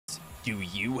Do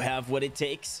you have what it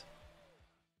takes?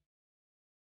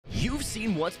 You've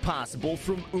seen what's possible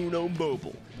from Uno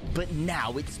Mobile, but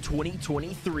now it's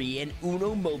 2023 and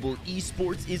Uno Mobile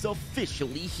Esports is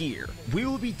officially here. We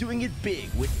will be doing it big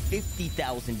with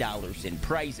 $50,000 in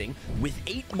prizing, with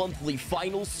 8 monthly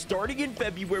finals starting in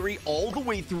February all the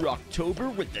way through October,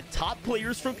 with the top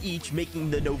players from each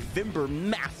making the November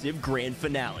massive grand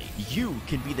finale. You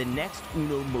can be the next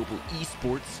Uno Mobile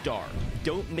Esports star.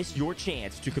 Don't miss your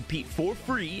chance to compete for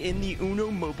free in the Uno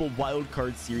Mobile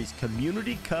Wildcard Series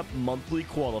Community Cup monthly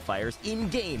qualifiers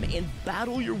in-game and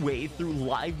battle your way through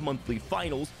live monthly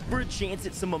finals for a chance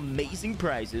at some amazing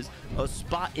prizes, a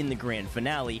spot in the grand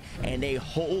finale, and a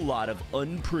whole lot of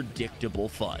unpredictable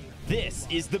fun. This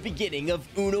is the beginning of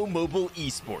Uno Mobile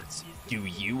Esports. Do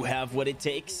you have what it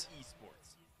takes?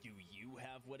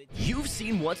 You've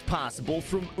seen what's possible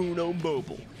from Uno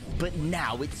Mobile, but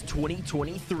now it's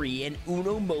 2023 and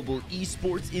Uno Mobile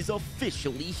Esports is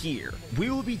officially here. We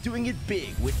will be doing it big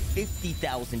with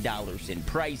 $50,000 in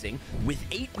prizing, with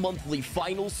 8 monthly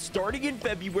finals starting in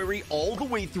February all the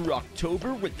way through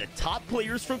October, with the top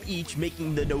players from each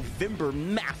making the November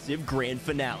massive grand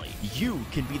finale. You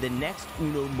can be the next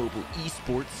Uno Mobile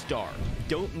Esports star.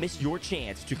 Don't miss your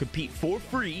chance to compete for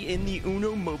free in the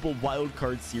Uno Mobile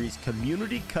Wildcard Series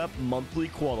Community Cup monthly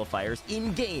qualifiers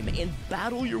in-game and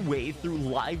battle your way through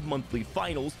live monthly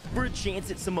finals for a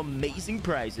chance at some amazing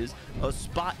prizes, a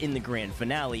spot in the grand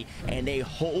finale, and a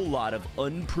whole lot of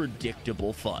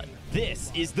unpredictable fun.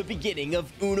 This is the beginning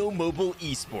of Uno Mobile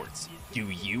Esports. Do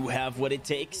you have what it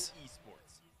takes?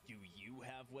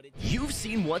 You've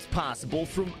seen what's possible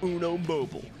from Uno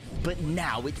Mobile, but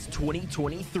now it's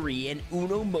 2023 and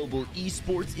Uno Mobile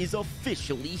Esports is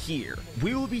officially here.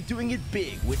 We will be doing it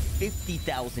big with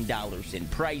 $50,000 in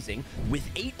prizing, with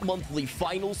 8 monthly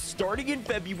finals starting in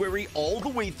February all the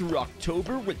way through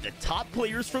October, with the top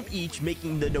players from each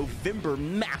making the November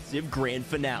massive grand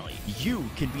finale. You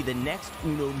can be the next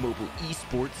Uno Mobile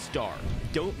Esports star.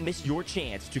 Don't miss your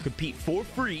chance to compete for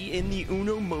free in the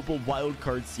Uno Mobile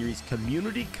Wildcard Series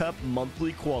Community Cup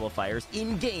monthly qualifiers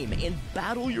in-game and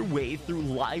battle your way through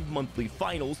live monthly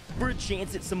finals for a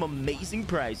chance at some amazing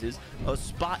prizes, a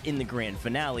spot in the grand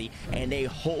finale, and a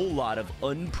whole lot of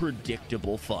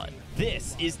unpredictable fun.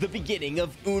 This is the beginning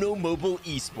of Uno Mobile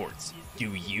Esports.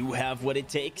 Do you have what it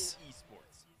takes?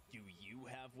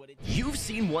 You've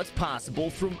seen what's possible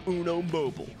from Uno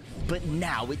Mobile, but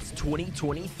now it's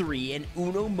 2023 and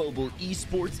Uno Mobile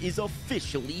Esports is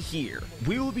officially here.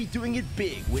 We will be doing it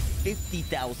big with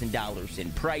 $50,000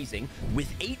 in prizing,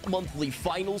 with 8 monthly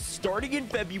finals starting in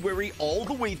February all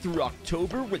the way through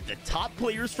October, with the top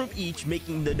players from each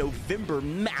making the November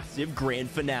massive grand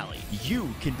finale.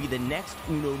 You can be the next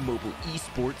Uno Mobile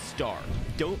Esports star.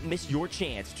 Don't miss your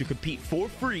chance to compete for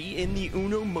free in the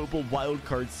Uno Mobile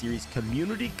Wildcard Series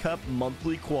Community Cup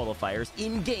monthly qualifiers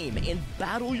in-game and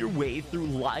battle your way through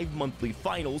live monthly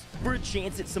finals for a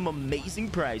chance at some amazing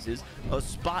prizes, a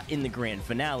spot in the grand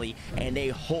finale, and a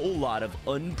whole lot of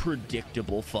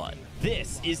unpredictable fun.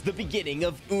 This is the beginning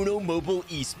of Uno Mobile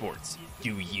Esports.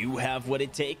 Do you have what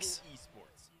it takes?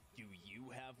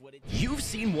 You've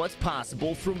seen what's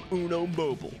possible from Uno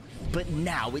Mobile, but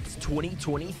now it's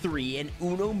 2023 and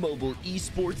Uno Mobile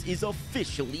Esports is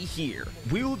officially here.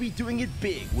 We will be doing it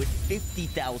big with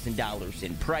 $50,000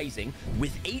 in prizing,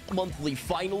 with 8 monthly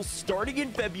finals starting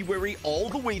in February all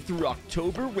the way through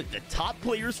October, with the top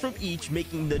players from each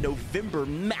making the November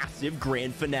massive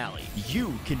grand finale.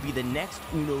 You can be the next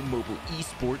Uno Mobile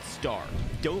Esports star.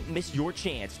 Don't miss your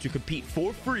chance to compete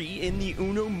for free in the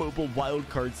Uno Mobile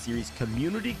Wildcard Series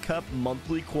Community Cup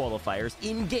monthly qualifiers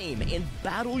in-game and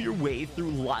battle your way through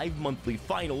live monthly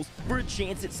finals for a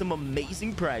chance at some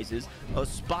amazing prizes, a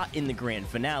spot in the grand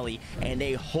finale, and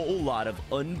a whole lot of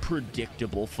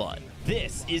unpredictable fun.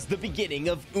 This is the beginning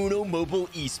of Uno Mobile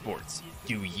Esports.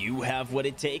 Do you have what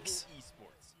it takes?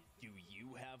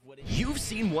 You've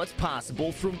seen what's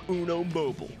possible from Uno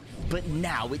Mobile, but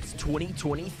now it's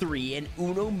 2023 and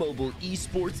Uno Mobile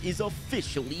Esports is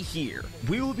officially here.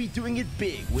 We will be doing it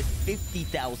big with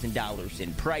 $50,000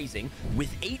 in prizing, with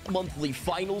 8 monthly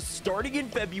finals starting in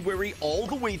February all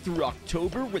the way through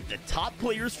October, with the top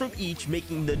players from each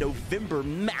making the November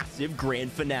massive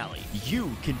grand finale.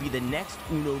 You can be the next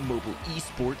Uno Mobile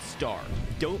Esports star.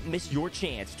 Don't miss your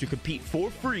chance to compete for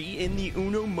free in the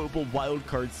Uno Mobile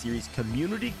Wildcard Series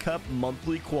Community Cup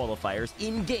monthly qualifiers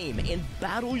in-game and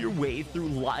battle your way through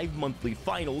live monthly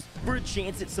finals for a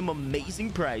chance at some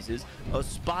amazing prizes, a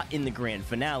spot in the grand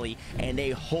finale, and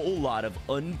a whole lot of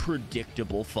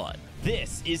unpredictable fun.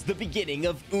 This is the beginning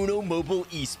of Uno Mobile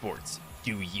Esports.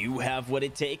 Do you have what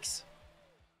it takes?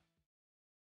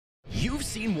 You've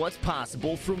seen what's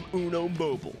possible from Uno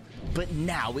Mobile, but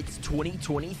now it's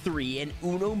 2023 and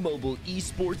Uno Mobile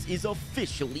Esports is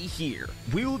officially here.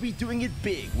 We will be doing it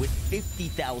big with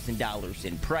 $50,000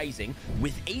 in prizing,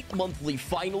 with 8 monthly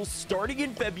finals starting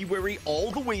in February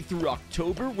all the way through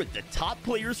October, with the top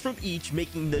players from each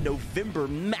making the November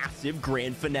massive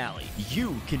grand finale.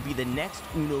 You can be the next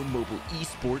Uno Mobile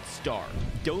Esports star.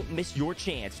 Don't miss your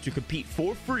chance to compete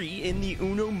for free in the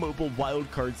Uno Mobile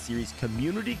Wildcard Series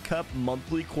Community Cup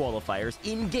monthly qualifiers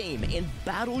in-game and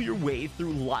battle your way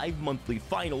through live monthly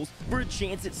finals for a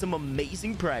chance at some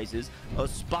amazing prizes, a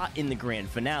spot in the grand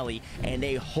finale, and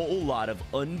a whole lot of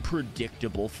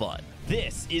unpredictable fun.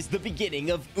 This is the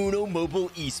beginning of Uno Mobile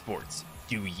Esports.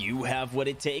 Do you have what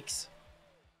it takes?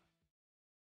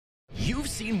 You've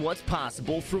seen what's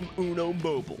possible from Uno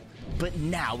Mobile, but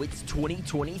now it's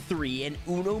 2023 and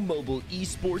Uno Mobile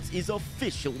Esports is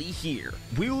officially here.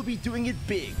 We will be doing it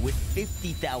big with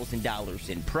 $50,000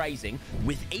 in prizing,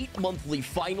 with 8 monthly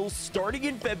finals starting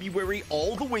in February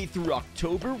all the way through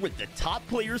October, with the top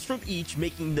players from each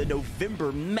making the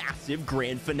November massive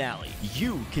grand finale.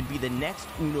 You can be the next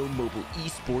Uno Mobile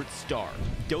Esports star.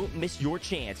 Don't miss your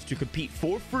chance to compete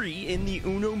for free in the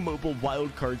Uno Mobile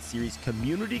Wildcard Series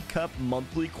Community Cup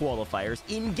monthly qualifiers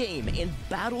in-game and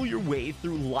battle your way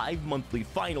through live monthly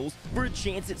finals for a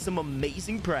chance at some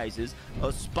amazing prizes,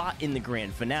 a spot in the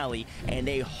grand finale, and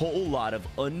a whole lot of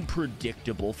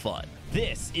unpredictable fun.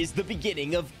 This is the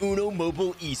beginning of Uno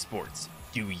Mobile Esports.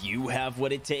 Do you have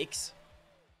what it takes?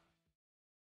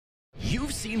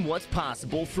 You've seen what's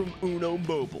possible from Uno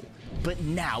Mobile, but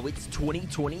now it's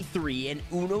 2023 and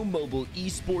Uno Mobile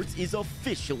Esports is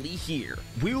officially here.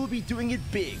 We will be doing it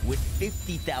big with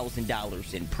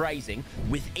 $50,000 in prizing,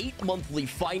 with 8 monthly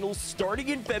finals starting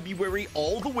in February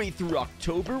all the way through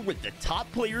October, with the top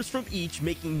players from each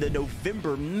making the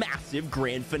November massive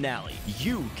grand finale.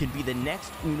 You can be the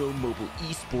next Uno Mobile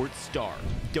Esports star.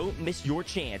 Don't miss your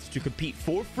chance to compete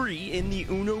for free in the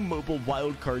Uno Mobile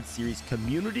Wildcard Series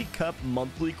Community Cup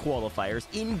monthly qualifiers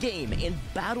in-game and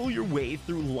battle your way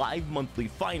through live monthly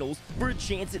finals for a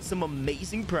chance at some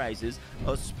amazing prizes,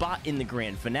 a spot in the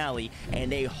grand finale,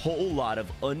 and a whole lot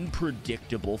of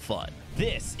unpredictable fun.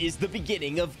 This is the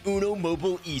beginning of Uno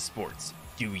Mobile Esports.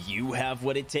 Do you have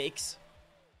what it takes?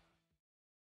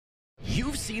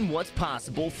 You've seen what's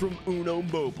possible from Uno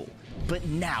Mobile, but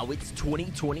now it's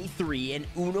 2023 and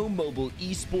Uno Mobile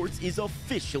Esports is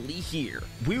officially here.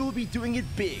 We will be doing it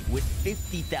big with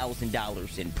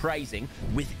 $50,000 in prizing,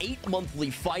 with 8 monthly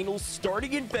finals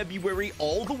starting in February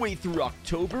all the way through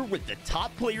October, with the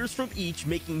top players from each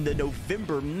making the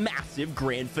November massive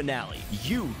grand finale.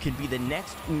 You can be the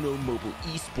next Uno Mobile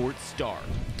Esports star.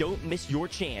 Don't miss your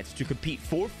chance to compete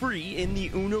for free in the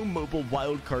Uno Mobile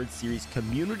Wildcard Series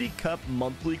Community Cup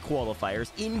monthly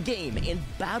qualifiers in-game and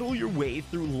battle your way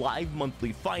through live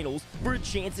monthly finals for a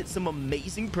chance at some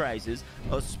amazing prizes,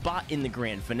 a spot in the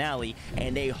grand finale,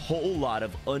 and a whole lot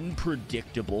of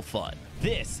unpredictable fun.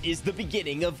 This is the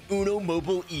beginning of Uno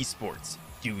Mobile Esports.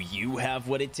 Do you have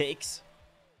what it takes?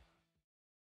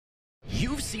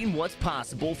 You've seen what's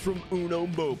possible from Uno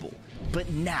Mobile, but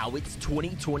now it's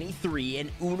 2023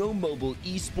 and Uno Mobile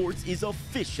Esports is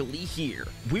officially here.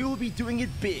 We will be doing it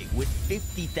big with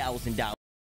 $50,000.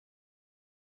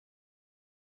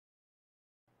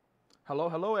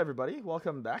 Hello everybody,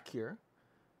 welcome back here.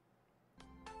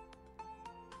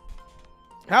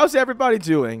 How's everybody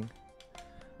doing?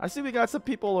 I see we got some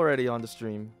people already on the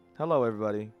stream. Hello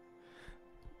everybody.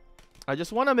 I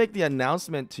just want to make the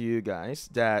announcement to you guys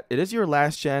that it is your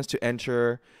last chance to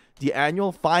enter the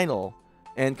annual final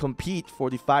and compete for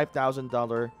the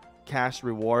 $5,000 cash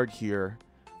reward here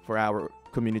for our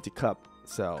Community Cup.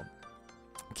 So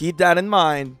keep that in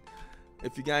mind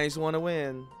if you guys want to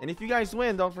win. And if you guys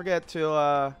win, don't forget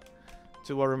to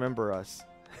remember us.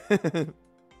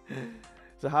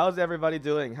 So how's everybody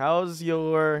doing? How's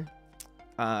your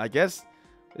I guess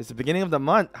it's the beginning of the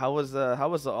month. How was the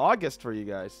August for you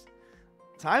guys?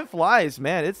 Time flies,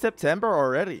 man. It's September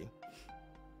already.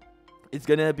 It's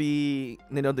gonna be,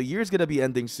 the year's gonna be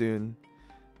ending soon.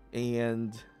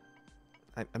 And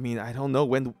I mean, I don't know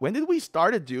when did we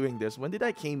started doing this? When did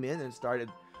I came in and started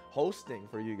hosting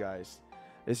for you guys?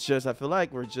 It's just, I feel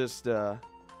like we're just we're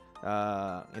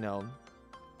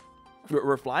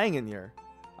flying in here.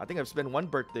 I think I've spent one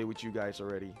birthday with you guys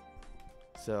already.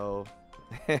 So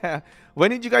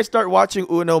when did you guys start watching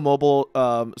Uno Mobile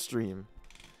stream?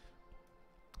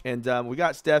 And we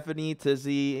got Stephanie,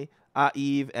 Tizzy,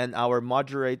 Eve, and our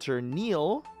moderator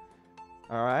Neil.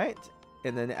 All right,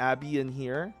 and then Abby in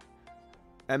here,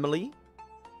 Emily,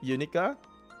 Unica,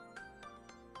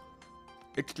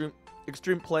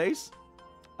 Extreme Place,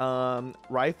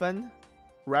 Railfan,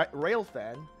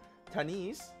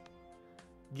 Tanis,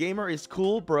 Gamer is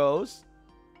Cool Bros,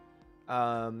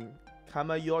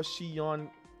 Kamayoshiyon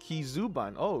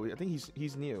Kizuban. Oh, I think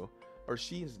he's new, or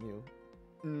she is new.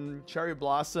 Cherry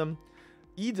Blossom,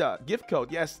 Ida, gift code.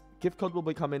 Yes, gift code will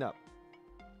be coming up.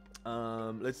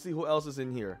 Let's see who else is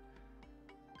in here.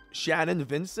 Shannon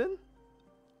Vincent.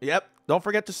 Yep. Don't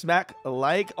forget to smack a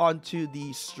like onto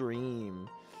the stream.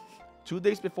 2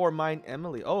 days before mine,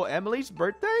 Emily. Oh, Emily's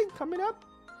birthday coming up.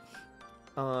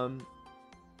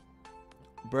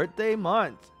 Birthday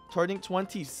month, turning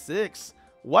 26.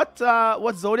 What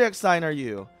zodiac sign are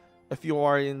you? If you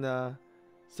are in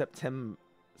September.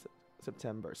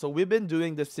 So we've been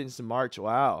doing this since March.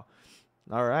 Wow.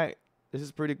 All right. This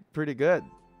is pretty good.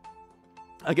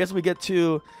 I guess we get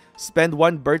to spend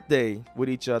one birthday with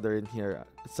each other in here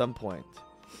at some point.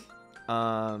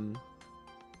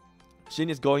 Shin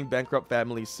is going bankrupt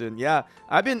family soon. Yeah,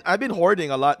 I've been hoarding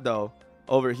a lot though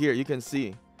over here. You can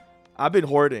see, I've been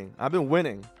hoarding. I've been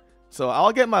winning, so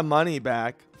I'll get my money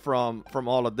back from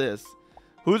all of this.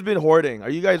 Who's been hoarding? Are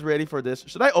you guys ready for this?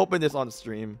 Should I open this on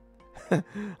stream?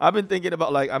 I've been thinking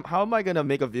about like, how am I gonna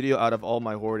make a video out of all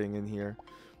my hoarding in here,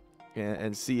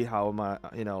 and see how am I,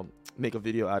 make a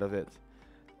video out of it.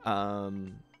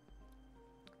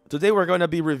 Today we're gonna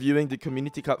be reviewing the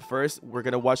Community Cup first. We're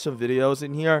gonna watch some videos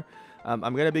in here. I'm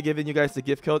gonna be giving you guys the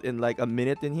gift code in like a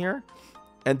minute in here,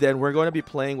 and then we're gonna be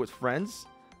playing with friends.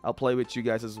 I'll play with you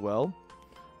guys as well.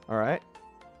 All right.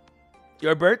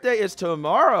 Your birthday is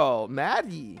tomorrow,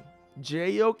 Maddie.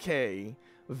 JOK.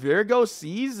 Virgo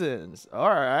seasons. All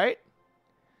right.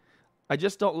 I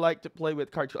just don't like to play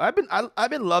with card. I've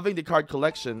been loving the card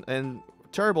collection, and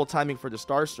terrible timing for the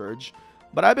Star Surge,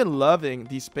 but I've been loving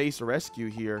the Space Rescue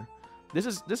here. This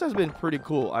has been pretty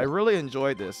cool. I really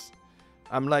enjoyed this.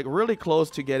 I'm like really close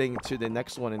to getting to the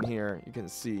next one in here. You can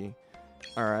see.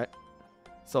 All right.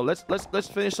 So let's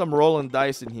finish some rolling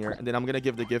dice in here, and then I'm gonna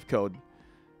give the gift code.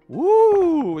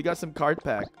 Woo! We got some card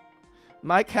pack.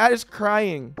 My cat is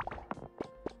crying.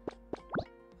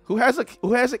 Who has a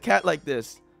cat like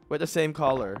this with the same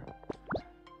color?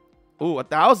 Ooh,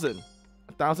 1,000.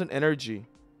 1,000 energy.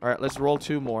 All right, let's roll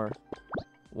 2 more.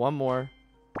 1 more.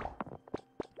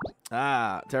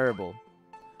 Ah, terrible.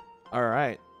 All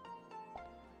right.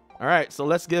 All right, so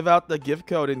let's give out the gift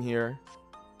code in here.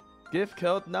 Gift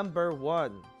code number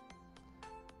 1.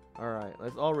 All right,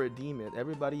 let's all redeem it.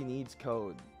 Everybody needs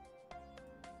code.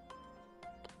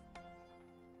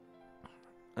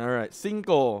 All right,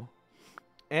 Cinco.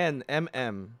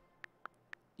 NMM.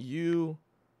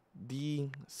 UD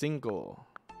Cinco.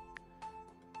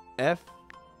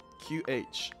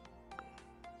 FQH.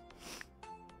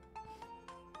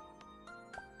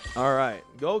 All right,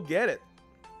 go get it.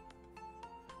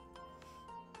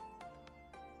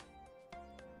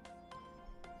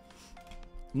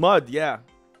 Mud, yeah.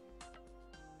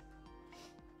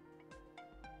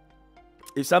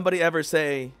 If somebody ever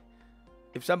say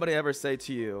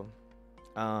to you,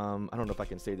 I don't know if I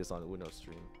can say this on the Windows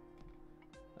stream.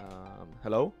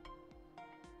 Hello?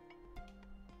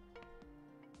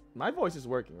 My voice is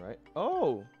working, right?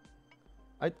 Oh,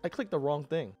 I clicked the wrong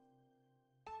thing.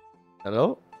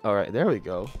 Hello? All right, there we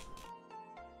go.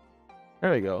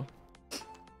 There we go.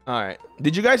 All right.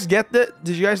 Did you guys get that?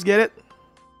 Did you guys get it?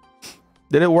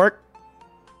 Did it work?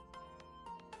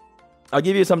 I'll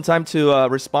give you some time to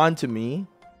respond to me,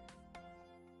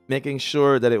 making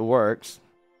sure that it works.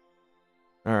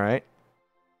 All right.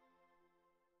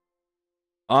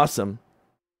 Awesome.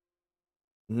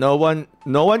 No one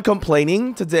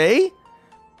complaining today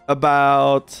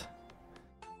about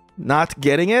not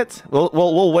getting it.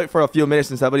 We'll wait for a few minutes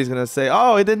and somebody's gonna say,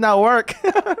 "Oh, it did not work."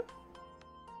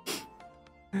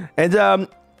 And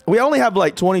we only have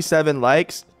like 27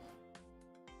 likes.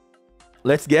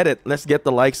 Let's get it. Let's get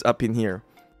the likes up in here.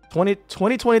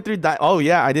 2023. Oh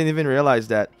yeah, I didn't even realize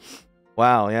that.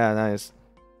 Wow. Yeah, nice.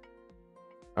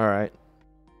 All right.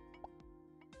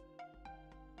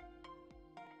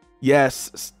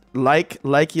 Yes,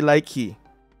 likey.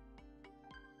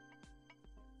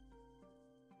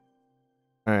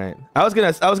 All right. I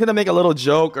was gonna make a little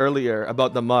joke earlier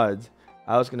about the mud.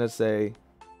 I was gonna say,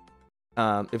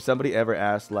 if somebody ever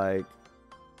asked like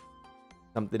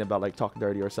something about like talk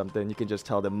dirty or something, you can just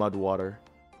tell them mud water.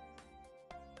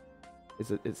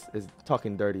 It's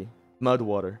talking dirty. Mud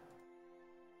water.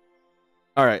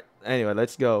 All right. Anyway,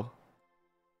 let's go.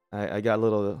 I got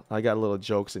little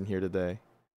jokes in here today.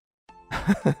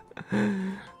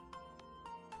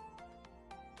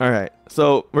 All right,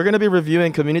 so we're gonna be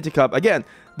reviewing Community Cup again.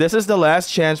 This is the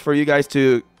last chance for you guys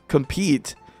to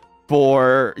compete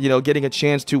for getting a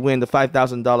chance to win the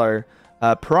 $5,000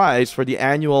 prize for the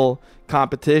annual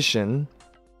competition.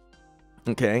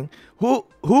 Okay,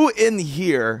 who in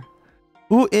here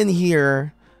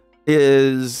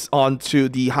is onto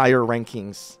the higher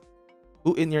rankings?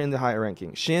 Who in here in the higher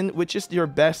ranking? Shin, which is your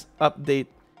best update?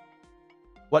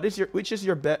 Which is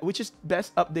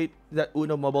best update that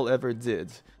Uno Mobile ever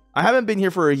did? I haven't been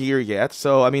here for a year yet,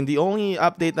 so I mean the only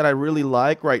update that I really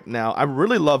like right now, I'm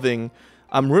really loving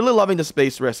the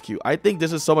space rescue. I think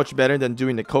this is so much better than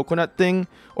doing the coconut thing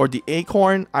or the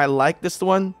acorn. I like this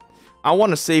one. I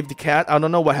want to save the cat. I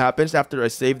don't know what happens after I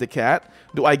save the cat.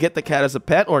 Do I get the cat as a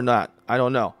pet or not? I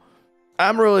don't know.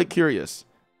 I'm really curious.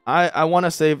 I want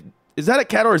to save. Is that a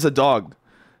cat or is it a dog?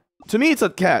 To me, it's a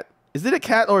cat. Is it a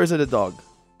cat or is it a dog?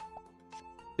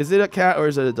 Is it a cat or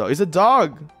is it a dog? It's a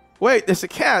dog. Wait, it's a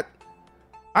cat.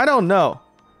 I don't know.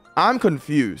 I'm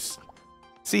confused.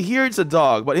 See, here it's a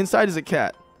dog, but inside is a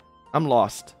cat. I'm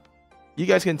lost. You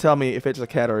guys can tell me if it's a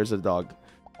cat or is it a dog.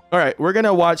 All right, we're going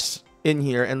to watch in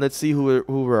here and let's see who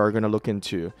we are going to look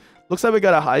into. Looks like we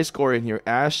got a high score in here.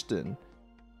 Ashton.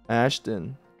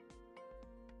 The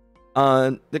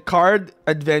card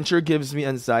adventure gives me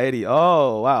anxiety.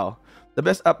 Oh, wow. The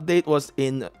best update was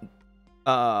in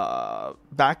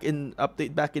back in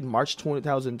March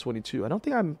 2022. I don't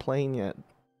think I'm playing yet.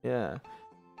 Yeah.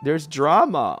 There's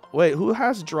drama. Wait, who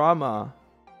has drama?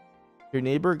 Your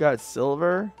neighbor got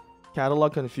silver.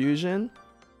 Catalog confusion.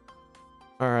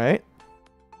 All right.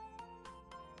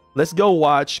 Let's go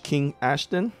watch King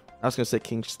Ashton. I was gonna say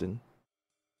Kingston.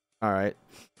 All right.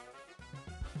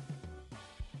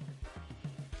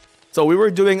 So we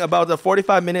were doing about the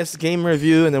 45 minutes game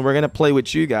review, and then we're gonna play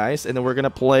with you guys, and then we're gonna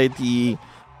play the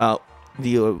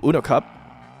Uno Cup.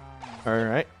 All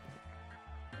right.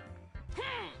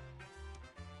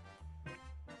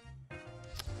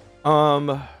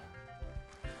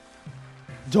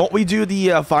 Don't we do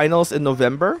the finals in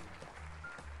November?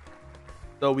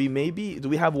 So we maybe do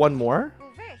we have one more?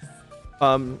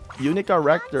 Unica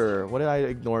Rector, what did I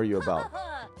ignore you about?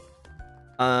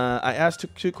 I asked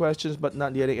two questions but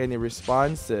not getting any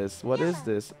responses. What is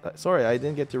this? Sorry, I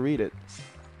didn't get to read it.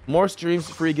 More streams,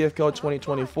 free gift code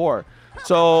 2024.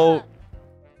 So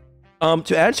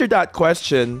to answer that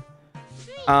question,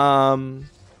 about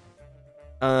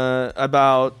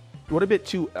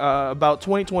about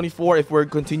 2024 if we're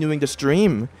continuing the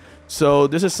stream. So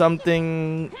this is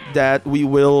something that we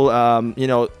will you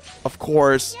know, of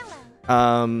course,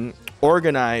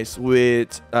 organize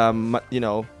with you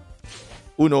know,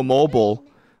 Uno Mobile.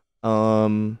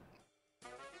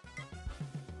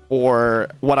 Or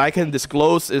what I can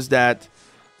disclose is that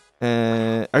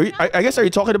I guess are you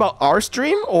talking about our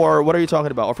stream or what are you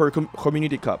talking about? Or for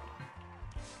Community Cup?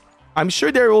 I'm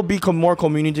sure there will be more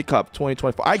Community Cup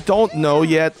 2024. I don't know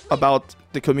yet about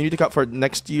the Community Cup for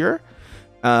next year,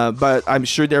 but I'm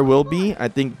sure there will be. I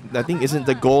think isn't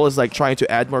the goal is like trying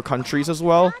to add more countries as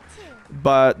well.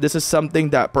 But this is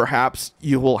something that perhaps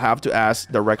you will have to ask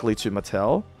directly to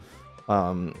Mattel,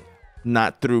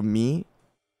 not through me.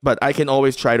 But I can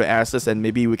always try to ask this, and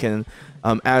maybe we can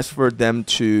ask for them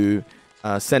to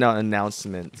send out an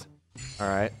announcement. All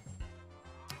right.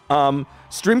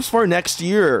 Streams for next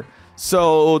year.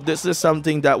 So this is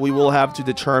something that we will have to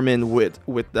determine with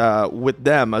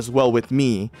them as well, with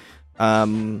me.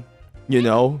 You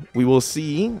know, we will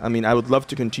see. I mean, I would love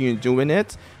to continue doing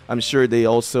it. I'm sure they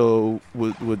also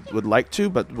would like to,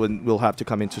 but we'll have to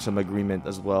come into some agreement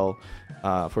as well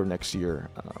for next year.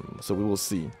 So we will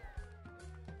see.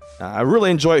 I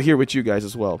really enjoy it here with you guys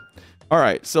as well. All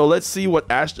right, so let's see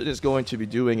what Ashton is going to be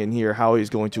doing in here. How he's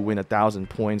going to win 1,000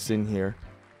 points in here.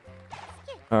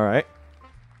 All right.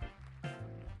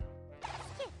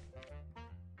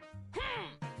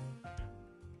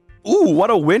 Ooh,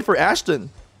 what a win for Ashton.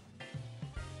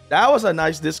 That was a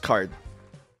nice discard.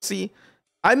 See,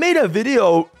 I made a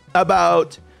video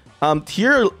about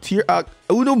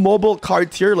Uno Mobile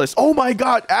card tier list. Oh my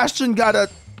god, Ashton got a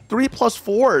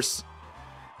 3+4s.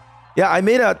 Yeah, I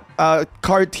made a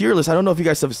card tier list. I don't know if you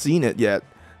guys have seen it yet,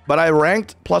 but I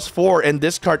ranked +4 and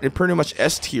this card in pretty much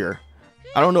S tier.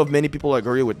 I don't know if many people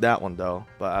agree with that one though,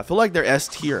 but I feel like they're S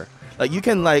tier. Like you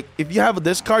can like, if you have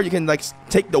this card, you can like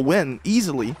take the win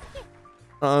easily.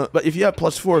 But if you have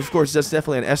 +4, of course, that's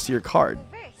definitely an S tier card.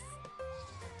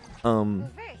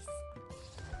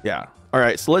 Yeah. All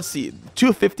right, so let's see.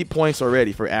 250 points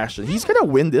already for Ashton. He's gonna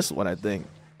win this one, I think.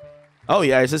 Oh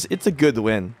yeah, it's a good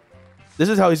win. This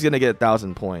is how he's gonna get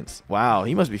 1,000 points. Wow,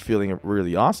 he must be feeling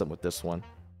really awesome with this one.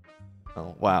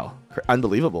 Oh wow,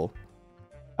 unbelievable.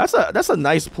 That's a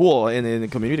nice pool in the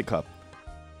Community Cup.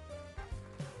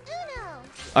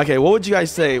 Okay, what would you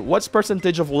guys say? What's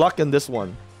percentage of luck in this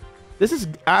one? This is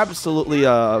absolutely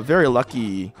a very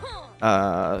lucky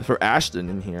for Ashton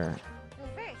in here.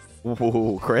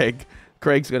 Ooh,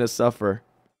 Craig's gonna suffer.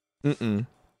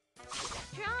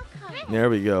 There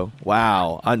we go.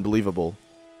 Wow, unbelievable.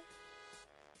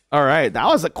 All right, that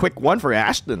was a quick one for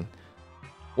Ashton.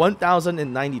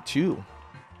 1,092.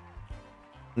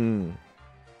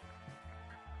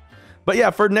 But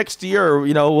yeah, for next year,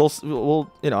 you know, we'll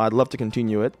you know, I'd love to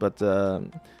continue it, but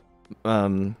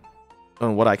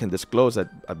what I can disclose,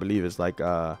 I believe, is like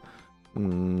I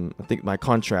think my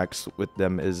contracts with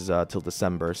them is till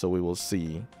December, so we will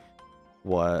see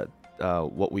what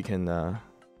we can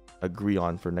agree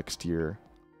on for next year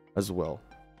as well.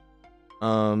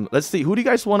 Let's see, who do you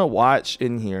guys want to watch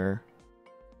in here?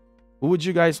 Who would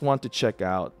you guys want to check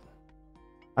out?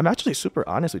 I'm actually super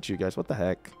honest with you guys. What the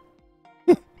heck?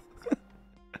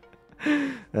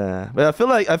 But I feel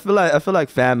like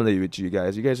family with you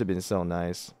guys. You guys have been so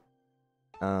nice.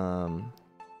 All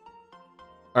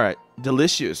right,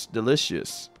 delicious.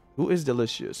 Who is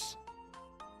delicious?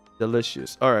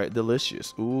 Delicious. All right,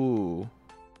 delicious. Ooh.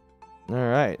 All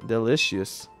right,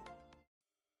 delicious.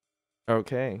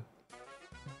 Okay.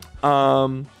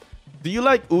 Do you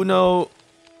like Uno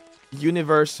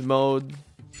universe mode?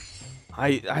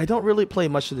 I don't really play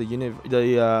much of the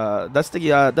that's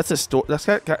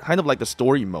kind of like the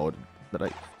story mode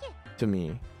that to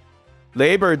me.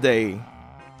 Labor Day.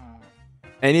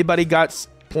 Anybody got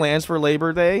plans for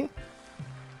Labor Day?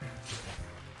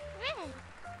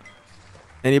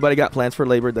 Anybody got plans for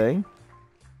Labor Day?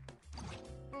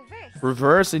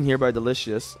 Reverse in here by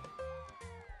Delicious.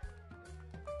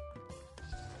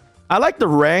 I like the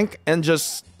rank and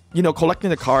just, you know, collecting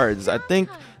the cards. I think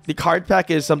the card pack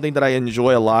is something that I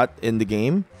enjoy a lot in the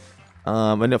game.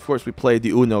 And of course we play the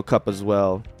Uno Cup as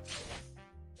well.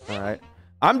 Alright.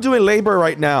 I'm doing Labor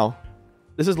right now.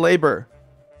 This is Labor.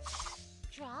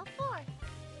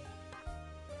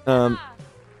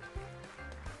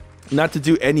 Not to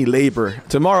do any labor.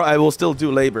 Tomorrow I will still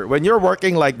do labor. When you're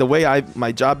working like the way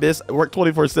my job is, I work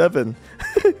 24/7.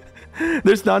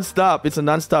 There's non-stop. It's a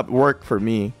non-stop work for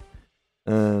me.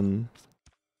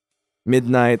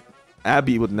 Midnight,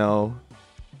 Abby would know,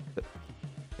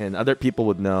 and other people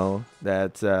would know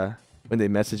that when they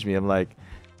message me, I'm like,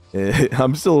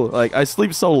 I'm still like, I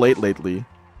sleep so late lately.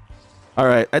 All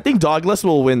right, I think Dogless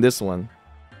will win this one.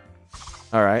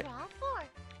 All right.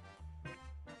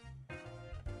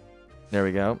 There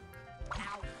we go.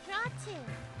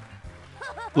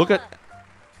 Look at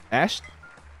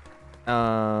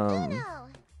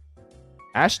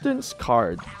Ashton's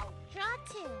card.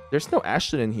 There's no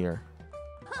Ashton in here.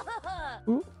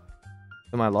 Ooh.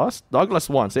 Am I lost? Douglas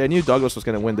won. See, I knew Douglas was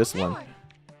gonna win this one.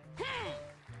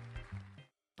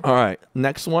 All right,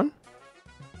 next one.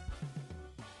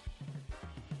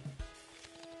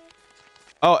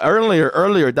 Oh,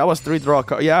 earlier that was 3 draw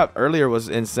card. Yeah, earlier was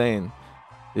insane.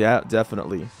 Yeah,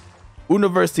 definitely.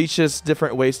 Universe teaches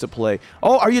different ways to play.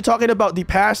 Oh, are you talking about the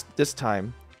past this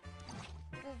time?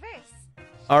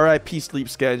 R.I.P. sleep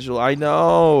schedule. I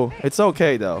know. It's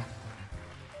okay, though.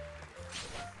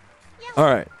 All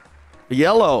right.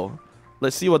 Yellow.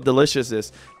 Let's see what Delicious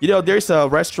is. You know, there's a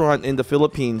restaurant in the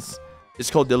Philippines. It's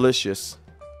called Delicious.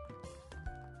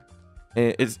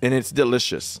 And it's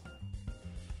delicious.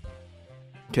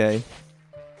 Okay.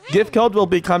 Gift code will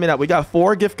be coming out. We got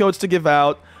 4 gift codes to give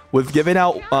out. We've given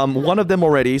out one of them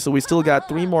already, so we still got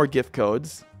 3 more gift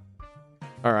codes.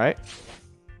 All right.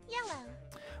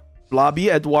 Blobby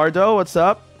Eduardo, what's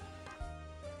up?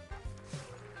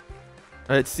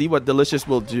 Let's see what Delicious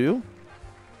will do.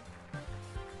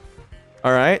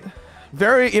 All right.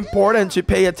 Very important to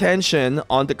pay attention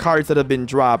on the cards that have been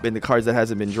dropped and the cards that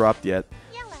hasn't been dropped yet.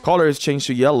 Color is changed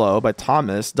to yellow by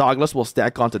Thomas. Douglas will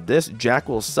stack onto this. Jack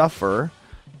will suffer.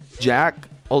 Jack,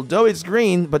 although it's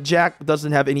green, but Jack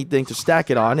doesn't have anything to stack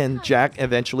it on, and Jack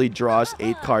eventually draws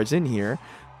 8 cards in here.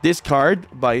 This card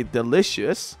by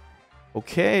Delicious.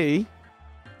 Okay.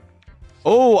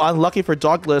 Oh, unlucky for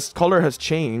Douglas. Color has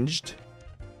changed.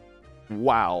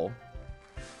 Wow.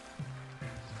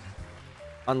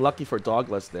 Unlucky for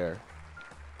Douglas there.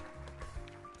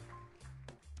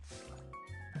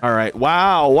 All right.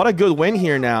 Wow. What a good win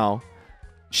here now.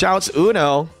 Shouts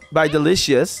Uno by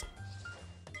Delicious.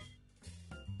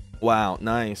 Wow.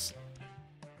 Nice.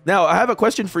 Now, I have a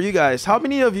question for you guys. How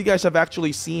many of you guys have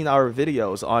actually seen our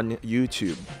videos on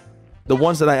YouTube? The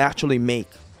ones that I actually make.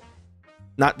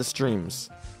 Not the streams.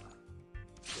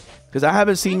 Because I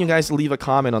haven't seen you guys leave a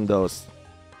comment on those.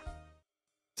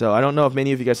 So I don't know if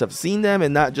many of you guys have seen them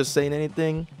and not just saying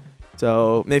anything.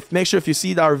 So make sure if you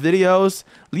see our videos,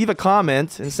 leave a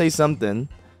comment and say something.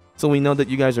 So we know that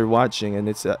you guys are watching and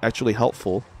it's actually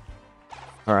helpful.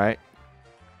 Alright.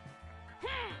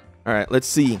 Alright, let's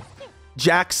see.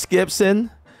 Jack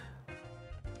Skipson.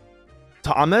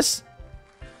 Thomas.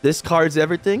 Discards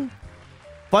everything.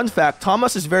 Fun fact,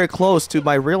 Thomas is very close to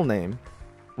my real name.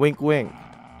 Wink, wink.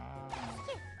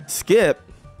 Skip.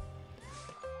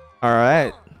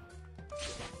 Alright.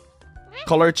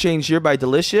 Color change here by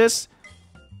Delicious.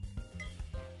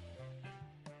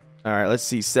 Alright, let's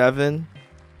see. 7.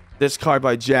 Discard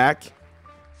by Jack.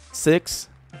 6.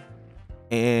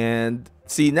 And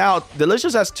see, now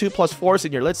Delicious has 2+4s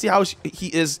in here. Let's see how he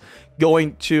is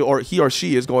going to, or he or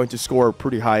she is going to score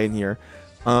pretty high in here.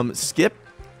 Skip.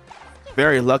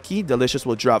 Very lucky. Delicious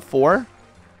will drop 4.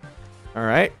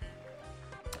 Alright.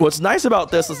 What's nice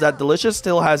about this is that Delicious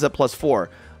still has a +4.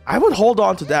 I would hold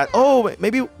on to that. Oh,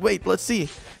 maybe, wait, let's see.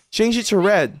 Change it to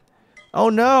red. Oh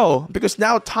no, because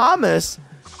now Thomas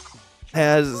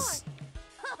has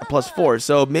a +4.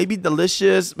 So maybe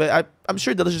Delicious, but I'm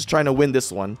sure Delicious is trying to win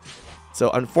this one. So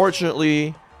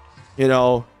unfortunately, you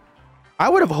know, I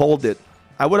would have held it.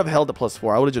 I would have held the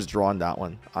 +4. I would have just drawn that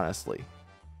one, honestly.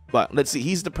 But let's see.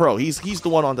 He's the pro. He's the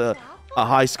one on the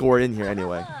high score in here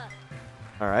anyway.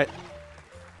 All right.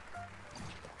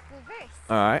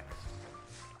 All right.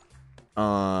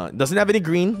 Doesn't have any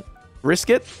green. Risk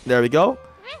it. There we go.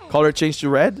 Color change to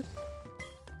red.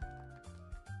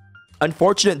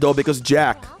 Unfortunate though, because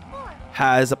Jack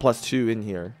has a +2 in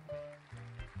here.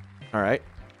 All right.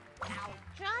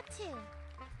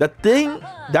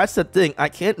 That's the thing. I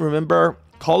can't remember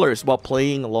colors while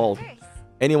playing LOL.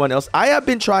 Anyone else? I have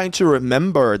been trying to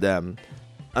remember them.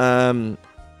 No,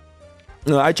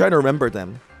 I try to remember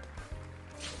them.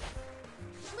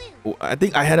 I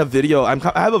think I had a video. I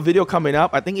have a video coming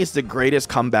up. I think it's the greatest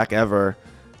comeback ever.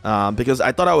 Because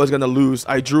I thought I was gonna lose.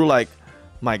 I drew like,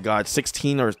 my God,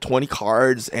 16 or 20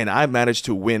 cards, and I managed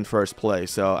to win first play.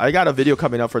 So I got a video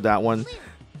coming up for that one.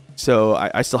 So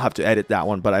I still have to edit that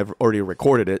one, but I've already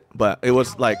recorded it. But it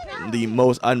was like the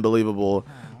most unbelievable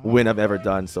win I've ever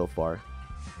done so far.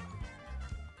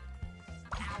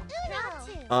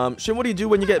 Shin, what do you do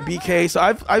when you get BK? So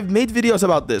I've made videos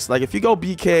about this. Like if you go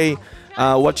BK,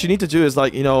 what you need to do is,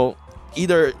 like, you know,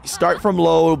 either start from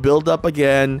low, build up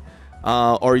again,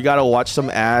 or you gotta watch some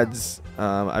ads.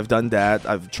 I've done that.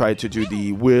 I've tried to do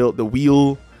the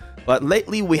wheel, but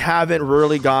lately we haven't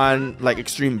really gone like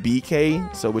extreme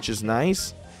BK, so which is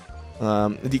nice.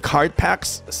 The card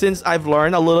packs, since I've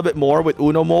learned a little bit more with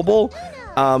Uno Mobile,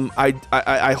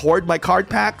 I hoard my card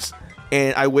packs.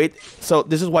 And I wait. So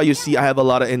this is why you see I have a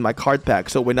lot in my card pack.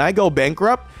 So when I go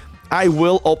bankrupt, I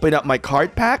will open up my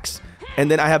card packs,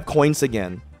 and then I have coins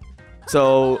again.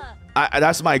 So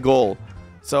that's my goal.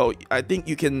 So I think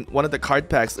you can, one of the card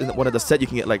packs in one of the set, you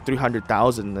can get like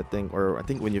 300,000, I think, or I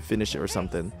think when you finish it or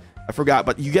something. I forgot,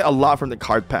 but you get a lot from the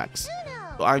card packs.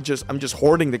 So I'm just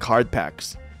hoarding the card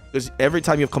packs, because every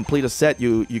time you complete a set,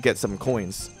 you get some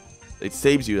coins. It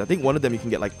saves you. I think one of them you can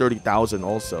get like 30,000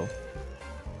 also.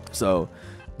 So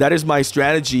that is my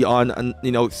strategy on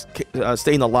you know,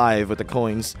 staying alive with the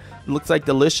coins. It looks like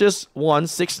Delicious won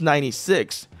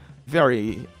 696.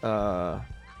 Very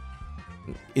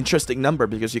interesting number,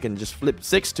 because you can just flip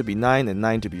 6 to be 9 and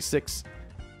 9 to be 6.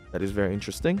 That is very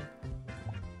interesting.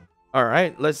 All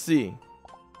right, let's see.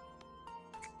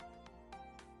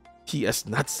 PS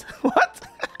nuts. What?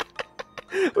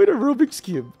 With a Rubik's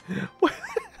cube. What?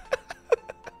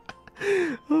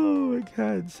 Oh my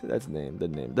God, that's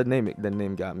the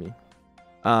name got me.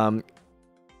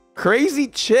 Crazy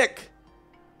Chick.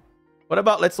 What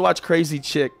about let's watch Crazy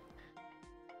Chick?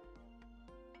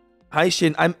 Hi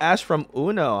Shin, I'm Ash from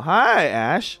Uno. Hi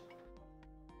Ash.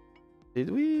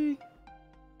 Did we?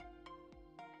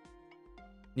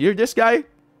 You're this guy?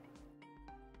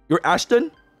 You're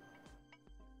Ashton?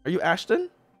 Are you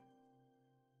Ashton?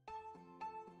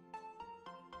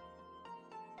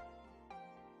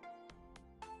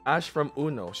 Ash from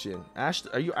Uno, Shin. Ash,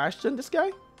 are you Ashton, this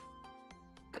guy?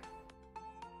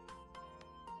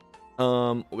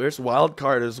 Where's Wild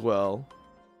Card as well?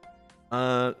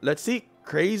 Let's see.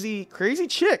 Crazy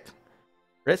Chick.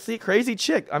 Let's see Crazy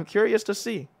Chick. I'm curious to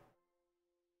see.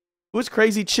 Who's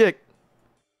Crazy Chick?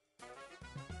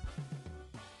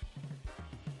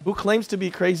 Who claims to be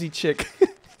Crazy Chick?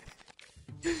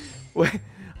 Wait,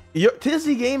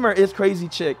 Tizzy Gamer is Crazy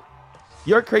Chick.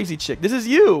 You're Crazy Chick. This is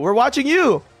you. We're watching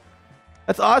you.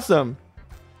 That's awesome.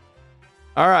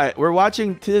 All right, we're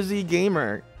watching Tizzy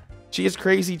Gamer. She is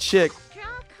Crazy Chick.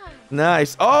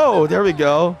 Nice. Oh, there we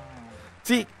go.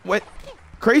 See, what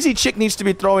Crazy Chick needs to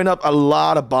be throwing up a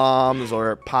lot of bombs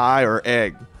or pie or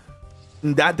egg.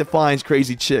 And that defines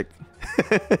Crazy Chick.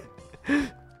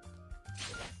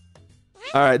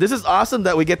 All right, this is awesome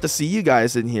that we get to see you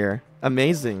guys in here.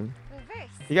 Amazing.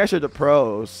 You guys are the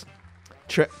pros.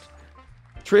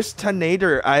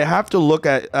 Tristanator. I have to look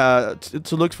at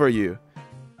to look for you.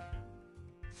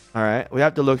 All right, we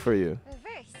have to look for you.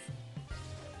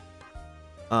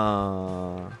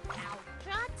 All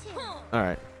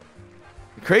right.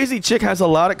 Crazy Chick has a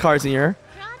lot of cards in here.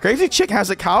 Crazy Chick has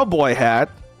a cowboy hat.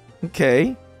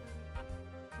 Okay.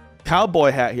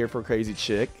 Cowboy hat here for Crazy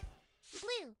Chick.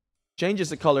 Blue. Changes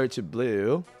the color to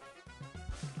blue.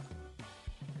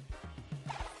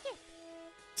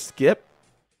 Skip.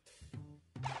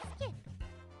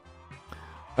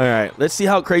 All right, let's see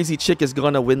how Crazy Chick is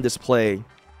gonna win this play.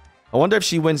 I wonder if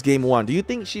she wins game 1. Do you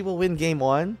think she will win game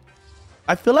 1?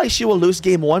 I feel like she will lose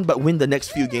game 1 but win the next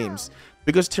few games.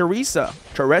 Because Teresa,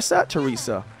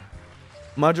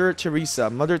 Mother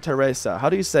Teresa, how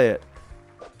do you say it?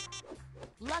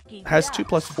 Lucky Has duck. 2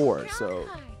 plus 4, so.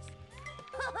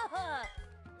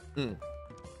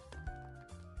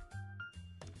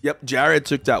 Yep, Jared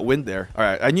took that win there. All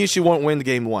right, I knew she won't win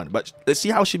game 1, but let's see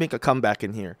how she make a comeback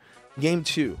in here. Game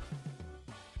 2.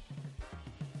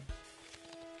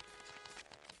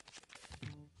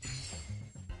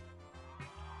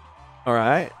 All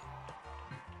right.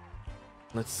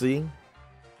 Let's see.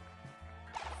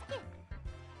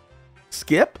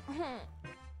 Skip.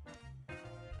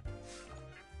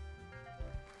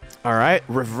 All right,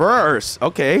 reverse.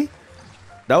 Okay.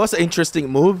 That was an interesting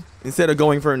move. Instead of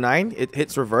going for a 9, it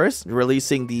hits reverse,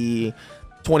 releasing the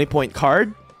 20-point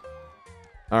card.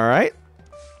 All right.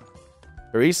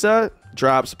 Teresa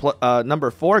drops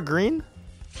number 4 green.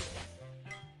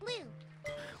 Blue.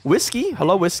 Whiskey.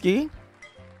 Hello, Whiskey.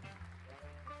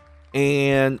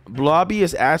 And Blobby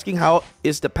is asking, how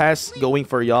is the pass going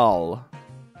for y'all?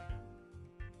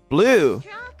 Blue.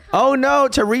 Oh no,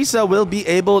 Teresa will be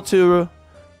able to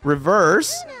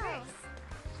reverse.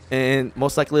 And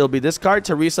most likely it'll be this card.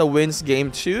 Teresa wins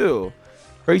game 2.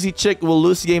 Crazy Chick will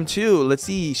lose game 2. Let's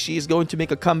see. She's going to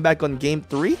make a comeback on game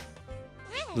 3.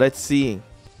 Let's see.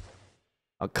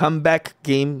 A comeback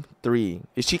game 3.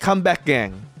 Is she comeback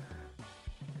gang?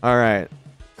 All right.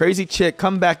 Crazy Chick,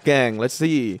 comeback gang. Let's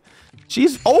see.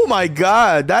 She's... Oh my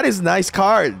god. That is nice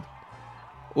card.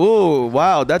 Oh,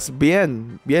 wow. That's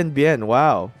bien. Bien.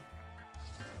 Wow.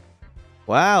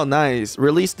 Wow, nice.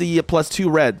 Release the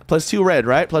 +2 red. +2 red,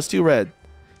 right? +2 red.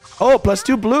 Oh,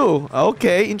 +2 blue.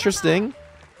 Okay, interesting.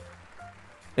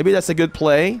 Maybe that's a good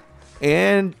play.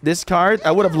 And this card,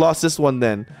 I would have lost this one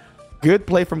then. Good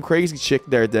play from Crazy Chick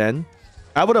there then.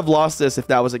 I would have lost this if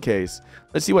that was the case.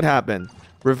 Let's see what happened.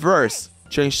 Reverse.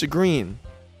 Change to green.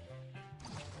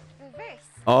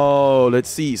 Oh, let's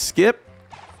see. Skip.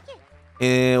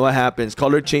 And what happens?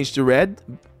 Color change to red?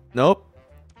 Nope.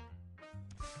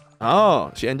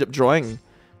 Oh, she ended up drawing.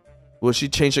 Will she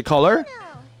change the color?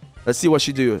 Let's see what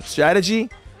she do. Strategy.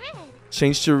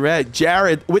 Change to red.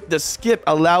 Jared with the skip,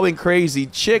 allowing Crazy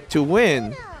Chick to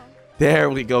win. There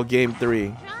we go. Game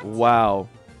 3. Wow.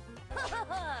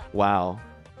 Wow.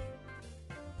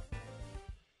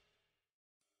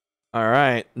 All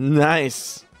right.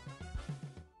 Nice.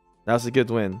 That was a good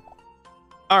win.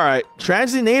 All right.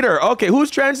 Transinator. Okay.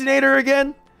 Who's Transinator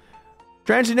again?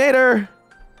 Transinator.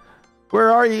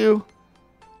 Where are you?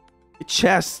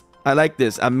 Chess. I like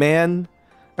this. A man.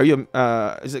 Are you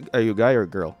are you a guy or a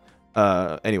girl?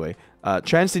 Anyway.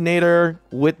 Transinator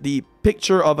with the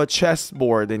picture of a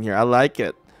chessboard in here. I like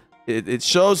it. It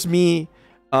shows me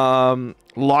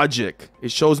logic.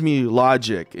 It shows me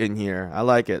logic in here. I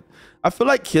like it. I feel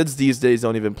like kids these days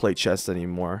don't even play chess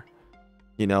anymore.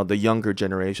 You know, the younger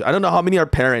generation. I don't know how many are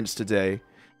parents today.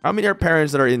 How many are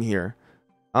parents that are in here?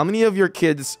 How many of your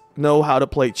kids know how to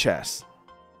play chess?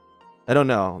 I don't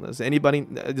know.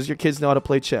 Does your kids know how to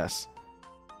play chess?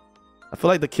 I feel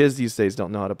like the kids these days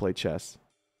don't know how to play chess.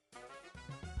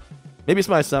 Maybe it's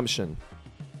my assumption.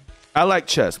 I like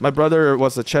chess. My brother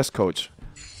was a chess coach.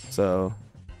 So,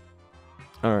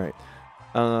 all right.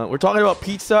 We're talking about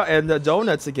pizza and the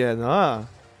donuts again, huh?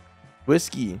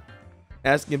 Whiskey.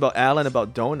 Asking about Alan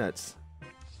about donuts.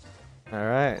 All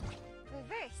right.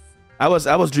 I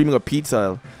was dreaming of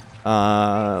pizza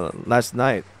last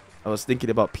night. I was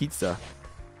thinking about pizza,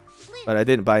 but I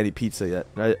didn't buy any pizza yet.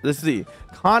 Right, let's see.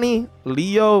 Connie,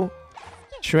 Leo,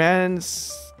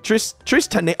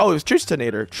 Tristanator. Oh, it was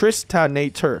Tristanator.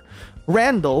 Tristanator.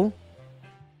 Randall.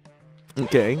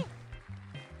 Okay.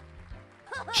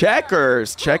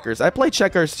 Checkers. I play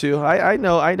checkers too. I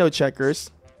know checkers.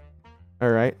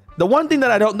 All right. The one thing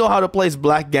that I don't know how to play is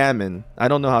Blackgammon. I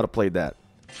don't know how to play that.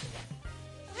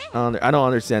 I don't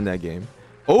understand that game.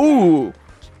 Oh,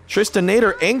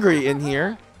 Tristanator angry in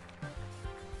here.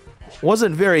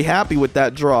 Wasn't very happy with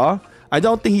that draw. I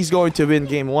don't think he's going to win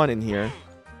game 1 in here.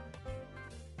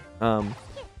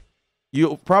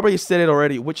 You probably said it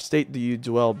already. Which state do you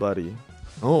dwell, buddy?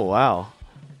 Oh, wow.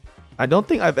 I don't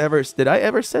think I've ever... Did I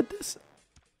ever said this?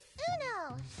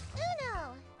 Uno.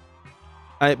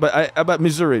 Uno. But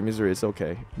Missouri. Missouri is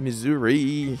okay.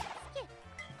 Missouri.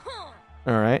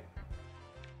 All right.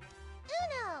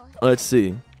 Uno. Let's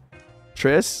see.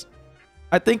 Triss?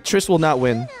 I think Triss will not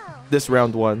win this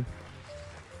round 1.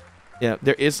 Yeah,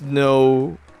 there is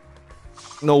no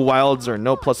wilds or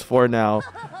no +4 now.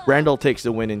 Randall takes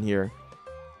the win in here.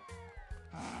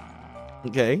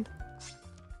 Okay.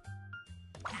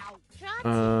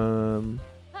 I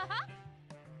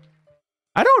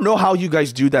don't know how you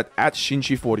guys do that at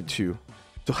Shinchi42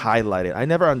 to highlight it. I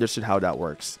never understood how that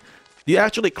works. Do you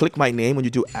actually click my name when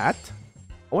you do at?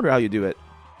 I wonder how you do it.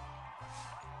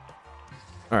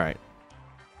 All right.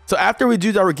 So after we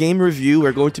do our game review,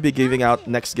 we're going to be giving out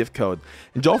next gift code.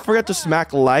 And don't forget to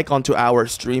smack like onto our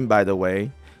stream, by the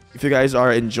way. If you guys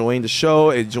are enjoying the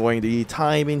show, enjoying the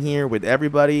time in here with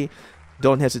everybody,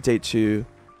 don't hesitate to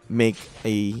make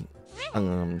a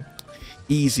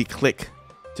easy click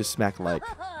to smack like.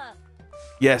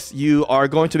 Yes, you are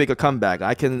going to make a comeback.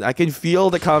 I can feel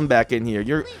the comeback in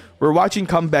here. We're watching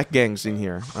comeback gangs in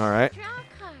here. All right.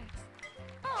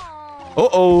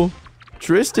 Uh-oh.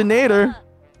 Tristanator.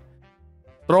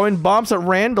 Throwing bombs at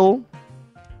Randall.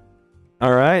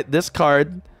 All right, this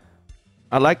card.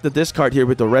 I like the discard here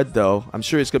with the red, though. I'm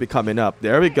sure it's going to be coming up.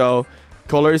 There we go.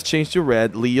 Color is changed to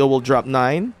red. Leo will drop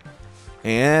 9.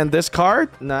 And this card,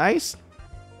 nice.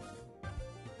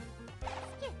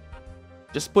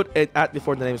 Just put it at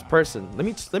before the name's person. Let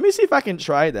me see if I can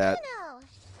try that.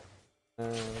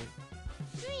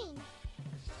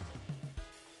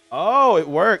 Oh, it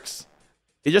works.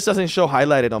 It just doesn't show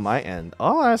highlighted on my end.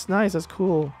 Oh, that's nice. That's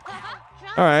cool.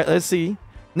 All right, let's see.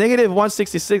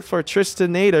 -166 for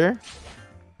Tristanator.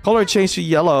 Color change to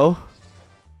yellow.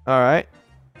 All right.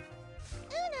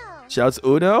 Shouts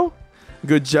Uno.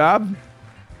 Good job.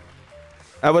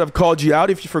 I would have called you out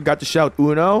if you forgot to shout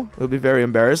Uno. It would be very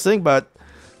embarrassing, but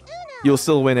you'll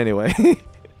still win anyway.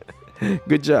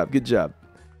 Good job. Good job.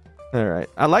 All right.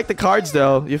 I like the cards,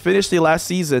 though. You finished the last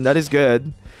season. That is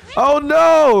good. Oh,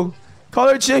 no.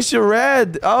 Color change to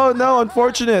red. Oh, no.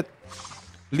 Unfortunate.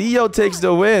 Leo takes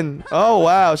the win. Oh,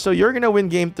 wow. So you're going to win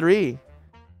game 3.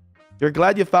 You're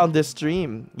glad you found this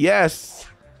stream. Yes.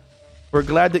 We're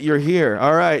glad that you're here.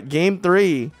 All right. Game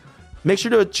 3. Make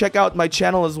sure to check out my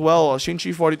channel as well,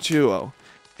 Shinchi42.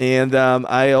 And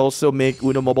I also make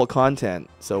Uno Mobile content.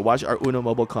 So watch our Uno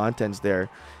Mobile contents there.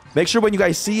 Make sure when you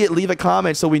guys see it, leave a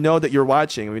comment so we know that you're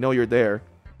watching. We know you're there.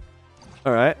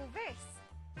 All right.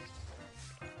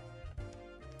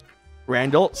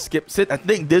 Randall skips it. I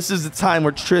think this is the time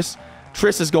where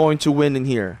Triss is going to win in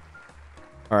here.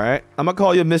 All right. I'm going to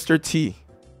call you Mr. T.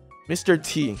 Mr.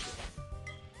 T.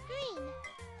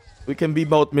 We can be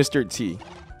both Mr. T.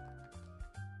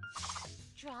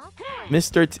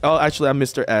 Mr. T. Oh, actually, I'm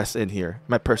Mr. S in here.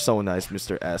 My persona is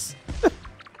Mr. S.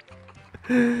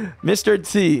 Mr.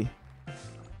 T.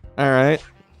 All right.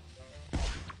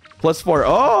 +4.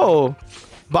 Oh!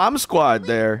 Bomb squad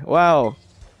there. Wow.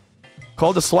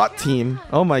 Call the SWAT team.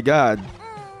 Oh my god.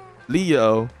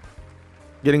 Leo.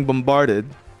 Getting bombarded.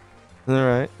 All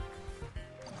right.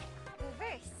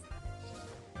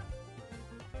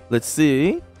 Let's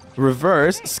see.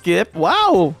 Reverse. Skip.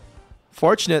 Wow.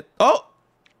 Fortunate. Oh!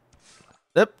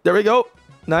 Yep, there we go.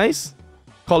 Nice.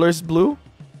 Color's blue.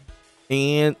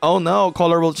 And oh no,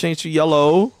 color will change to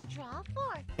yellow.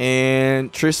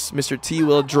 And Mr. T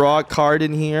will draw a card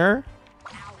in here.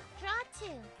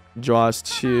 Draws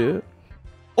 2.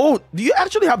 Oh, do you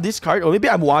actually have this card? Or maybe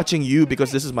I'm watching you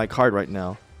because this is my card right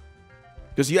now.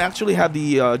 Because you actually have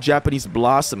the Japanese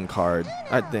Blossom card,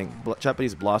 I think.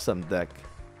 Japanese Blossom deck.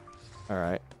 All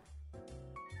right.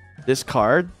 This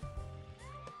card.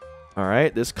 All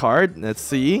right, this card. Let's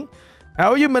see.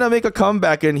 How are you going to make a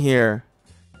comeback in here?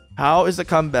 How is the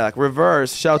comeback?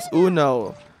 Reverse. Shouts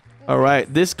Uno. All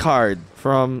right, this card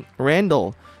from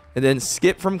Randall. And then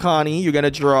skip from Connie. You're going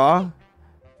to draw.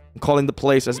 I'm calling the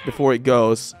place as before it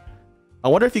goes. I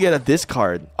wonder if you get a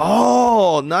discard.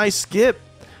 Oh, nice skip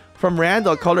from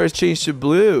Randall. Color is changed to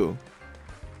blue.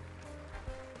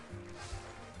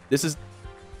 This is...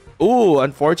 Ooh,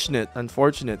 unfortunate.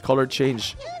 Unfortunate. Color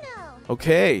change.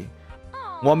 Okay.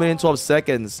 1 minute 12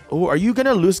 seconds. Oh, are you going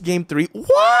to lose game 3?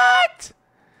 What?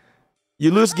 You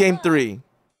lose game 3.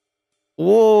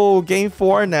 Whoa, game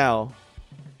 4 now.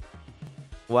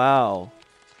 Wow.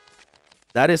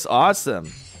 That is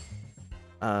awesome.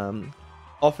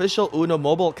 Official Uno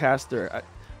mobile caster.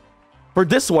 For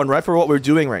this one, right? For what we're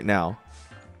doing right now.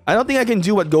 I don't think I can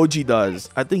do what Goji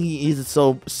does. I think he is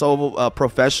so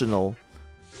professional.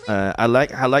 I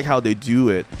like how they do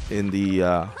it in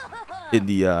the in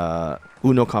the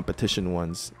Uno competition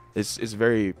ones. It's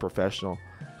very professional.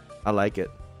 I like it.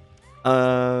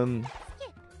 All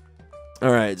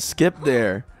right, skip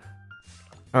there.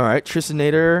 All right,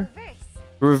 Tristanator,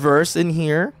 reverse in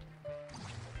here.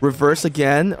 Reverse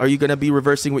again. Are you gonna be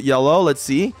reversing with yellow? Let's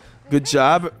see. Good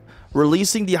job.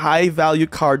 Releasing the high value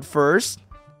card first.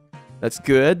 That's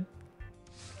good.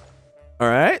 All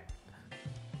right.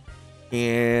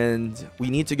 And we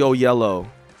need to go yellow.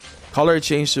 Color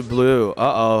change to blue.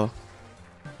 Uh-oh.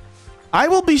 I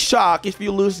will be shocked if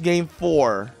you lose game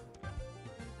 4.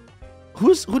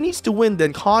 Who needs to win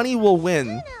then? Connie will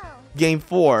win game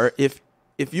 4 if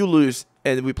you lose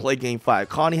and we play game 5.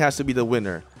 Connie has to be the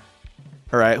winner.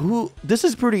 All right. This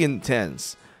is pretty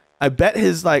intense. I bet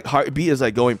his like heartbeat is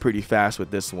like going pretty fast with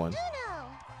this one.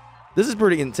 This is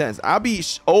pretty intense. I'll be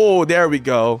oh, there we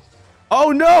go.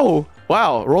 Oh no.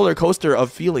 Wow, roller coaster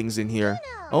of feelings in here.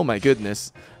 Oh my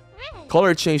goodness.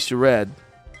 Color change to red.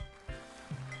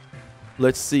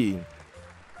 Let's see.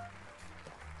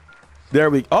 There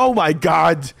we go. Oh my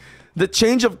god. The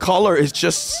change of color is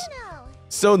just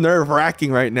so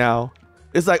nerve-wracking right now.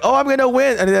 It's like, oh, I'm gonna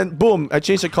win, and then boom, I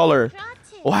changed the color.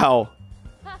 Wow.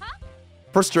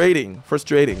 Frustrating.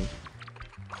 Frustrating.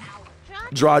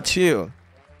 Draw 2.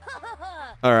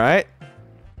 All right.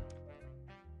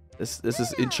 This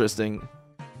is interesting.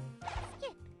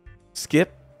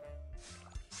 Skip.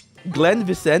 Glenn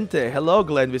Vicente. Hello,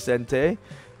 Glenn Vicente.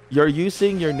 You're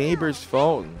using your neighbor's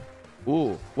phone.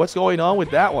 Ooh, what's going on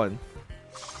with that one?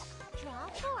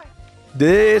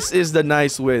 This is the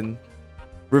nice win.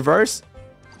 Reverse.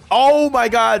 Oh my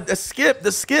god, the skip,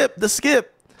 the skip, the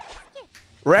skip.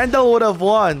 Randall would have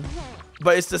won,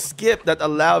 but it's the skip that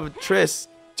allowed Tris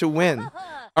to win.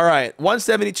 All right,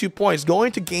 172 points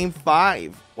going to game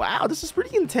 5. Wow, this is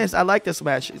pretty intense. I like this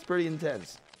match. It's pretty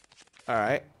intense. All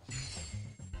right.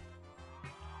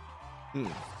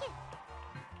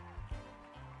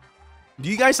 Do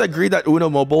you guys agree that Uno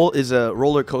Mobile is a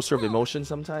roller coaster of emotion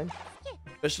sometimes?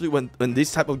 Especially when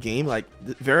this type of game, like,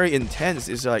 very intense,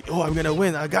 is like, oh, I'm gonna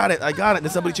win. I got it. I got it.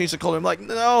 Then somebody changed the color. I'm like,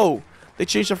 no, they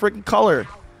changed the freaking color.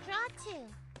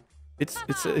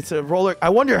 It's a roller. I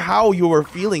wonder how you were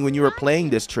feeling when you were playing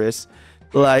this, Tris.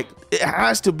 Like, it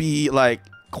has to be like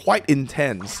quite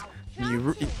intense.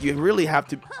 You really have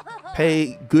to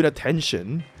pay good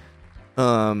attention.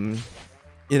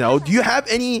 You know, do you have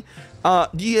any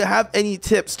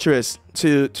tips, Tris,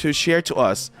 to share to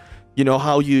us? You know,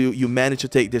 how you managed to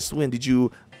take this win? Did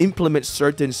you implement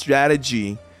certain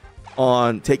strategy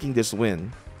on taking this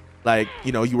win? Like,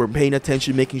 you know, you were paying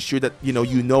attention, making sure that you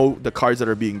know the cards that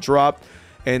are being dropped.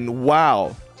 And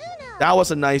wow, that was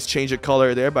a nice change of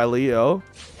color there by Leo.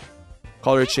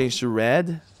 Color change to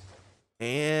red,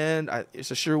 and it's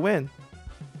a sure win.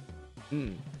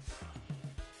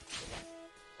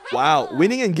 Wow,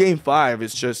 winning in game 5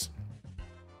 is just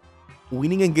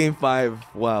winning in game 5.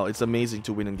 Wow, it's amazing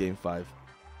to win in game 5.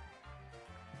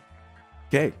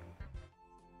 Okay.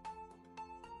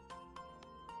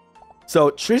 So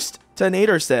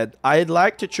Tristanator said, I'd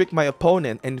like to trick my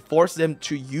opponent and force them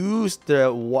to use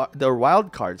the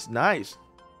wild cards. Nice.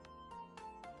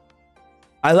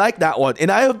 I like that one. And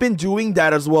I have been doing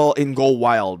that as well in Go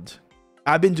Wild.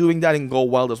 I've been doing that in Go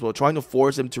Wild as well, trying to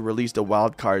force them to release the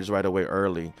wild cards right away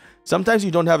early. Sometimes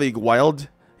you don't have a wild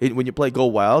when you play Go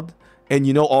Wild, and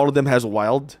you know all of them has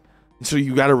wild. So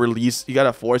you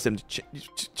gotta force them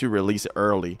to release it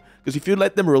early. Because if you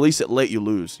let them release it late, you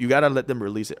lose. You gotta let them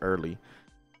release it early.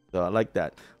 So I like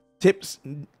that. Tips: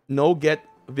 no, get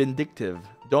vindictive.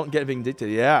 Don't get vindictive.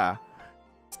 Yeah.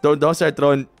 Don't start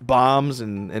throwing bombs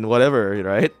and whatever,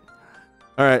 right?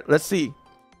 All right. Let's see.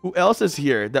 Who else is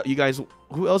here?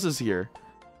 Who else is here?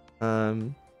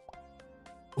 Who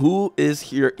is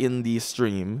here in the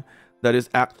stream that is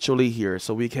actually here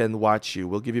so we can watch you?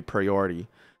 We'll give you priority.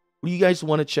 Who do you guys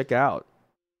want to check out?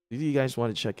 Who do you guys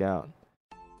want to check out?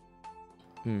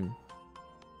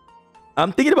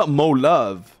 I'm thinking about Mo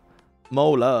Love.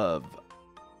 Mo Love.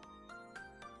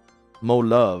 Mo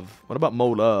Love. What about Mo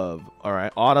Love? All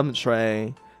right. Autumn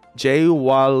Trey. Jay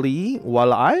Wally.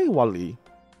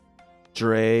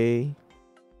 Dre.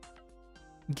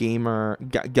 Gamer.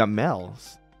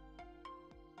 Gamels.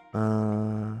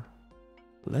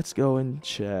 Let's go and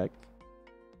check.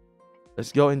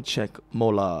 Let's go and check Mo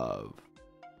Love.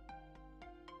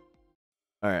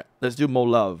 All right. Let's do Mo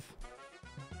Love.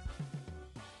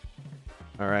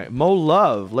 All right, Mo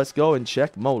Love. Let's go and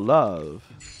check Mo Love.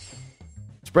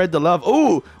 Spread the love.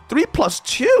 Ooh,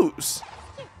 3+2s.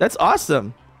 That's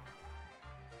awesome.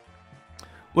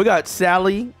 We got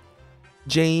Sally,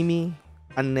 Jamie,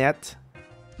 Annette,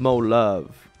 Mo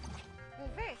Love.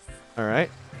 All right.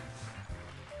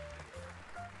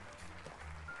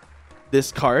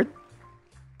 Discard.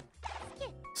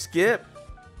 Skip.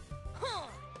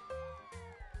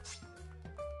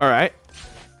 All right.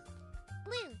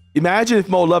 Blue. Imagine if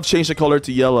Mo Love changed the color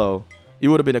to yellow. It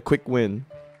would have been a quick win.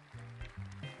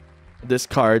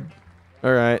 Discard.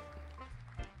 All right.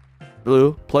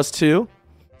 Blue. +2.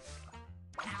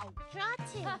 Draw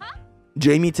 2.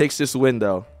 Jamie takes this win,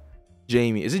 though.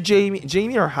 Jamie. Is it Jamie?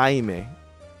 Jamie or Jaime?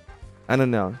 I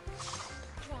don't know.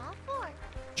 Draw 4.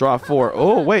 Draw 4.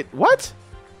 Oh, wait. What?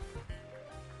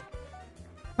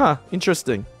 Huh.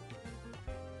 Interesting.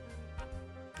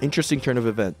 Interesting turn of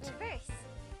event. Reverse.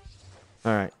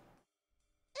 All right.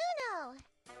 Uno.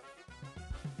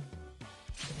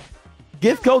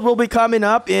 Gift code will be coming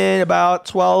up in about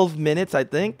 12 minutes, I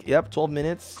think. Yep, 12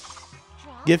 minutes.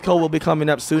 Draw Gift code will be coming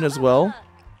up soon as well.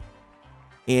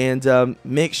 And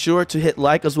make sure to hit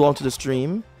like as well to the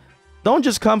stream. Don't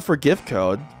just come for gift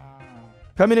code.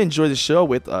 Come and enjoy the show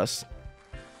with us.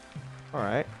 All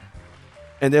right.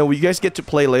 And then you guys get to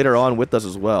play later on with us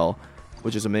as well,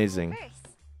 which is amazing. Reverse.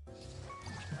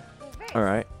 Reverse. All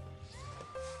right.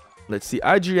 Let's see.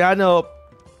 Adriano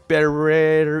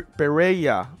Pereira.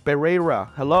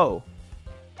 Hello.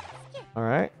 All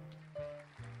right.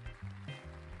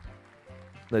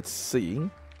 Let's see.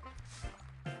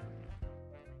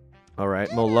 All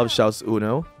right. Mo Love shouts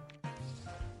Uno.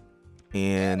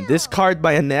 And this card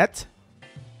by Annette.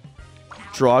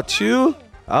 Draw 2.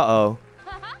 Uh-oh.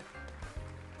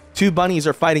 2 bunnies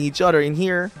are fighting each other in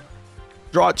here.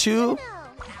 Draw 2. Uno.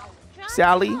 Draw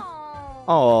Sally. 2. Oh.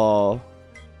 All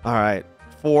right.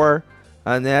 4.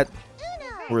 Annette.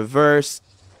 Uno. Reverse.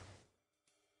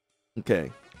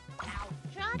 Okay.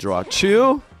 Draw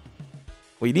 2.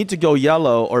 We need to go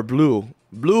yellow or blue.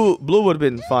 Blue would have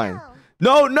been fine.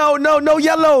 No, no, no, no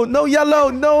yellow. No yellow.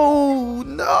 No.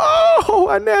 No.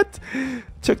 Annette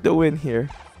took the win here.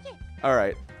 All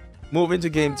right. Move into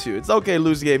game 2. It's okay to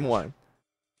lose game 1.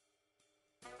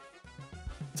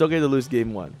 It's okay to lose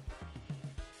game 1.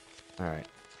 All right.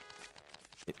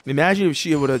 Imagine if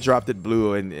she would have dropped it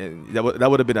blue and that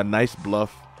would have been a nice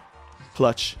bluff.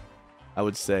 Clutch, I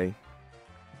would say.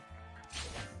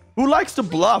 Who likes to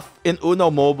bluff in Uno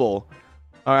Mobile?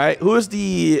 All right. Who is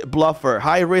the bluffer?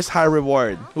 High risk, high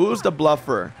reward. Who's the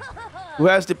bluffer? Who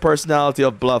has the personality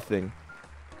of bluffing?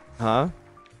 Huh?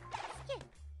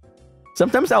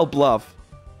 Sometimes I'll bluff.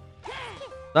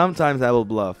 Sometimes I will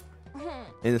bluff.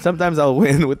 And sometimes I'll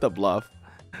win with the bluff.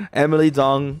 Emily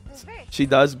Dong, she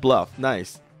does bluff.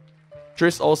 Nice.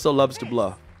 Tris also loves to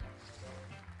bluff.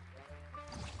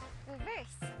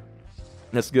 Reverse.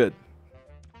 That's good.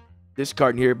 This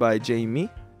card here by Jamie.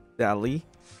 Sally.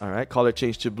 All right. Color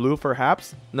change to blue,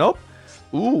 perhaps. Nope.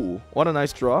 Ooh. What a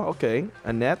nice draw. Okay.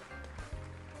 Annette.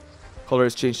 Color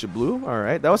is changed to blue. All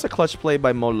right. That was a clutch play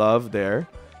by Mo Love there.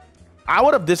 I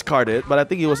would have discarded, but I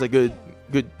think it was a good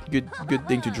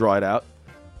thing to draw it out.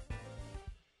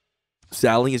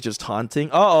 Sally is just taunting.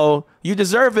 Uh-oh. You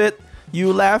deserve it.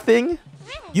 You laughing?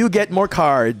 You get more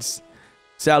cards.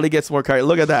 Sally gets more cards.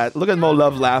 Look at that. Look at Mo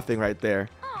Love laughing right there.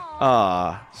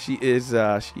 Ah, she is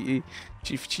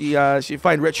she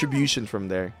find retribution from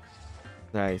there.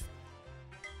 Nice.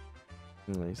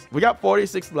 Nice. We got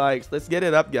 46 likes. Let's get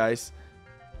it up, guys.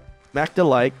 Smack the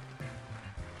like.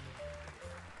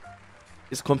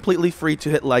 It's completely free to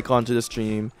hit like onto the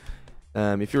stream.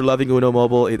 If you're loving Uno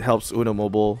Mobile, it helps Uno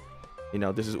Mobile. You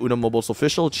know, this is Uno Mobile's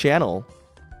official channel.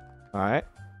 All right.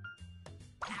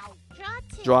 Draw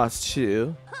 2. Draws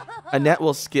 2. Annette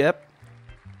will skip.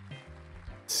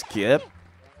 Skip.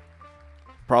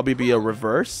 Probably be a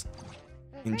reverse.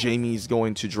 And Jamie's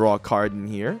going to draw a card in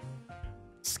here.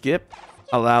 Skip.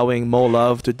 Allowing Mo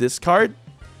Love to discard.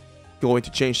 Going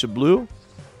to change to blue.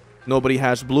 Nobody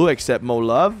has blue except Mo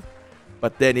Love.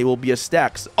 But then it will be a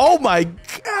stacks. Oh my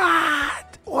god!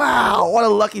 Wow, what a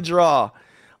lucky draw.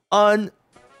 Unbelievable.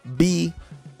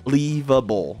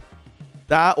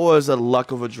 That was a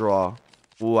luck of a draw.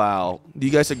 Wow. Do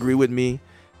you guys agree with me?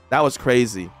 That was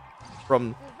crazy.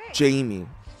 From Jamie.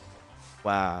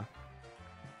 Wow.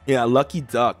 Yeah, lucky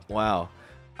duck. Wow.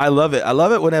 I love it. I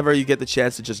love it whenever you get the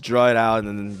chance to just draw it out and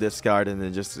then discard and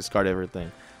then just discard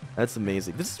everything. That's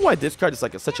amazing. This is why discard is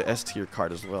like such a S tier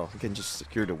card as well. You can just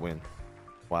secure the win.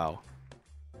 Wow.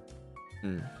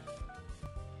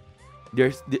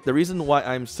 There's the reason why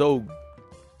I'm so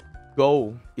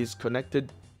go is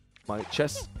connected my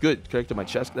chest. Good. Connected my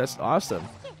chest. That's awesome.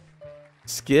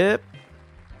 Skip.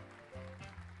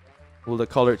 Will the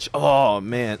color oh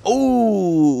man.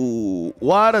 Oh,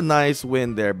 what a nice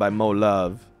win there by Mo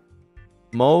Love.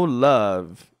 Mo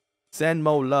Love. Send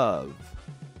Mo Love.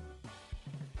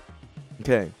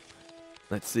 Okay.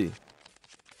 Let's see.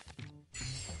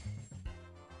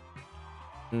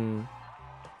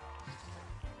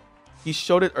 He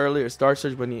showed it earlier. Star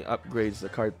Surge when he upgrades the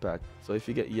card pack. So if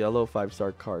you get yellow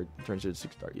 5-star card, it turns into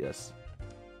 6-star. Yes.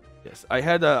 Yes. I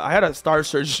had a Star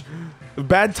Surge.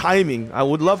 Bad timing. I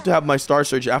would love to have my Star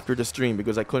Surge after the stream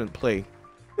because I couldn't play.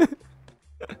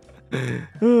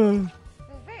 Reverse.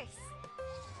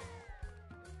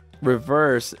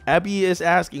 Reverse. Abby is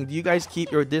asking, do you guys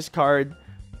keep your discard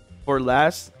for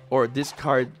last or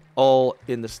discard all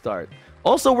in the start?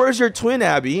 Also, where's your twin,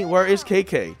 Abby? Where is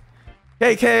KK?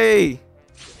 KK!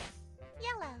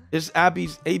 Yellow. It's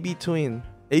Abby's AB twin.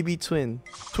 AB twin.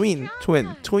 Twin.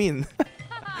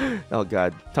 Oh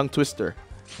god. Tongue twister.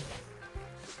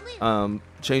 Blue.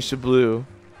 Change to blue.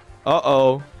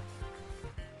 Uh-oh.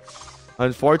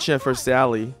 Unfortunate for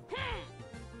Sally.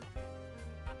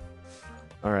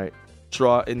 Alright.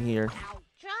 Draw in here.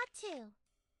 Draw 2.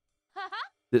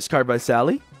 Discard by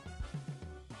Sally.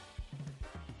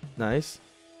 Nice.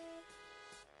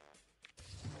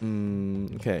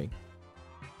 Okay.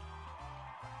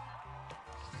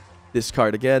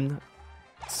 Discard again.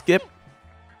 Skip.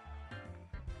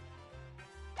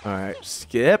 Alright,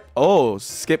 skip. Oh,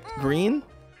 skip green.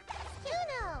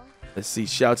 Uno. Let's see.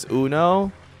 Shouts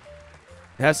Uno.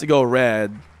 It has to go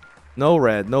red. No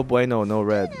red. No bueno. No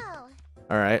red. Uno.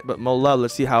 Alright, but Mo Love.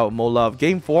 Let's see how Mo Love.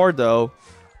 Game 4, though.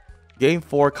 Game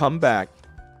 4 comeback.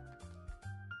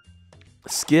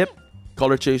 Skip.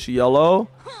 Color change to yellow.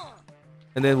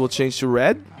 And then we'll change to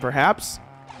red, perhaps.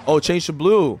 Oh, change to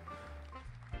blue.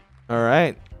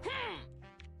 Alright.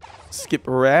 Skip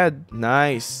red.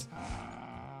 Nice.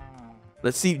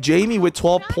 Let's see. Jamie with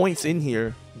 12 points in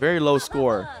here. Very low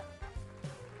score.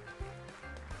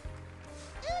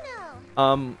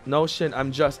 Uno. No Shin,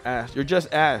 I'm just Ash. You're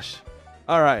just Ash.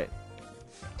 Alright.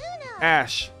 Uno.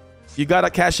 Ash. You gotta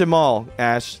catch them all,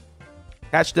 Ash.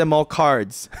 Catch them all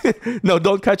cards. No,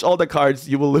 don't catch all the cards.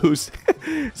 You will lose.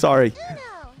 Sorry. Uno.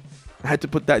 I had to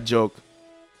put that joke.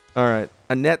 Alright.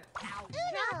 Annette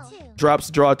Draw 2.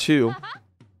 drops draw 2.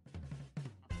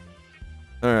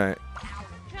 Alright.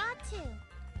 Draw 2.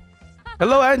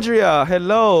 Hello, Andrea.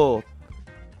 Hello.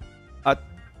 A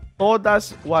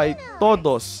todas y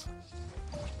todos.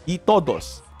 Y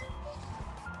todos.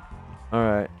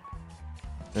 Alright.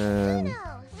 And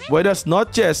Uno. buenas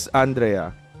noches,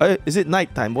 Andrea. Is it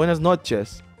nighttime? Buenas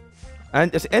noches.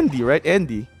 And it's Andy, right?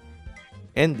 Andy.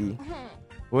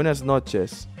 Buenas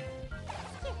noches.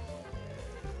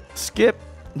 Skip.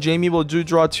 Jamie will do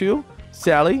draw 2.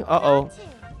 Sally. Uh-oh.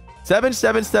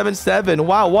 7777.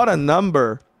 Wow, what a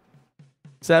number.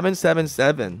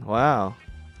 777. Wow.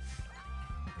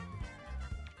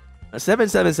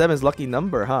 777 is lucky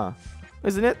number, huh?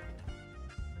 Isn't it?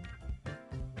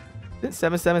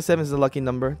 777 is a lucky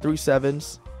number. 3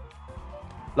 sevens.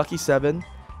 Lucky 7.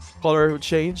 Color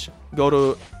change. Go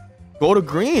to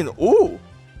green. Ooh.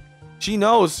 She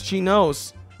knows. She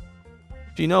knows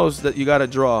that you gotta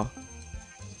draw.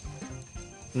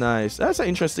 Nice. That's an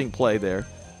interesting play there.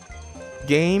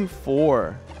 Game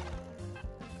 4.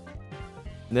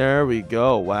 There we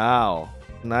go. Wow.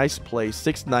 Nice play.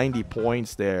 690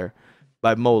 points there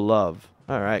by Mo Love.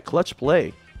 All right. Clutch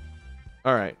play.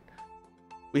 All right.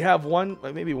 We have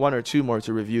maybe one or two more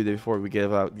to review before we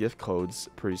give out gift codes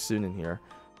pretty soon in here.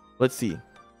 Let's see.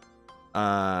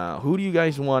 Who do you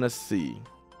guys want to see?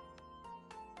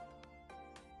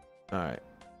 All right.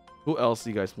 Who else do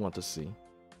you guys want to see?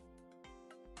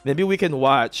 Maybe we can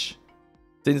watch,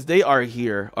 since they are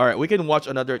here. All right, we can watch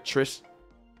another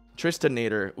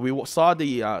Tristanator. We saw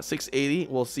the 680.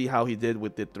 We'll see how he did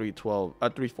with the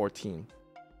 314.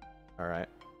 All right.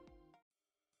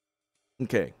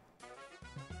 Okay.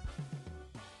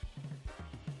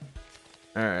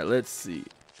 All right, let's see.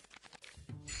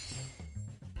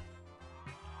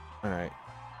 All right.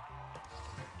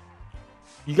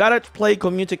 You gotta play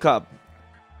Community Cup.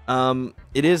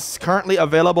 It is currently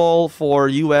available for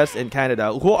US and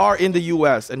Canada. Who are in the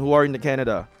US and who are in the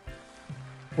Canada?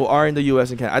 Who are in the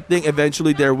US and Canada? I think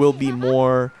eventually there will be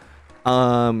more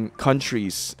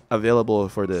countries available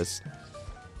for this.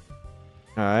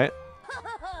 All right.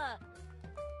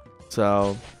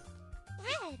 So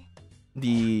Red.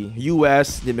 the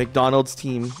US, the McDonald's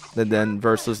team, and then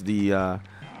versus the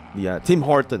Tim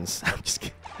Hortons. I'm just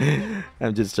kidding.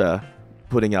 I'm just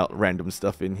putting out random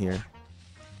stuff in here.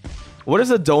 What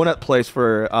is a donut place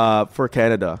for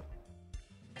Canada?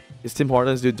 Is Tim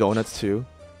Hortons do donuts too?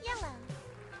 Yellow.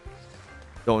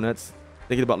 Donuts.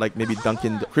 Thinking about like maybe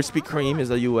Dunkin' Krispy Kreme is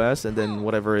the US, and then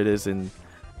whatever it is in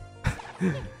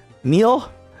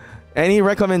Neil. Any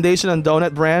recommendation on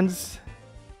donut brands?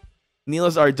 Neil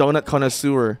is our donut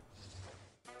connoisseur.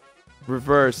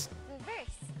 Reverse.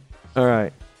 Reverse. All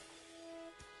right.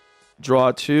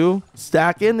 Draw 2.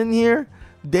 Stack in here.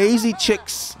 Daisy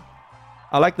Chicks.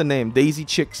 I like the name. Daisy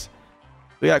Chicks.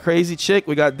 We got Crazy Chick.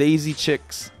 We got Daisy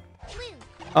Chicks. Blue.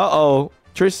 Uh-oh.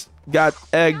 Trish got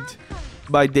egged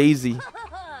by Daisy.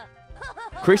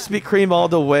 Krispy Kreme all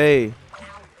the way.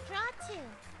 Draw 2.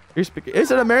 Krispy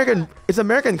It's an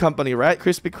American company, right?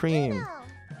 Krispy Kreme. Uno.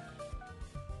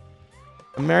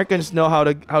 Americans know how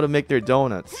to make their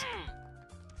donuts.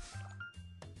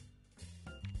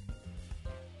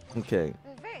 Okay.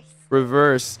 Reverse.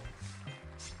 Reverse.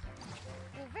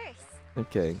 Reverse.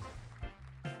 Okay.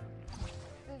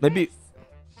 Reverse.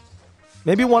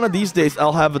 Maybe one of these days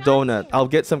I'll have a donut. I'll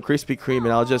get some Krispy Kreme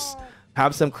and I'll just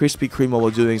have some Krispy Kreme while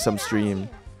we're doing some stream.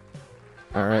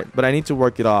 Alright, but I need to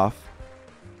work it off.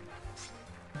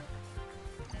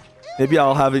 Maybe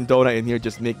I'll have a donut in here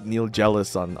just make Neil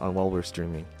jealous on while we're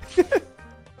streaming.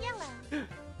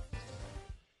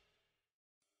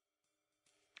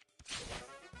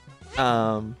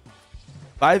 Yellow.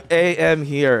 5 a.m.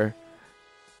 here.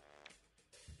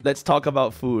 Let's talk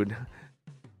about food.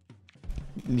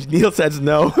 Neil says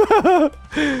no.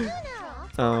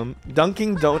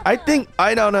 Dunkin' Donut.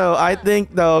 I don't know. I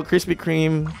think though Krispy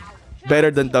Kreme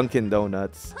better than Dunkin'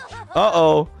 Donuts.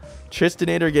 Uh-oh.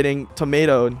 Tristanator getting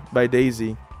tomatoed by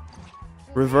Daisy.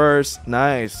 Reverse.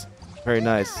 Nice. Very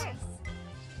nice.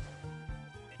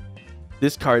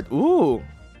 Discard. Ooh.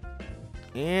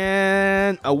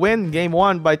 And a win. Game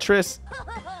 1 by Tris.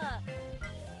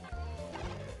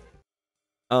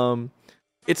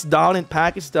 It's down in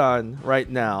Pakistan right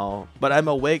now, but I'm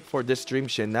awake for this stream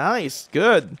shit. Nice.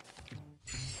 Good.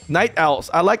 Night Owls.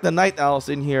 I like the Night Owls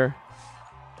in here.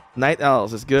 Night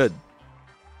Owls is good.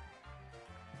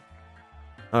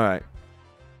 All right.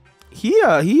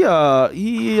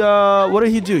 What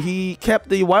did he do? He kept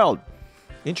the wild.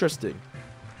 Interesting.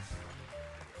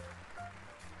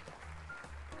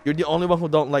 You're the only one who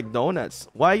don't like donuts.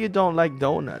 Why you don't like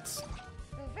donuts?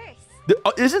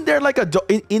 Isn't there like a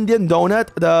Indian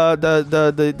donut?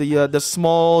 The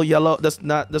small yellow,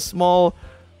 the small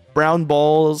brown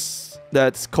balls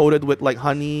that's coated with like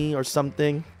honey or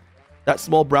something. That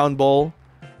small brown ball,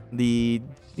 the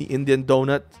Indian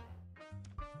donut.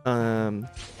 I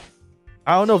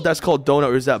don't know if that's called donut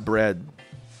or is that bread.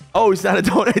 Oh, it's not a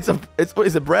donut. It's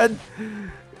a bread.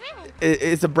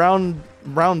 It's a brown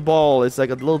ball. It's like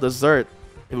a little dessert,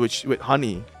 with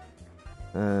honey.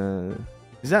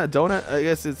 Is that a donut? I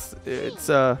guess it's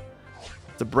a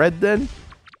bread then.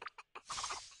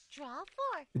 Draw 4.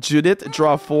 Judith,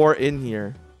 draw 4 in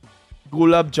here.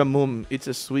 Gulab Jamun. It's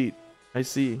a sweet. I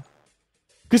see.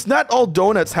 Because not all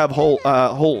donuts have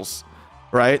holes,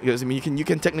 right? Because I mean, you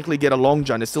can technically get a long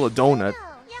john. It's still a donut,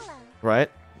 Yellow.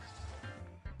 right?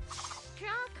 Draw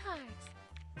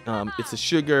cards. It's a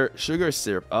sugar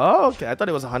syrup. Oh, okay. I thought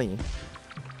it was honey. Uno.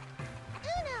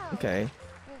 Okay.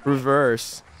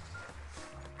 Reverse.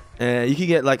 And you can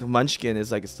get like munchkin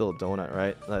is like it's still a donut,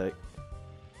 right? Like,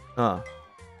 Reverse.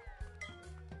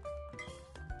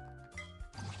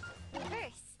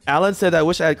 Alan said, I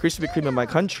wish I had Krispy Kreme in my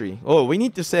country. Oh, we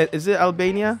need to send, is it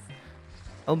Albania?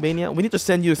 Albania? We need to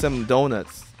send you some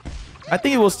donuts. I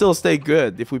think it will still stay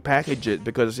good if we package it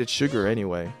because it's sugar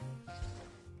anyway.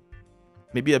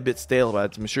 Maybe a bit stale,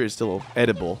 but I'm sure it's still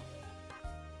edible.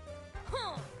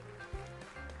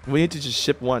 We need to just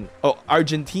ship one. Oh,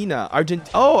 Argentina.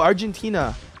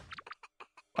 Argentina.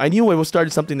 I knew it was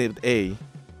started something with A.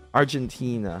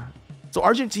 Argentina. So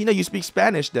Argentina, you speak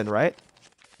Spanish then, right?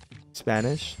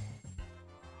 Spanish?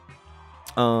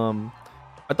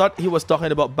 I thought he was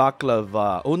talking about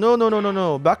baklava. Oh, no.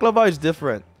 Baklava is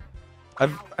different. I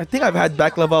think I've had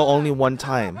baklava only one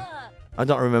time. I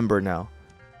don't remember now.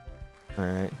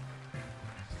 Alright.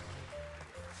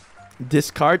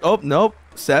 Discard. Oh, nope.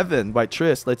 7 by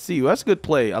Tris. Let's see. That's a good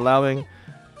play. Not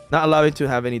allowing to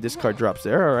have any discard drops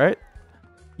there. Alright.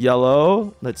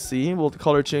 Yellow. Let's see. Will the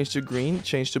color change to green?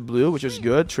 Change to blue, which is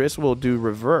good. Tris will do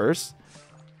reverse.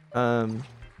 Reverse.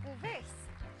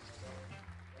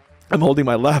 I'm holding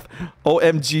my laugh.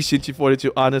 OMG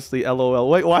Shinchi42. Honestly, LOL.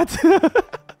 Wait, what?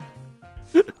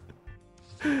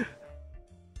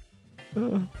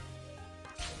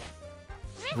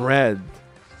 Red.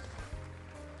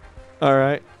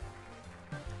 Alright.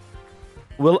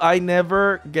 Will I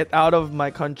never get out of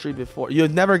my country before?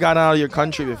 You've never gotten out of your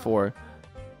country before.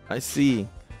 I see.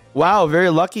 Wow, very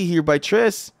lucky here by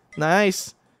Tris.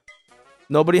 Nice.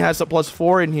 Nobody has a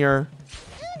 +4 in here.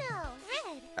 Uno. Red.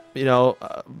 You know,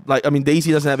 like, I mean,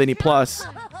 Daisy doesn't have any plus,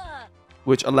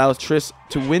 which allows Tris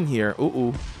to win here.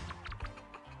 Ooh.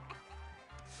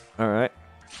 Alright.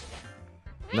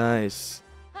 Nice.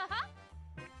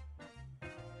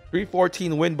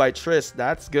 314 win by Tris.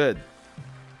 That's good.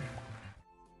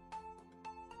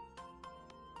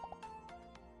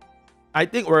 I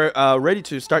think we're ready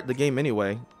to start the game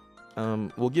anyway.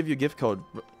 We'll give you a gift code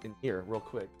in here real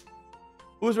quick.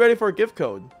 Who's ready for a gift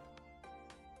code?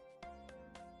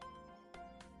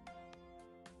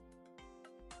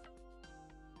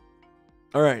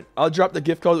 All right, I'll drop the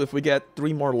gift code if we get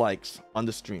 3 more likes on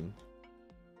the stream.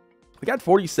 We got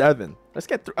 47. Let's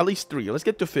get at least 3. Let's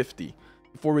get to 50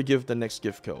 before we give the next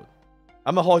gift code.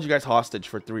 I'm gonna hold you guys hostage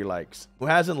for 3 likes. Who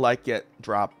hasn't liked yet,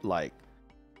 drop like.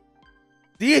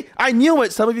 See, I knew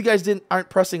it. Some of you guys aren't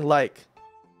pressing like.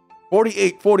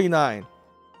 48, 49.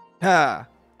 Ha.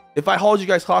 If I hold you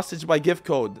guys hostage by gift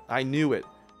code, I knew it.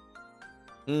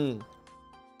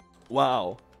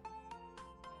 Wow.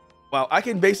 Wow, I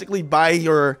can basically buy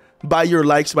your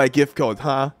likes by gift code,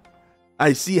 huh?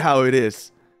 I see how it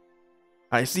is.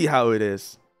 I see how it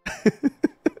is.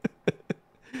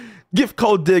 Gift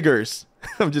code diggers.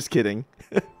 I'm just kidding.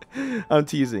 I'm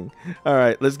teasing. All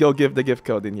right, let's go give the gift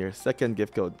code in here. Second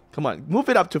gift code. Come on, move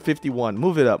it up to 51.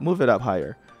 Move it up. Move it up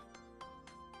higher.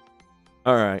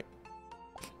 All right.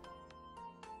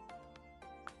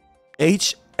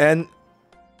 HNB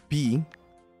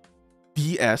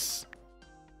BS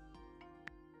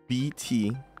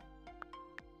BT.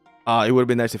 It would have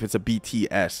been nice if it's a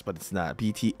BTS, but it's not.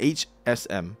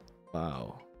 BTHSM.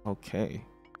 Wow. Okay.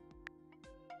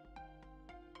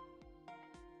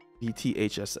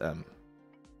 BTHSM.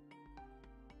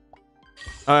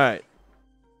 All right.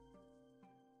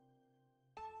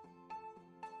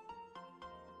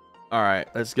 All right,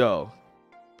 let's go.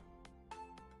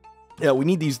 Yeah, we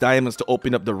need these diamonds to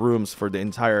open up the rooms for the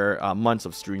entire months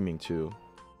of streaming too.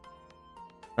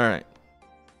 All right.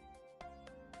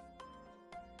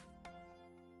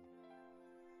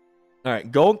 All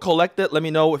right, go and collect it. Let me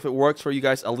know if it works for you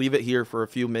guys. I'll leave it here for a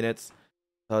few minutes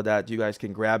so that you guys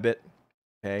can grab it.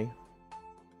 Okay.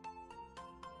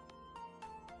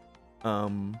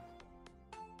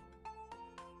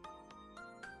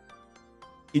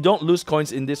 You don't lose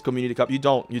coins in this community cup. You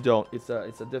don't. It's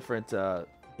a different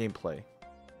gameplay.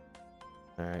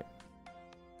 All right.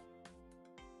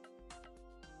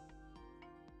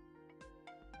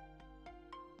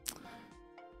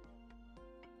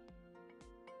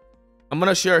 I'm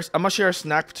gonna share a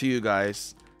snack to you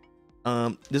guys.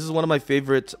 This is one of my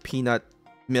favorite peanut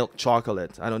milk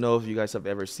chocolate. I don't know if you guys have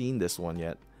ever seen this one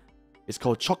yet. It's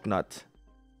called Chocnut.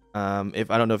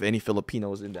 If I don't know if any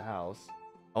Filipinos in the house.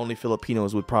 Only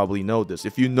Filipinos would probably know this.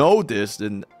 If you know this,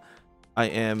 then I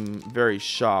am very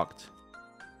shocked.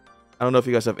 I don't know if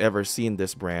you guys have ever seen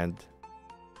this brand.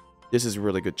 This is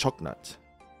really good. Chocnut.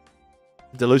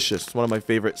 Delicious. One of my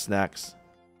favorite snacks.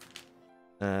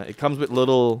 It comes with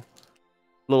little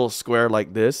square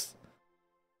like this.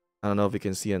 I don't know if you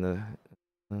can see in the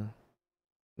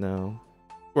no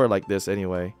square like this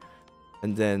anyway,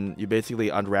 and then you basically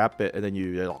unwrap it and then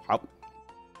you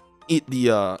eat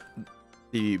the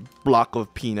block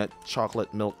of peanut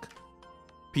milk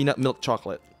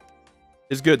chocolate.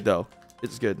 It's good though.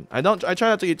 It's good. I try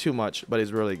not to eat too much, but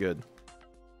it's really good.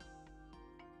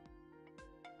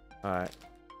 All right.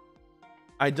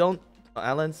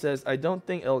 Alan says, I don't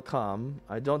think it'll come.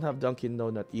 I don't have Dunkin'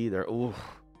 Donut either. Ooh.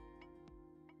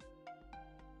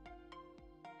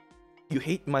 You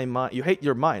hate my mind. You hate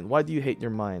your mind. Why do you hate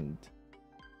your mind?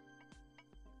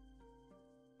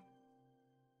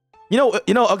 You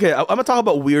know, okay, I'm gonna talk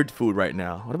about weird food right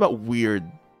now. What about weird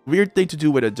thing to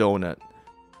do with a donut?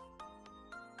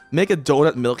 Make a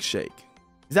donut milkshake.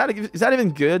 Is that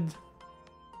even good?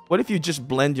 What if you just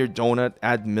blend your donut,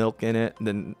 add milk in it,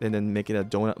 and then make it a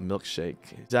donut milkshake?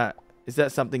 Is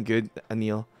that something good,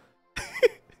 Anil?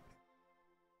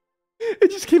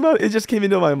 It just came out. It just came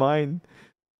into my mind.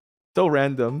 So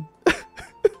random.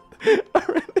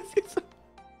 Alright, let's get some.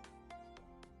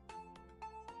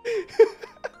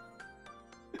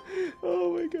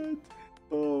 Oh my god.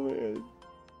 Oh man.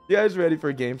 You guys ready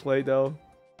for gameplay though?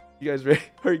 You guys ready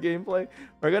for gameplay?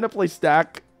 We're gonna play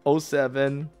Stack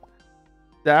 07.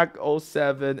 Stack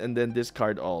 07 and then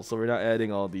discard all. So we're not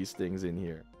adding all these things in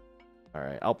here.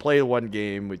 Alright, I'll play one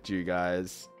game with you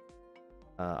guys.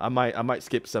 I might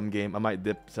skip some game. I might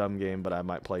dip some game, but I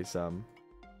might play some.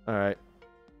 Alright.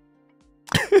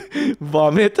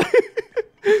 Vomit.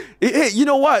 Hey, you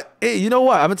know what? I'm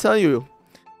gonna tell you.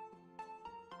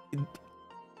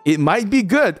 It might be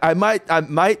good. I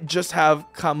might just have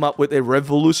come up with a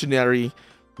revolutionary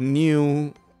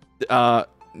new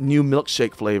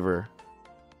milkshake flavor.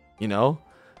 You know?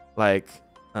 Like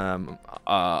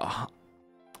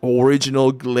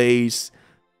original glaze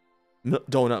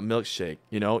donut milkshake,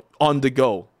 you know, on the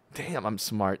go. Damn, I'm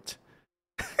smart.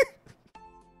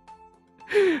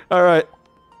 All right.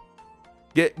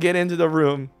 Get into the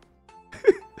room.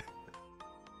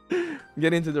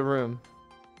 Get into the room.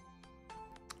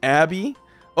 Abby.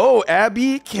 Oh,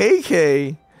 Abby,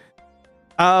 KK.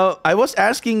 I was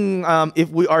asking if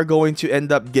we are going to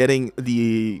end up getting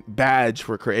the badge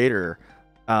for creator.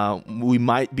 We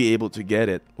might be able to get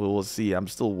it. We'll see. I'm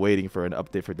still waiting for an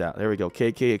update for that. There we go.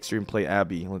 KK Extreme Play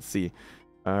Abby. Let's see.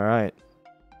 All right.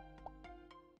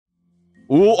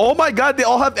 Ooh, oh my god, they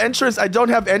all have entrance. I don't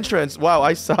have entrance. Wow,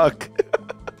 I suck.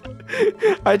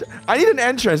 I need an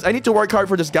entrance. I need to work hard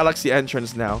for this Galaxy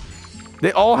entrance now.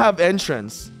 They all have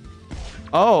entrance.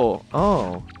 Oh,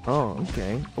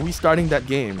 okay. Are we starting that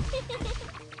game?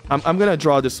 I'm gonna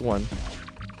draw this one.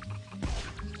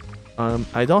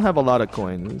 I don't have a lot of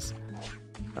coins.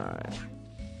 Alright.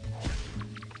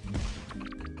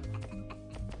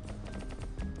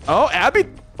 Oh, Abby!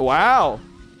 Wow!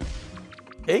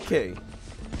 AK.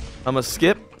 I'm a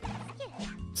skip.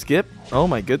 Skip. Oh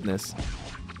my goodness.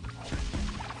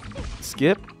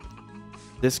 Skip.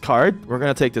 This card. We're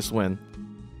gonna take this win.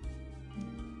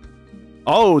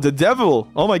 Oh, the devil.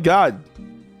 Oh my god.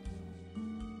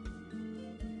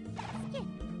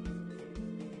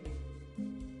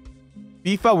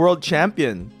 FIFA World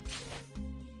Champion.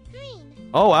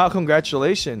 Oh wow,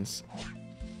 congratulations.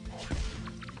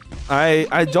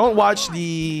 I don't watch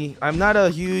the... I'm not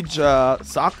a huge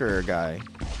soccer guy.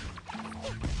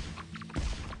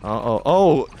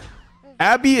 Oh,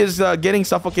 Abby is getting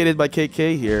suffocated by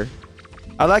KK here.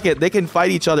 I like it. They can fight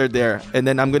each other there, and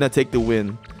then I'm gonna take the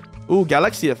win. Ooh,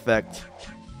 Galaxy effect.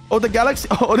 Oh, the Galaxy.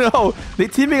 Oh no, they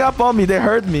teaming up on me. They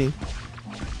heard me.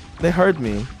 They heard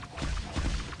me.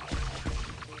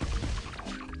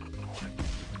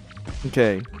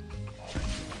 Okay.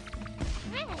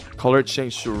 Color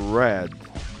change to red.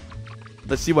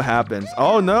 Let's see what happens.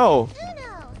 Oh no.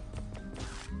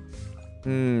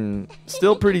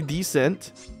 Still pretty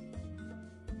decent.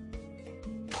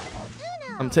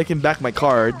 I'm taking back my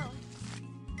card.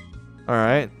 All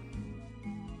right.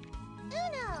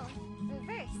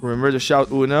 Remember to shout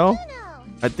Uno.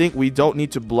 I think we don't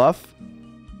need to bluff.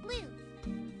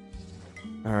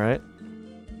 All right.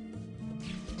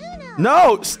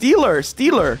 No,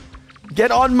 Stealer.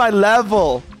 Get on my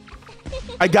level.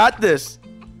 I got this.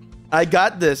 I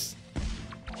got this.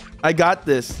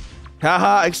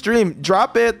 Haha, extreme.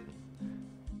 Drop it.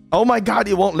 Oh my god,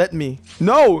 it won't let me.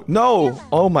 No.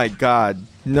 Oh my god.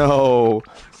 No.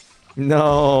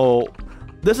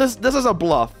 This is a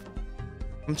bluff.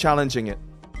 I'm challenging it.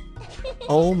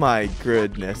 Oh my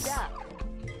goodness.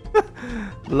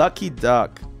 Lucky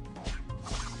duck.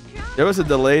 There was a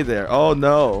delay there. Oh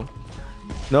no.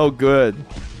 No good.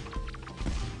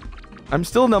 I'm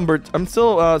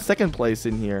still second place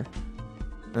in here.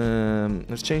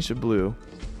 Let's change to blue.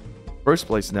 First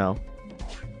place now.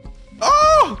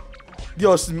 Oh!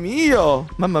 Dios mío.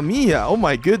 Mamma mia. Oh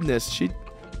my goodness.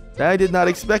 I did not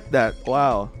expect that.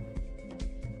 Wow.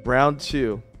 Round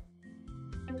 2.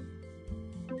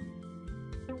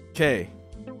 Okay.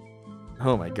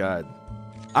 Oh my god.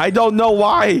 I don't know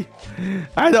why.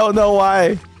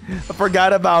 I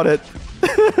forgot about it.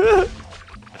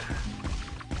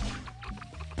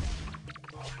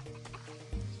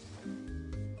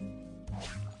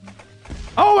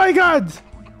 Oh my god.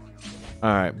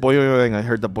 All right. Boing. I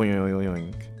heard the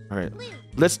boing. All right.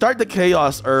 Let's start the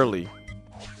chaos early.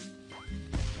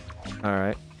 All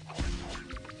right.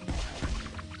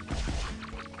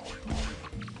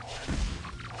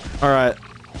 All right.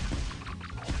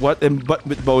 What but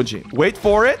with Boji? Wait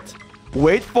for it.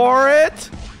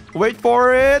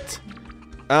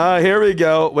 Here we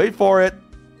go. Wait for it.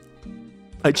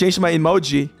 I changed my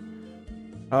emoji.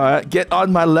 All right. Get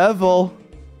on my level.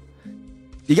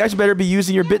 You guys better be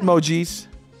using your Bitmojis.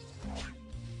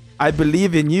 I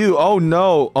believe in you. Oh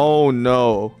no.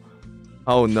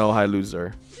 High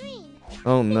loser.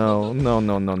 Oh no.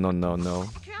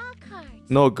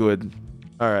 No good.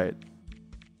 All right.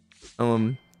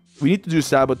 We need to do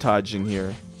sabotage in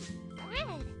here.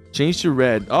 Change to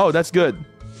red. Oh, that's good.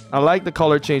 I like the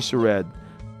color change to red.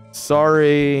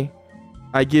 Sorry.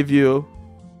 I give you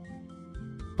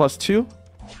 +2.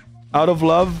 Out of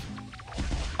love.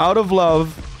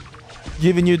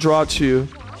 Giving you draw 2.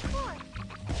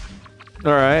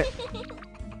 All right.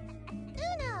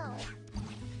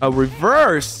 A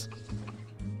reverse.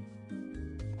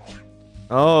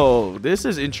 Oh, this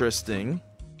is interesting.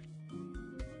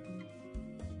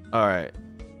 All right.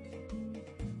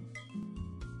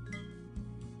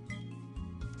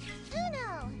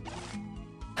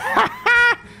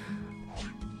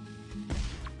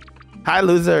 Hi,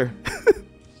 loser.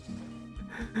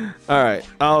 All right.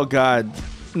 Oh god.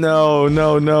 No.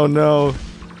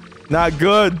 Not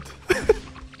good.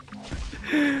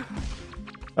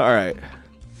 All right.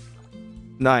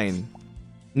 9.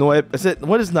 Is it,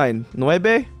 what is 9?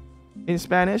 Nueve in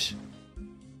Spanish?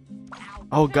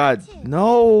 Oh god,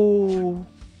 no.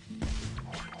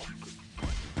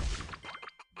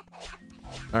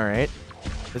 All right,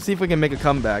 let's see if we can make a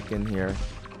comeback in here.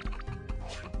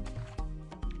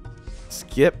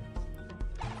 Skip.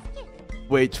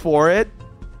 Wait for it.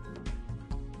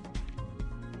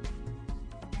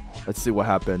 Let's see what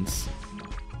happens.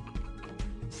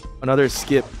 Another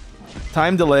skip.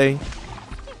 Time delay.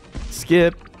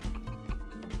 Skip.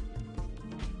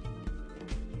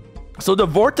 So the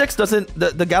vortex doesn't,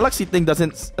 the galaxy thing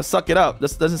doesn't suck it up.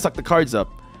 This doesn't suck the cards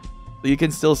up. So you can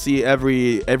still see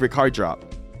every card drop.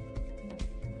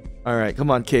 All right, come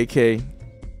on, KK.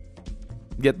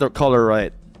 Get the color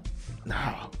right.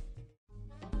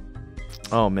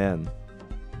 Oh man.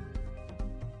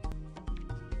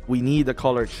 We need the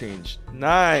color change.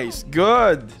 Nice,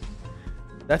 good.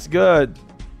 That's good.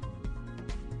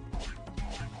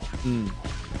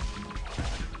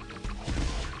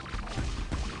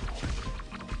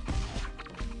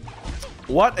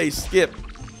 What a skip.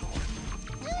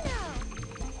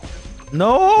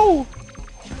 No.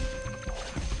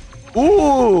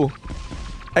 Ooh.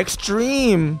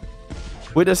 Extreme.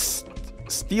 With a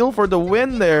steal for the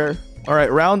win there. All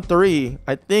right, round 3.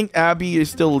 I think Abby is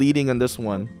still leading on this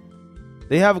one.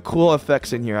 They have cool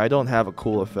effects in here. I don't have a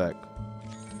cool effect.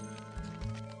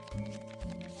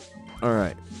 All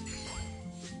right.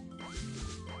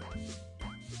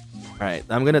 All right,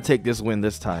 I'm going to take this win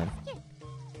this time.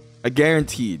 A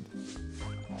guaranteed.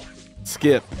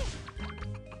 Skip.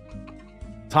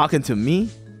 Talking to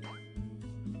me?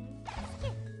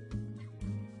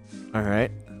 All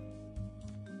right.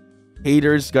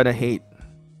 Haters gonna hate.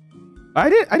 I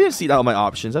didn't see that on my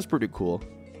options. That's pretty cool.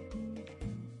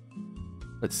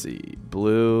 Let's see.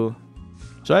 Blue.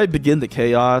 Should I begin the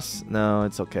chaos? No,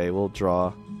 it's okay. We'll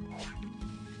draw.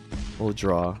 We'll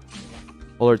draw.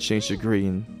 Color change to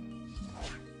green.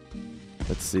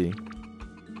 Let's see.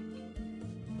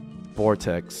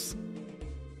 Vortex.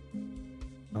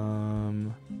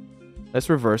 Let's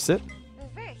reverse it.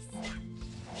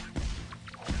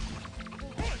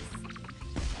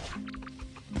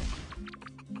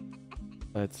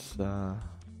 Let's all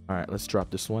right, let's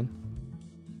drop this one.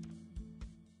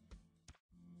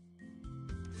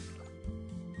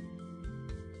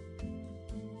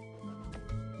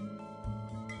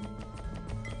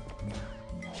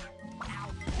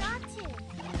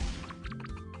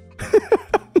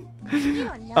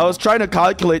 I was trying to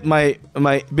calculate my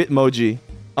Bitmoji.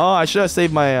 Oh, I should have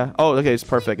saved my oh, okay, it's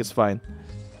perfect. It's fine.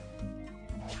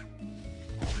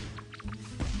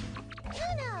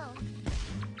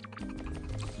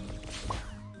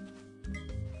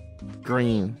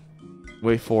 Green.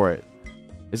 Wait for it.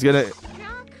 It's gonna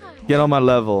get on my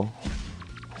level.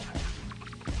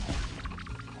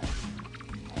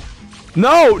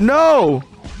 No, no,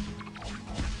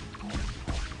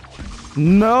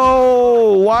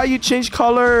 no. Why you change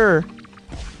color?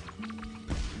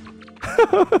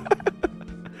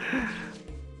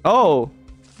 Oh,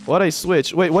 what I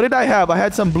switched. Wait, what did I have? I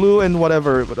had some blue and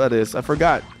whatever that is. I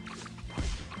forgot.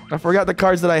 I forgot the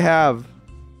cards that I have.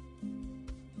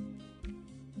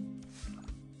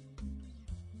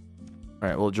 All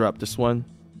right, we'll drop this one.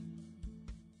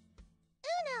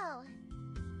 Uno.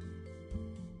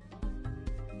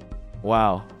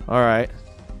 Wow. All right.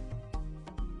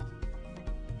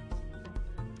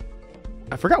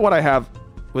 I forgot what I have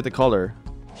with the color.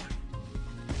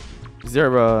 Is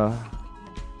there a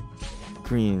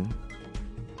green?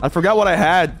 I forgot what I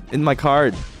had in my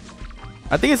card.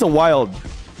 I think it's a wild.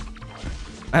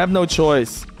 I have no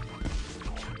choice.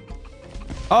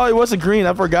 Oh, it was a green.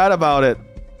 I forgot about it.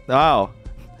 Wow.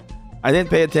 I didn't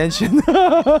pay attention.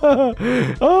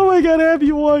 Oh my god,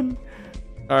 Abby won.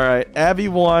 Alright, Abby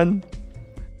won.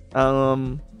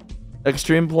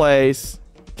 Extreme Place.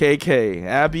 KK.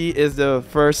 Abby is the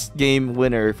first game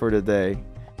winner for the day.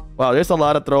 Wow, there's a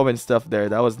lot of throw-in stuff there.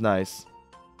 That was nice.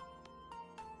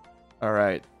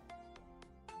 Alright.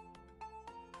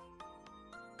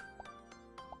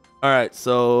 Alright,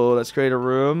 so let's create a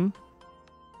room.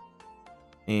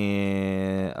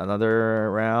 And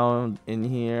another round in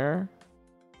here.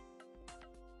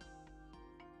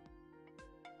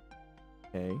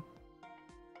 Okay.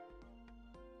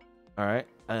 All right.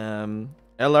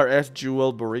 LRS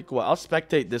Jewel Boricua. I'll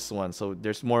spectate this one so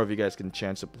there's more of you guys can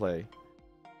chance to play.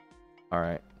 All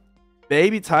right.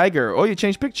 Baby Tiger. Oh, you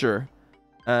changed picture.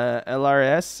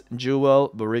 LRS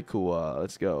Jewel Boricua.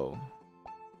 Let's go.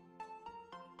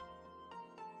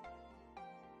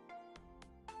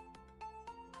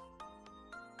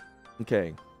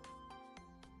 Okay.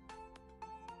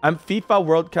 I'm FIFA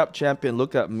World Cup champion.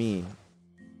 Look at me.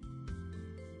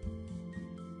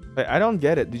 Wait, I don't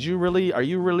get it. Did you really? Are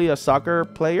you really a soccer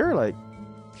player? Like,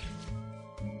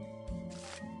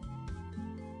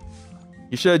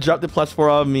 you should have dropped the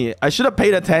 +4 on me. I should have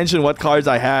paid attention what cards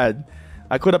I had.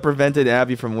 I could have prevented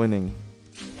Abby from winning.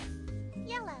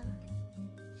 Yellow.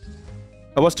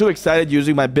 I was too excited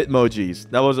using my Bitmojis.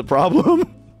 That was a problem.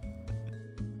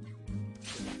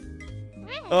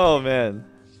 Red. Oh man.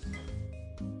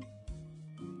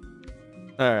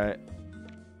 All right.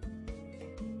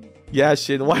 Yeah,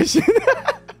 Shin. Why Shin?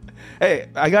 Hey,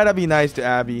 I gotta be nice to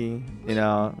Abby. You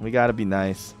know, we gotta be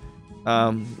nice.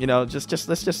 You know, just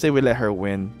let's just say we let her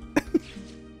win.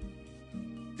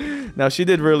 Now she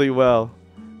did really well.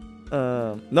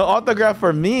 No autograph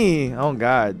for me. Oh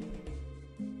God.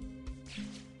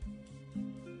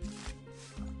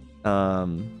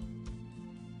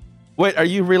 Wait, are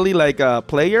you really like a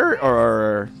player,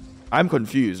 or I'm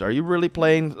confused? Are you really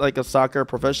playing like a soccer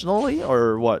professionally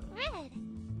or what? Red.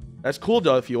 That's cool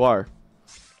though if you are.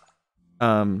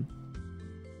 Fun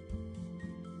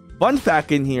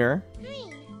fact in here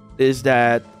Green. is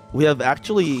that we have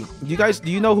actually,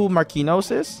 do you know who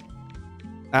Marquinhos is?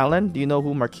 Alan, do you know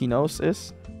who Marquinhos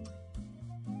is?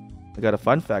 I got a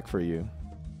fun fact for you.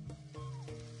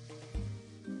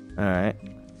 All right.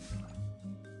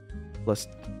 Let's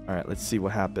see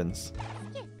what happens.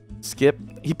 Skip.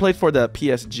 He played for the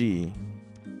PSG.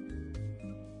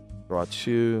 Draw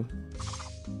 2.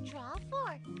 Draw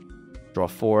 4. Draw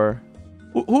 4.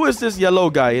 Who is this yellow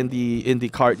guy in the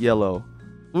card yellow?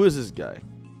 Who is this guy?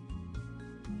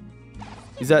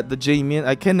 Is that the J-Min?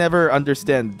 I can never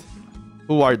understand.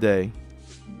 Who are they?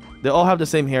 They all have the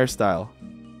same hairstyle.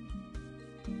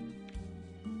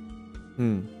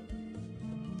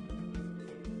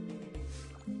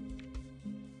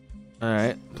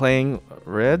 Alright, playing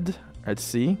red. Let's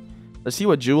see. Let's see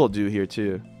what Ju will do here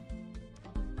too.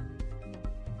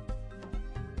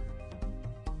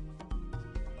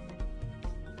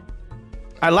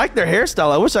 I like their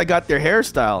hairstyle. I wish I got their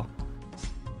hairstyle.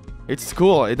 It's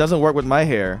cool. It doesn't work with my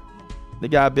hair. They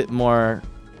got a bit more...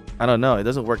 I don't know. It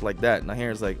doesn't work like that. My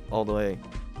hair is like all the way.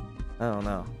 I don't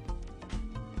know.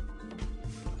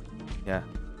 Yeah.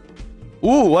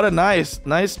 Ooh, what a nice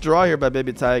draw here by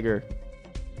Baby Tiger.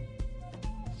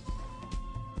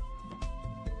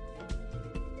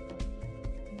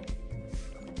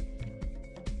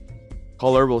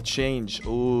 Color will change.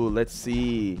 Ooh, let's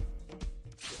see.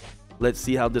 Let's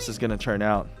see how this is gonna turn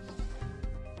out.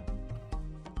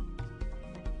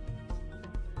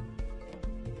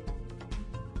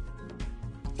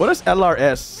 What does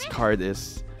LRS card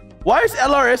is? Why is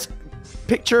LRS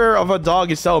picture of a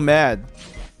dog is so mad?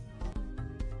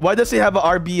 Why does he have a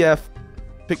RBF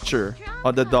picture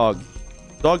on the dog?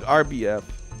 Dog RBF.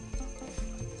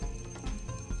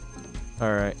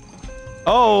 All right.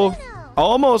 Oh,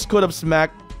 almost could have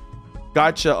smacked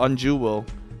gotcha on Jewel.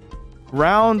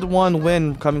 Round 1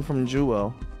 win coming from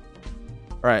Jewel.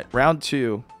 All right, round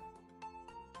 2.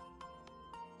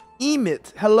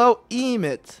 Emit. Hello,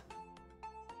 Emit.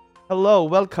 Hello,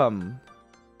 welcome.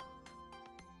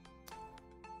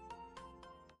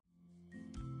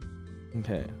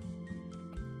 Okay.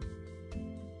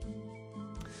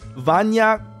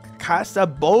 Vanya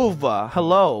Kasabova.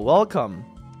 Hello, welcome.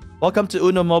 Welcome to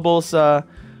Uno Mobile's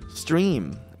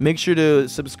stream. Make sure to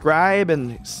subscribe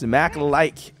and smack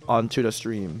like onto the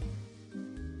stream.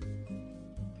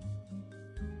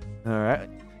 All right.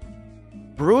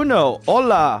 Bruno,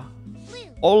 hola.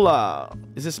 Hola.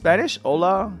 Is it Spanish?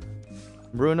 Hola.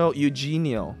 Bruno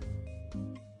Eugenio.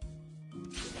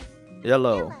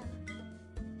 Yellow.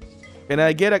 Can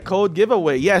I get a code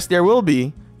giveaway? Yes, there will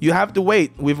be. You have to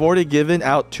wait. We've already given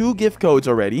out 2 gift codes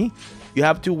already. You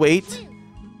have to wait.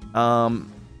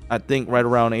 I think right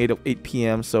around 8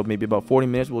 p.m. So maybe about 40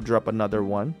 minutes. We'll drop another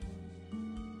one.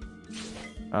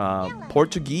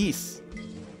 Portuguese.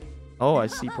 Oh, I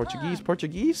see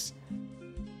Portuguese.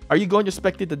 Are you going to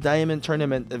spectate the Diamond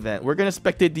Tournament event? We're going to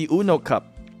spectate the Uno Cup.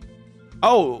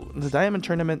 Oh, the Diamond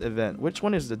Tournament event. Which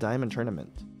one is the Diamond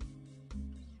Tournament?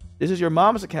 This is your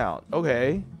mom's account.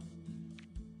 Okay.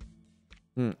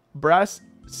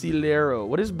 Brasileiro.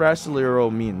 What does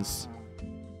Brasileiro means?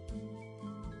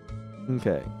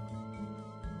 Okay.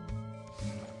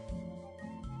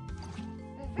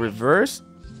 Reverse.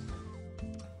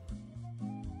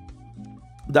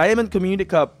 Diamond Community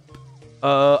Cup.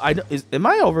 Am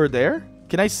I over there?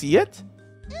 Can I see it?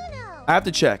 Uno. I have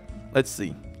to check. Let's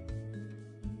see.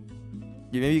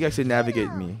 Maybe you guys can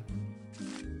navigate me.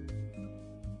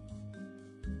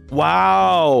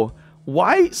 Wow.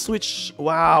 Why switch?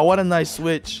 Wow, what a nice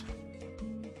switch.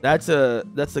 That's a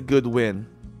good win.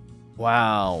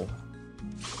 Wow.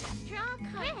 Draw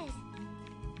card.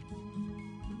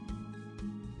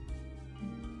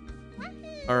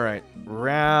 All right,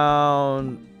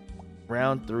 round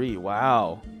 3.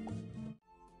 Wow.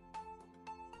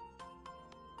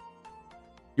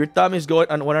 Your thumb is going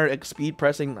on 100x speed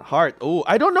pressing heart. Oh,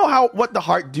 I don't know what the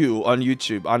heart do on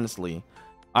YouTube, honestly.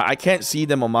 I can't see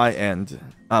them on my end.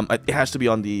 It has to be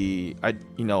on the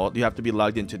you have to be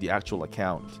logged into the actual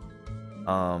account.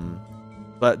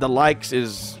 But the likes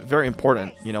is very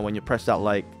important, you know, when you press that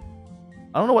like.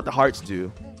 I don't know what the hearts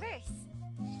do.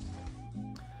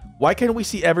 Why can't we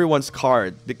see everyone's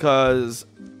card? Because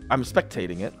I'm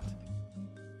spectating it.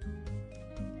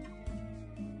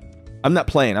 I'm not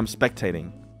playing, I'm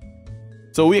spectating.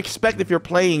 So we expect if you're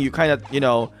playing, you kind of, you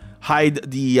know, hide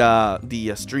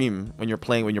the stream when you're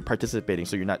playing, when you're participating,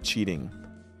 so you're not cheating.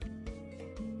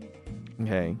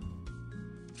 Okay.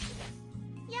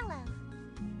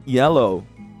 Yellow.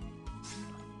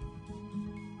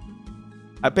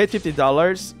 I paid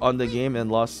 $50 on the game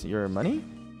and lost your money.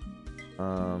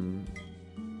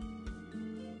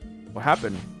 What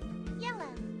happened?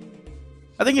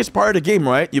 I think it's part of the game,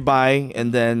 right? You buy,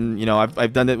 and then, you know,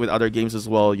 I've done it with other games as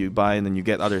well. You buy, and then you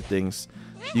get other things.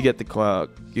 You get the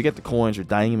coins or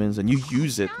diamonds, and you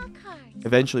use it.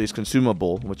 Eventually, it's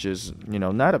consumable, which is, you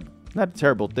know, not a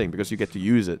terrible thing because you get to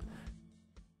use it,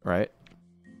 right?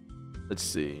 Let's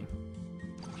see.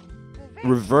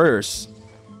 Reverse.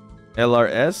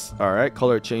 LRS. All right.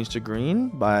 Color change to green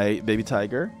by Baby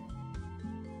Tiger.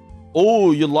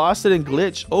 Oh, you lost it in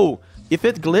glitch. Oh. If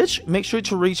it glitch, make sure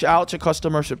to reach out to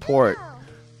customer support.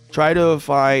 Try to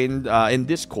find in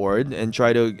Discord and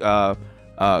try to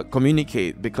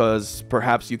communicate, because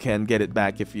perhaps you can get it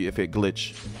back if it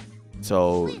glitch.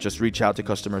 So just reach out to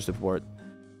customer support.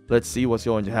 Let's see what's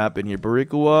going to happen here.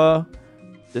 Barikua.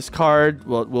 This card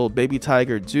will Baby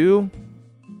Tiger do.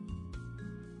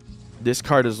 This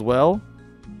card as well.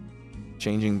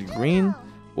 Changing to green.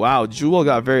 Wow, Jewel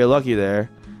got very lucky there.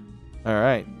 All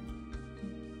right.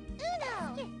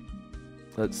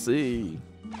 Let's see.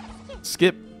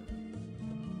 Skip.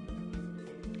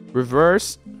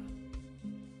 Reverse.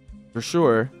 For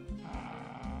sure.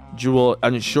 Jewel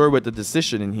unsure with the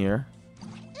decision in here.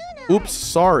 Oops,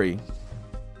 sorry.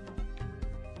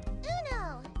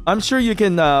 I'm sure you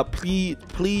can plea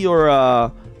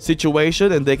your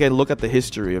situation, and they can look at the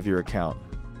history of your account.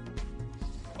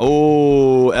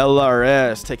 Oh,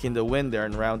 LRS taking the win there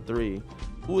in round 3.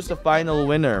 Who's the final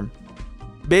winner?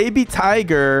 Baby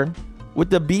Tiger with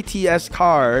the BTS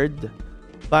card.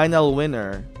 Final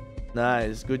winner.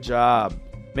 Nice. Good job.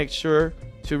 Make sure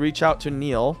to reach out to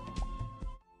Neil.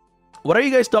 What are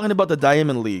you guys talking about the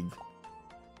Diamond League?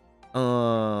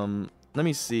 Let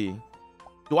me see.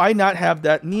 Do I not have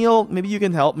that? Neil, maybe you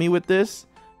can help me with this.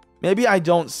 Maybe I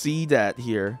don't see that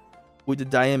here with the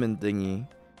diamond thingy.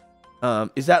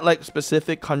 Is that like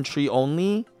specific country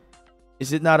only?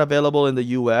 Is it not available in the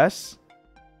US?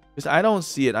 Because I don't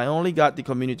see it. I only got the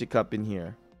Community Cup in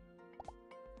here.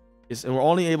 And we're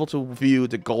only able to view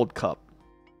the Gold Cup.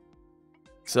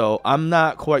 So I'm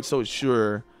not quite so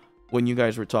sure when you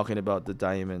guys were talking about the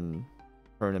Diamond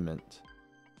Tournament.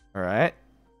 Alright.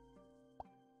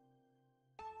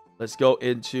 Let's go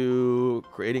into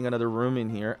creating another room in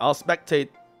here. I'll spectate,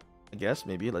 I guess,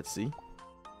 maybe. Let's see.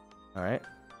 Alright.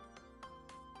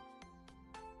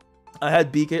 I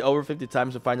had BK over 50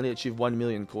 times to finally achieve 1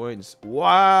 million coins.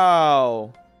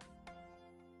 Wow.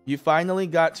 You finally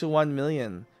got to 1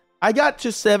 million. I got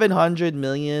to 700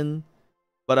 million,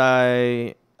 but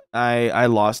I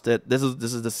lost it. This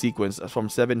is the sequence from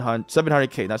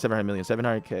 700k, not 700 million,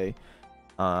 700k.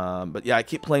 But yeah, I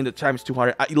keep playing the times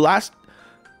 200. Last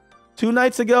 2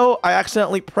 nights ago, last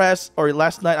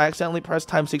night I accidentally pressed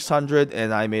times 600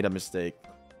 and I made a mistake.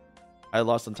 I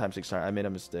lost on times 600. I made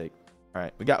a mistake. All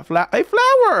right, we got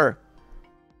Flower.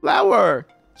 Flower.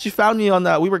 She found me on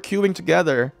that. We were queuing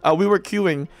together. We were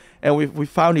queuing and we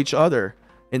found each other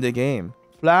in the game.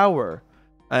 Flower.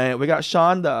 And we got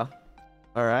Shonda.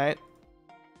 All right.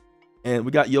 And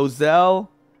we got Yozel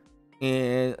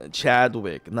and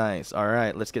Chadwick. Nice. All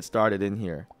right, let's get started in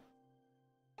here.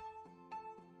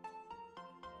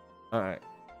 All right.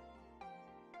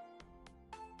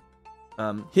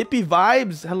 Hippie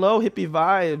Vibes. Hello, Hippie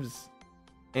Vibes.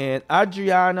 And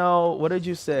Adriano, what did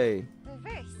you say?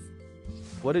 Reverse.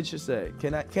 What did you say?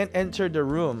 Can't enter the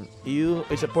room. You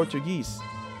is a Portuguese.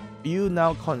 You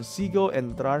now consigo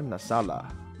entrar na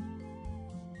sala.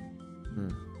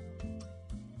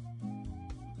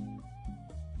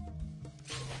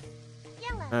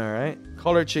 All right.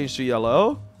 Color change to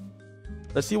yellow.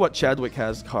 Let's see what Chadwick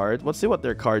has card. Let's see what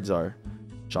their cards are.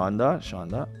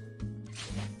 Shonda.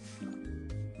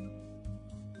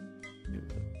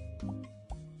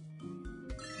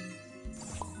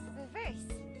 Reverse.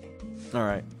 All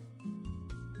right.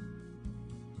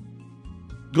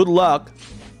 Good luck.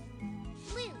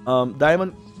 Blue.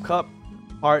 Diamond Cup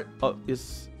part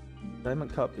is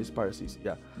Diamond Cup is part of season.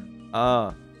 Yeah.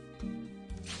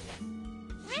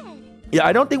 Red. Yeah,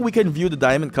 I don't think we can view the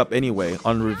Diamond Cup anyway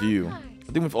on review. Card.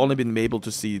 I think we've only been able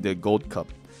to see the Gold Cup.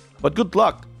 But good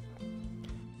luck.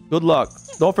 Good luck.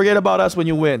 Don't forget about us when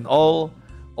you win. All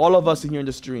of us in here in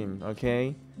the stream,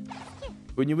 okay?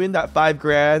 When you win that 5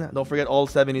 grand, don't forget all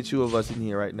 72 of us in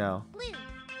here right now. Blue.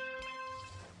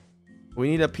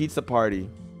 We need a pizza party.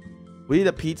 We need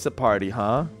a pizza party,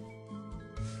 huh?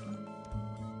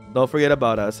 Don't forget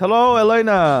about us. Hello,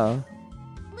 Elena.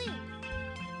 Blue.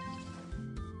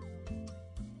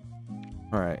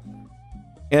 All right.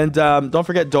 And don't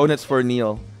forget donuts for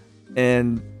Neil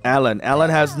and Alan. Alan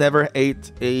has never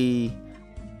ate a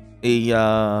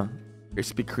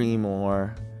Krispy Kreme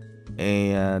or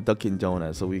a Dunkin'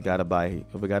 Donuts, so we gotta buy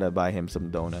him some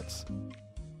donuts.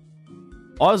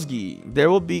 Ozgy, there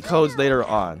will be codes later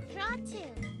on. Draw 2.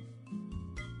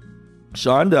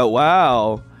 Shonda,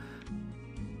 wow.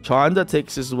 Shonda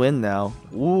takes his win now.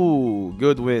 Ooh,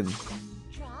 good win.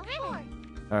 Draw 4.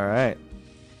 All right.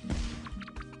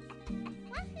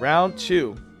 Round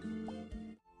 2.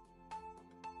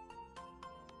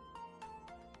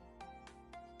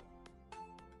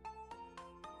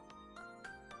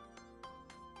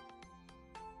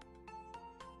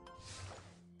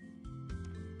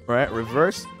 All right,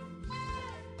 reverse.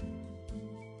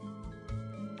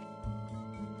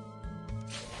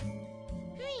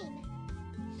 Green.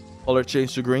 Color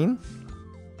change to green.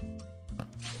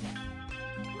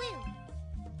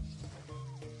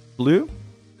 Blue. Blue.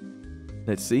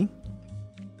 Let's see.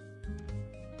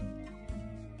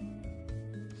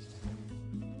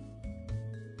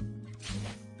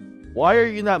 Why are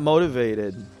you not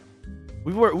motivated?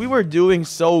 We were doing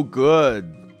so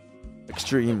good.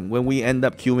 Extreme when we end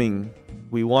up queuing.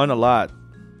 We won a lot.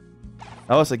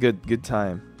 That was a good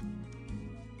time.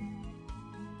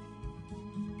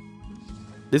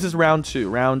 This is round 2.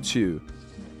 Round 2.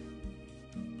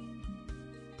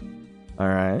 All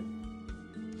right.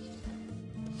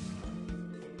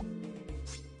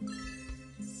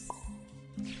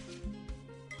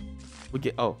 We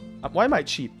get. Oh, why am I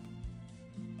cheap?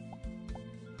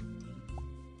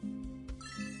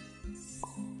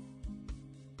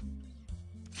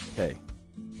 Okay.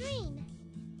 Green.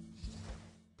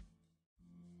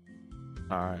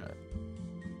 All right.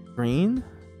 Green.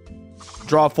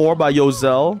 Draw 4 by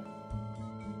Yozel.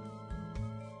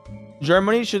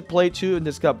 Germany should play 2 in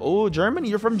this cup. Oh, Germany.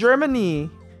 You're from Germany.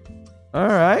 All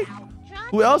right. Draw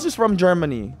Who else is from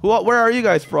Germany? Where are you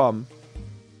guys from?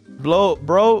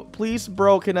 Bro, please,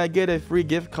 bro, can I get a free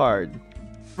gift card?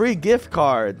 Free gift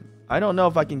card. I don't know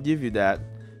if I can give you that.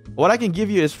 What I can give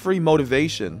you is free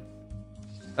motivation.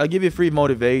 I'll give you free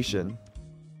motivation.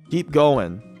 Keep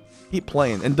going. Keep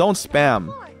playing. And don't spam.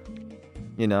 4.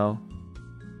 You know?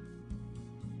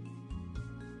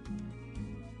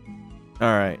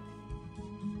 Alright.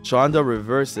 Shonda,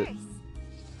 reverse it. First.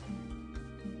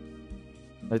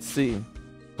 Let's see.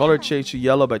 Color change to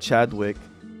yellow by Chadwick.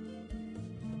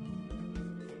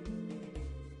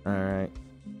 Alright.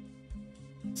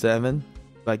 7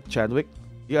 by Chadwick.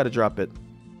 You gotta drop it.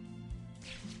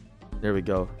 There we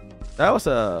go. That was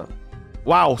a...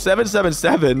 Wow,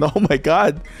 777. Oh my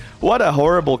god. What a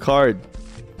horrible card.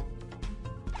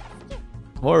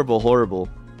 Horrible, horrible.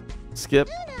 Skip.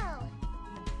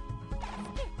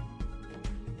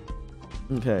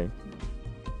 Uno. Okay.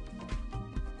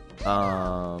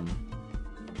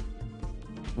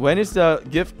 When is the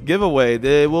giveaway?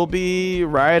 They will be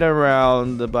right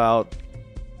around about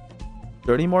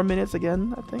 30 more minutes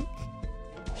again, I think.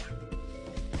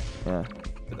 Yeah.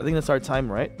 I think that's our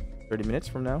time, right? 30 minutes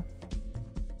from now.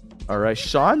 All right,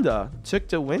 Shonda took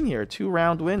the win here.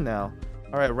 2-round win now.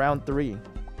 All right, round 3.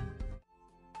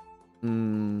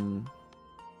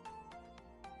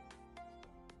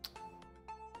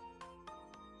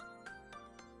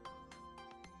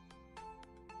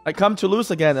 I come to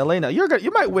lose again, Elena. You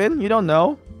might win. You don't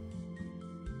know.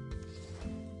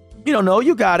 You don't know.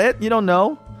 You got it. You don't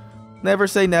know. Never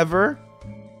say never.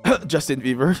 Justin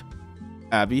Bieber.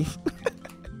 Abby.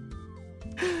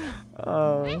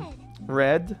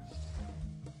 Red.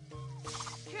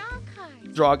 Draw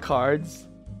card. Draw cards.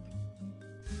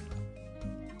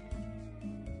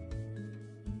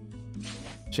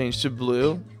 Change to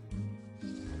blue.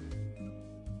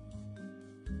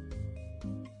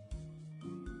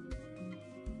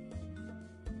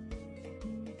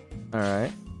 All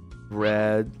right.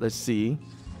 Red. Let's see.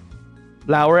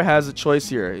 Flower has a choice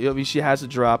here. I mean, she has to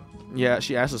drop. Yeah,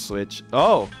 she has to switch.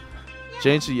 Oh.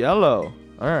 Change to yellow.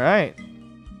 All right.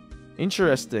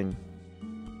 Interesting.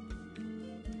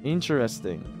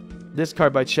 Interesting.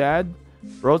 Discard by Chad.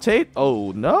 Rotate?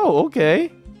 Oh, no.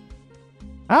 Okay.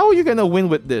 How are you going to win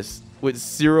with this? With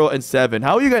 0 and 7?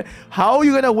 How are you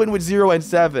going to win with 0 and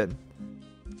 7?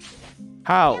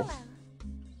 How? Yellow.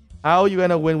 How are you going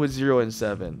to win with 0 and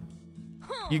 7?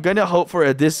 You're going to hope for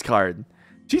a discard.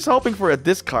 She's hoping for a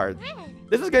discard. Red.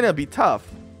 This is going to be tough.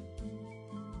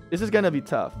 This is going to be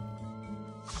tough.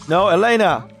 No,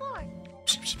 Elena. Four.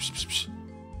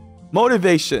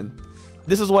 Motivation.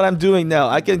 This is what I'm doing now.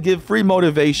 I can give free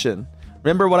motivation.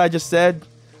 Remember what I just said?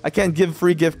 I can't give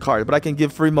free gift card, but I can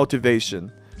give free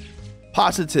motivation.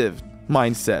 Positive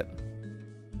mindset.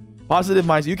 Positive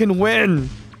mindset. You can win.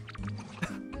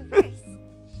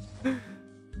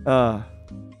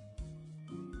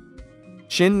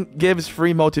 Shin gives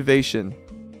free motivation.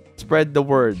 Spread the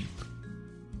word.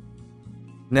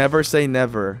 Never say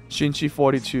never. Shinchi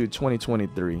 42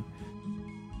 2023.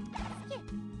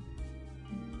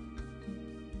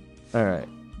 Alright.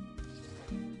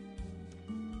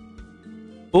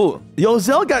 Oh,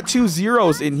 Yozel got 2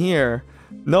 zeros in here.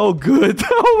 No good.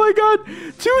 Oh my god.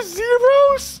 2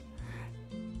 zeros?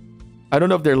 I don't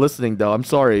know if they're listening though. I'm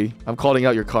sorry. I'm calling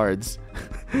out your cards.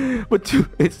 But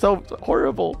it's so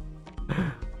horrible.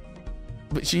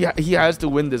 But he has to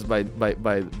win this by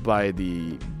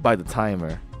the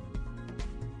timer.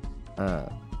 Okay.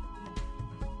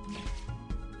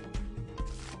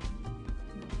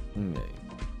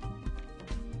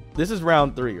 This is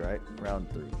round 3, right?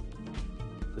 Round 3.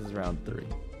 This is round 3.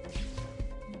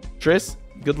 Tris,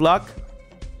 good luck.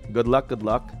 Good luck, good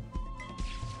luck.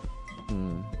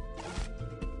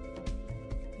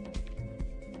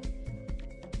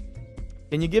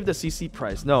 Can you give the CC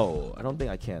price? No, I don't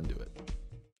think I can do it.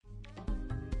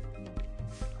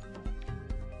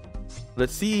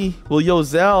 Let's see. Will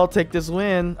Yozel take this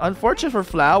win? Unfortunate for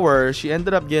Flower, she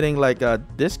ended up getting like a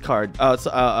discard,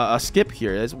 a skip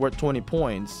here. It's worth 20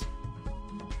 points.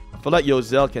 I feel like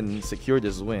Yozel can secure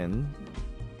this win.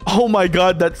 Oh my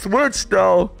god, that switch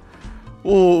though.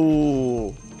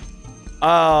 Ooh.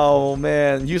 Oh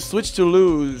man, you switch to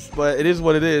lose, but it is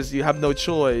what it is. You have no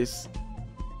choice.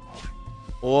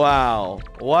 Wow,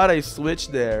 what a switch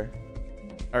there.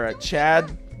 All right,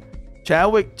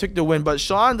 Chadwick took the win, but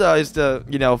Shonda is the,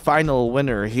 final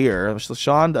winner here. So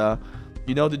Shonda,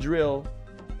 you know the drill.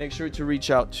 Make sure to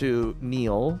reach out to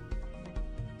Neil.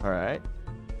 All right.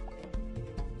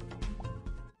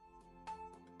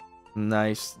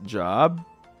 Nice job.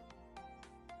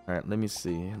 All right, let me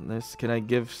see. Can I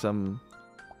give some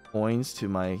points to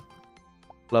my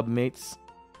club mates?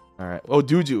 All right. Oh,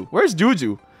 Duju. Where's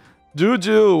Duju?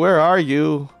 Duju, where are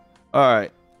you? All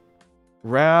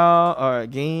right.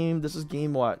 Game. This is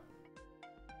game what?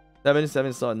 77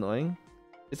 is so annoying.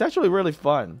 It's actually really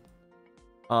fun.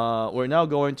 We're now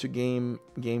going to game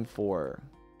 4.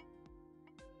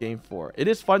 Game 4. It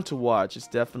is fun to watch. It's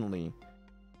definitely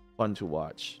fun to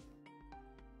watch.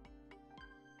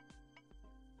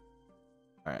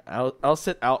 All right, I'll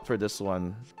sit out for this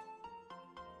one.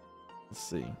 Let's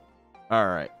see. All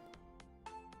right.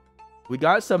 We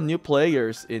got some new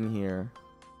players in here.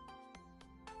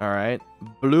 All right.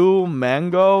 Blue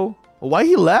Mango. Why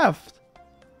he left?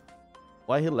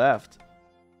 Why he left?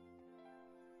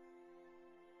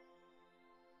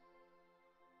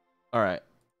 All right.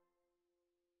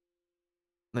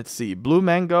 Let's see. Blue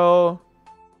Mango.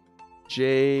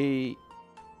 Okay.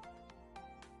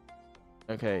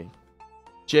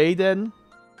 Jaden.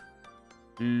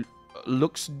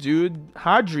 Looks Dude.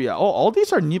 Hadria. Oh, all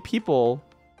these are new people.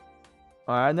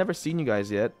 I've never seen you guys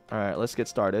yet. All right, let's get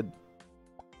started.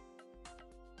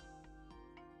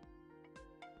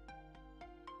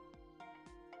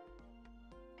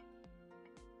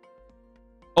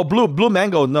 Oh, Blue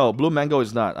Mango. No, Blue Mango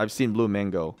is not. I've seen Blue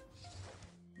Mango.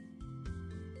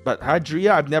 But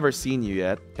Hadria, I've never seen you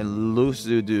yet. And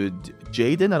Lusu, dude.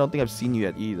 Jaden, I don't think I've seen you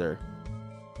yet either.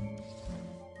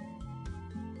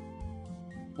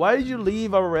 Why did you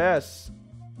leave RS?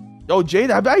 Oh, Jaden,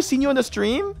 have I seen you on the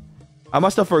stream? I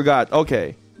must have forgot.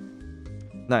 Okay.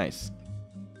 Nice.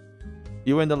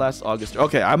 You were in the last August.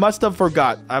 Okay, I must have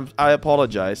forgot. I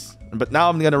apologize. But now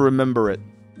I'm gonna remember it.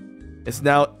 It's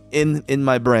now in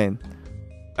my brain.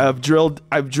 I've drilled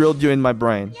you in my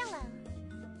brain. Yellow.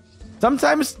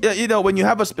 Sometimes, when you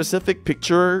have a specific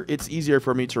picture, it's easier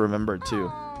for me to remember too.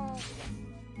 Oh.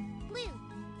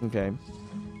 Blue. Okay.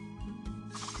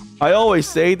 I always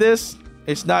say this.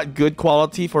 It's not good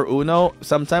quality for Uno.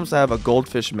 Sometimes I have a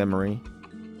goldfish memory.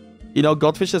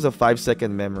 Goldfish has a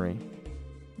 5-second memory.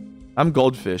 I'm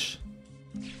goldfish.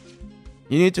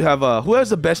 You need to have a... Who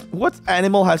has the best... What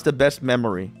animal has the best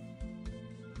memory?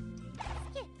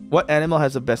 What animal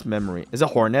has the best memory? Is it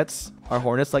hornets? Are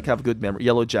hornets like have good memory?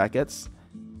 Yellow jackets?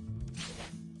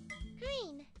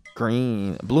 Green.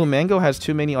 Green. Blue mango has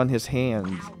too many on his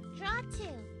hands. Draw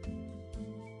 2.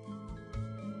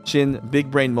 Chin,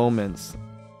 big brain moments.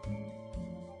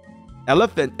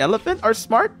 Elephant. Elephant are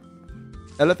smart?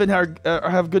 Elephant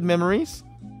have good memories?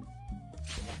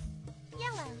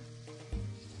 Yellow.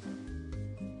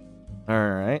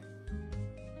 Alright.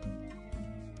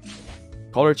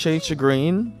 Color change to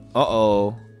green.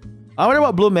 Uh-oh. I wonder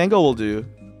what blue mango will do.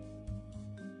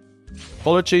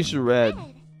 Color change to red.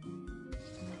 Red.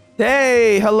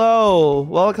 Tay, hello.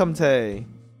 Welcome, Tay.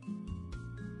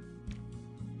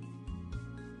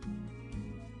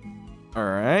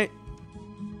 Alright.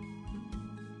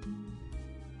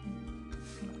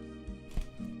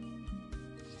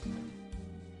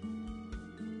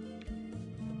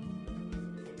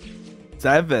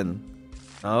 Seven.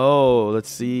 Oh, let's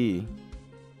see.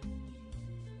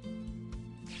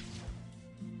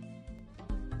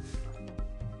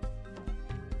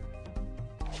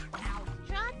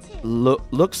 Draw 2.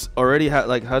 Looks already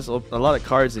has a lot of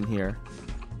cards in here.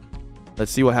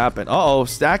 Let's see what happened. Uh-oh,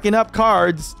 stacking up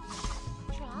cards.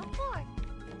 Draw 4.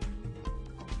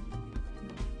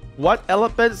 What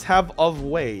elephants have of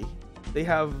way? They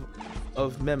have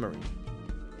of memory.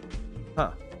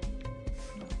 Huh.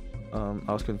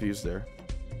 I was confused there.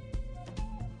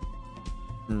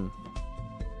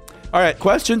 Alright,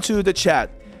 question to the chat.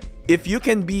 If you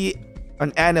can be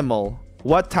an animal,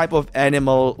 what type of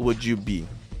animal would you be?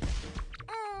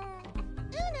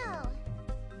 Uno.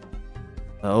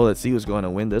 Oh, let's see who's going to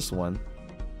win this one.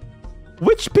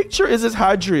 Which picture is this,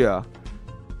 Hadria?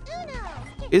 Uno.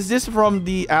 Is this from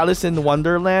the Alice in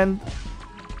Wonderland?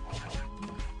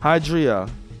 Hadria.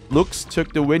 Looks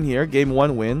took the win here. Game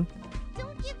 1 win.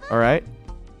 Don't give up. Alright.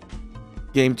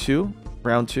 Game 2.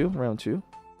 Round 2. Round 2.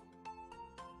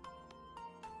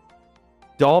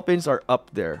 Dolphins are up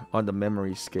there on the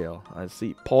memory scale. I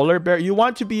see. Polar bear. You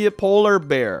want to be a polar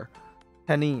bear.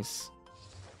 Tennis.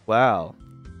 Wow.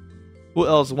 Who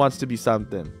else wants to be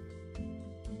something?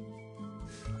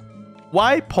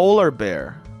 Why polar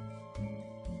bear?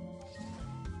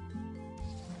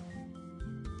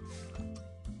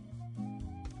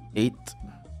 Eight.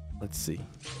 Let's see.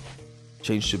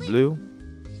 Change to blue.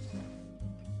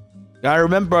 Gotta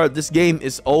remember, this game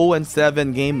is 0 and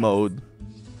 7 game mode.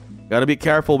 Gotta be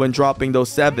careful when dropping those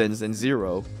 7s and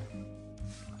 0.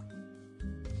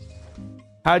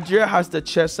 Hadria has the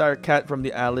Cheshire cat from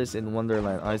the Alice in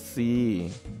Wonderland. I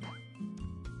see.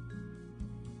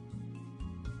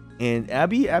 And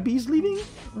Abby's leaving?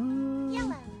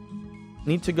 Yellow.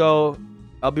 Need to go.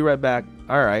 I'll be right back.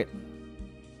 Alright.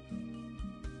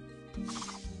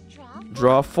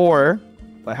 Draw 4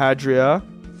 by Hadria.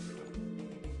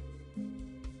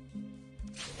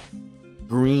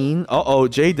 Green. Uh-oh,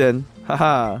 Jaden.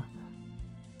 Haha.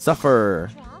 Suffer.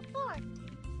 Draw 4.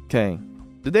 Okay.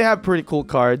 Do they have pretty cool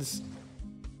cards?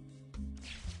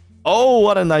 Oh,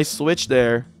 what a nice switch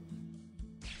there.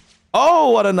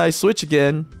 Oh, what a nice switch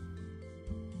again.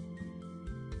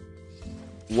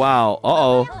 Wow.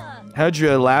 Uh-oh.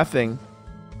 Hadria laughing.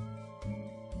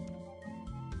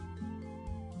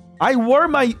 I wore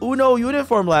my Uno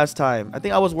uniform last time. I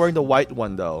think I was wearing the white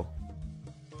one, though.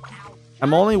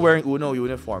 I'm only wearing Uno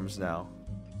uniforms now.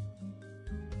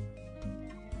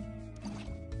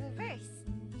 Reverse.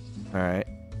 Alright.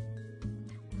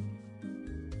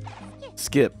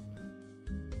 Skip.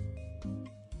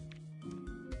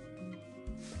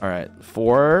 Alright.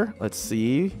 4. Let's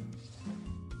see.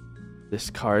 This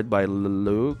card by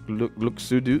Luxudi?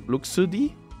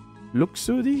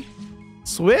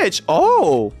 Switch!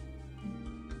 Oh!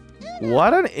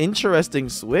 What an interesting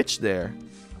switch there.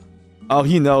 Oh,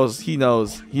 he knows. He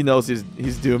knows. He knows he's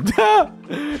doomed.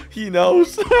 He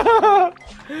knows.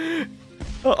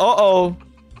 Uh-oh.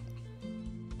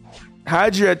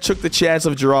 Hadria took the chance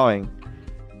of drawing.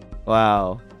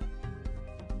 Wow.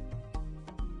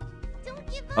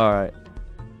 Alright.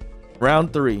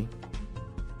 Round 3.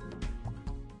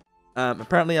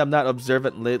 Apparently I'm not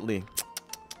observant lately.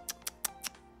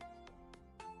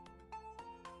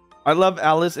 I love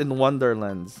Alice in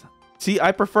Wonderlands. See,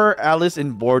 I prefer Alice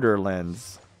in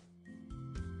Borderlands.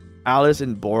 Alice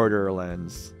in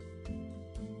Borderlands.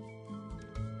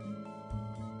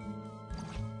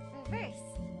 Reverse.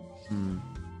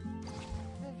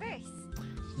 Reverse.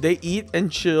 They eat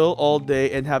and chill all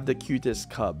day and have the cutest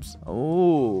cubs.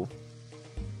 Oh.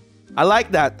 I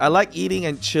like that. I like eating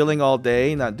and chilling all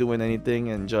day, not doing anything,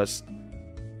 and just...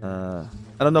 I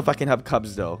don't know if I can have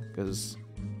cubs, though, because...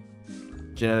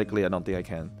 genetically, I don't think I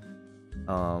can.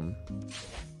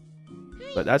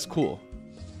 But that's cool.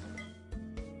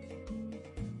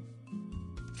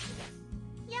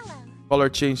 Color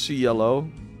change to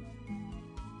yellow.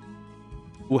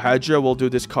 Uhadra will do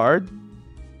this card.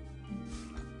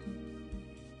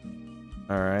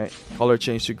 Alright. Color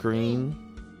change to green.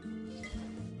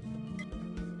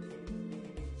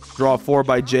 Draw 4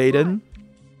 by Jaden.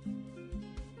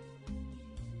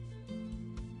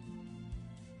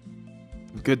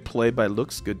 Good play by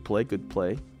Looks. Good play. Good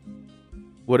play.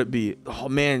 Would it be? Oh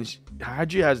man,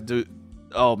 Haji has to.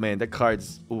 Oh man, the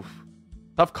cards. Oof.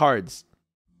 Tough cards.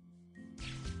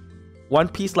 One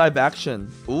Piece live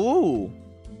action. Ooh.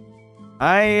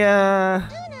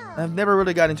 I've never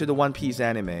really got into the One Piece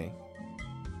anime.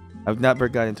 I've never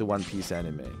got into One Piece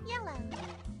anime. Yellow.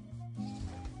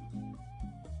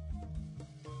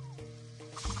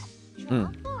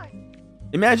 Draw 4.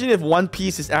 Imagine if One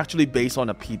Piece is actually based on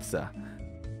a pizza.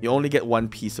 You only get one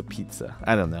piece of pizza.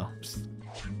 I don't know.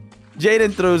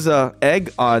 Jaden throws a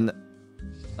egg on.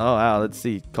 Oh wow, let's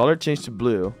see. Color change to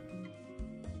blue.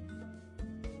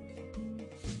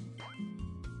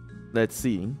 Let's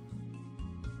see.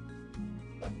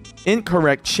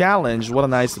 Incorrect challenge. What a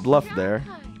nice bluff there.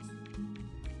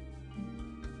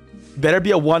 Better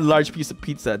be a one large piece of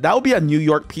pizza. That would be a New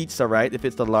York pizza, right? If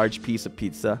it's the large piece of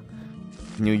pizza.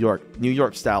 New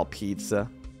York style pizza.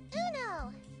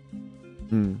 Uno.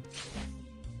 Hmm.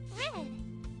 Red.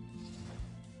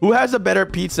 Who has a better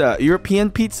pizza?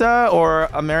 European pizza or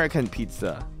American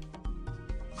pizza?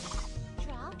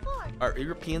 Draw 4. Are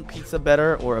European pizza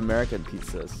better or American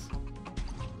pizzas?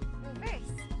 Reverse.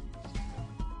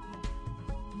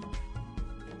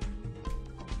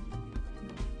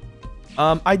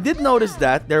 I did notice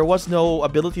that there was no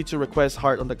ability to request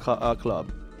heart on the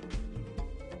club.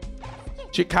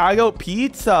 Chicago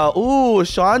pizza. Ooh,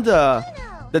 Shonda.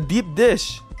 Uno. The deep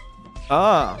dish.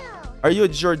 Ah. Uno. Are you a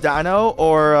Giordano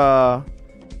or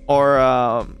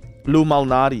Lou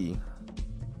Malnati?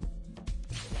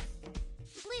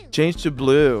 Blue. Change to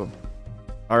blue.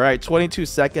 All right, 22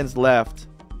 seconds left.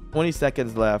 20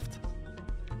 seconds left.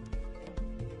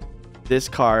 This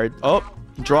card. Oh,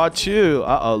 draw 2.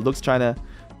 Uh-oh, Luke's trying to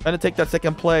take that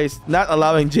second place, not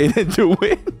allowing Jaden to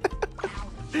win.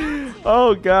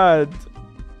 Oh god.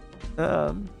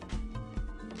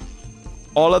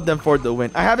 All of them for the win.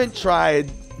 I haven't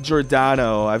tried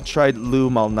Giordano. I've tried Lou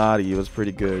Malnati. It was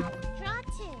pretty good. Draw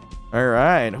 2. All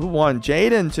right, who won?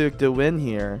 Jaden took the win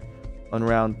here on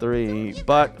round 3,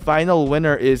 but final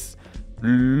winner is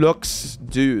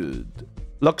Luxud.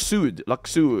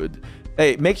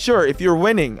 Hey, make sure if you're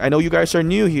winning, I know you guys are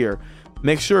new here,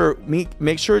 make sure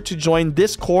to join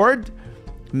Discord.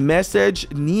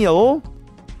 Message Neil.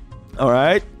 All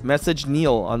right, message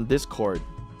Neil on Discord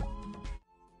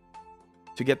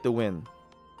to get the win.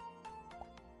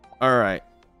 All right.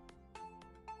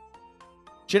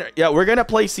 Yeah, we're gonna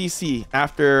play CC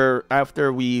after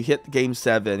we hit game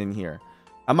 7 in here.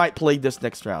 I might play this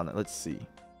next round. Let's see.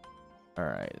 All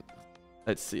right.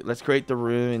 Let's see. Let's create the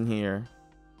room in here.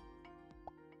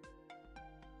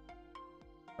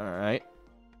 All right.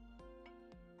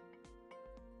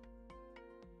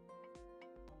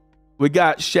 We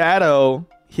got Shadow,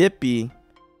 Hippie,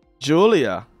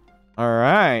 Julia. All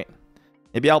right.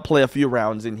 Maybe I'll play a few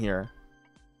rounds in here.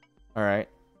 All right.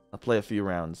 I'll play a few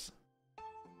rounds.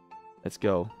 Let's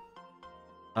go.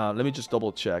 Let me just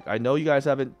double check. I know you guys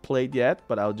haven't played yet,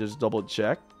 but I'll just double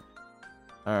check.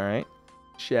 All right.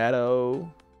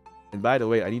 Shadow. And by the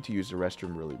way, I need to use the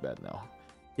restroom really bad now.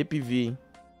 Hippie V.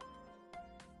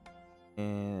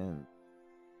 And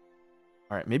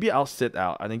all right, maybe I'll sit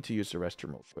out. I need to use the restroom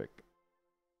real quick.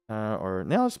 Or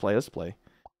now let's play.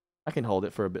 I can hold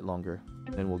it for a bit longer.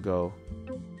 Then we'll go.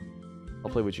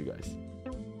 I'll play with you guys.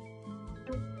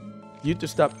 You need to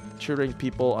stop cheering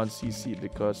people on CC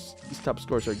because these top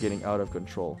scores are getting out of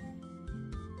control.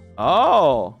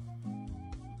 Oh,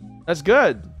 that's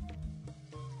good.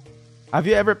 Have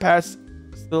you ever passed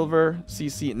silver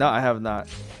CC? No, I have not.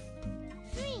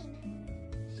 Green.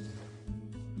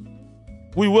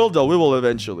 We will though. We will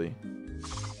eventually.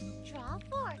 Draw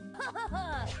 4.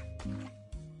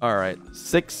 All right,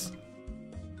 6.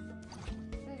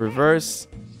 Reverse.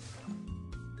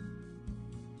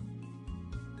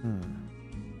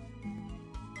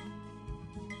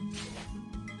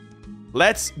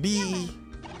 Let's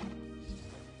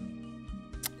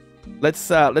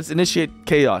initiate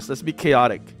chaos. Let's be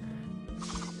chaotic.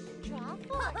 Draw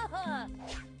 4.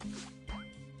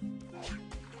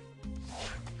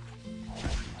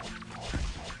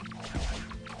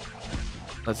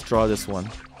 Let's draw this one.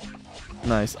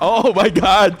 Nice. Oh my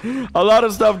god. A lot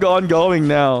of stuff going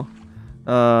now.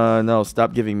 No,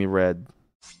 stop giving me red.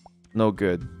 No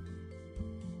good.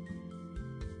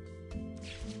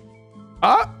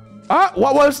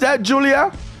 What was that,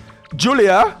 Julia?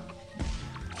 Julia?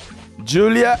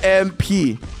 Julia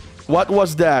MP. What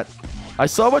was that? I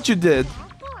saw what you did.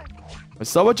 I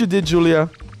saw what you did, Julia.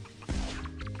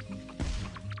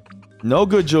 No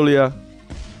good, Julia.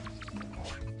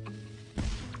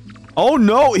 Oh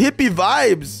no, hippie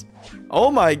vibes.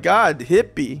 Oh my god,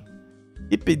 hippie.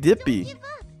 Hippie dippy.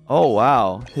 Oh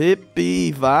wow,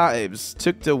 hippie vibes.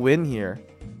 Took the win here.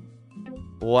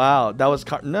 Wow, that was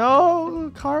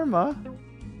no karma.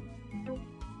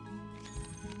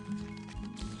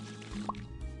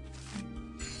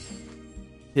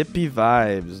 Hippie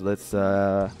vibes. Let's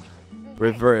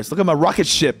reverse. Look at my rocket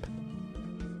ship.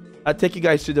 I'll take you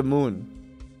guys to the moon.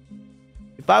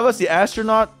 If I was the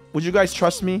astronaut, would you guys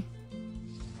trust me?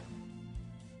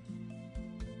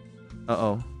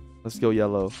 Uh-oh. Let's go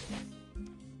yellow.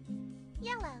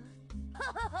 Yellow.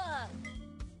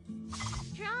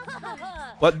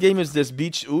 What game is this?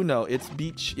 Beach Uno. It's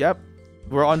beach. Yep.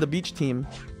 We're on the beach team.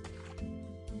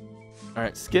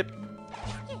 Alright, skip.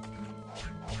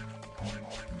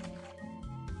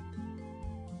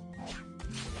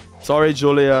 Sorry,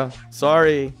 Julia.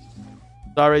 Sorry.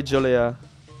 Sorry, Julia.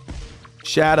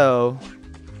 Shadow.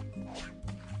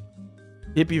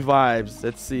 Hippie vibes.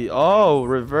 Let's see. Oh,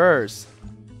 reverse.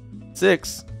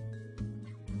 6.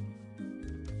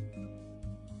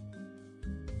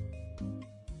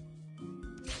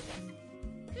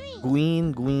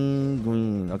 Green, green,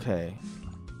 green. Okay.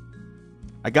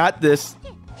 I got this.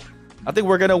 I think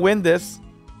we're gonna win this.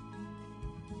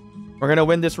 We're gonna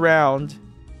win this round.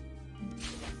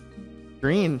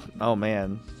 Green. Oh,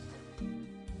 man.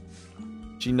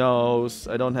 She knows.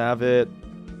 I don't have it.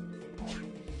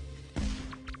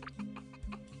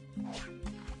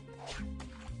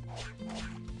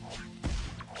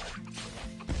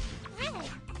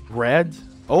 Red?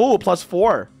 Oh,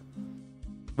 +4.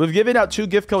 We've given out 2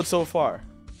 gift codes so far.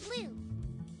 Blue.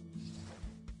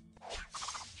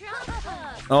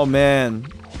 Oh, man.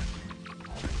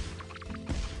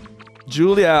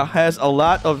 Julia has a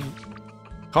lot of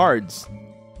cards.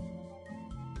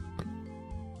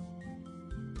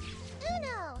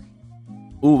 Uno.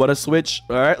 Ooh, what a switch.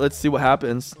 All right, let's see what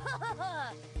happens.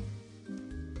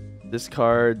 This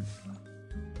card.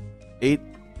 8.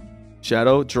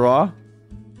 Shadow. Draw.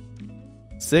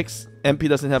 6. MP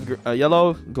doesn't have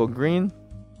yellow. Go green.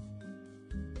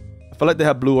 I feel like they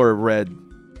have blue or red.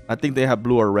 I think they have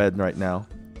blue or red right now.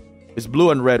 It's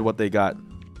blue and red what they got.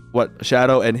 What?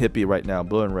 Shadow and hippie right now.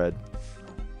 Blue and red.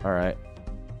 All right.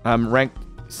 I'm ranked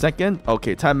 2nd.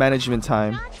 Okay, time management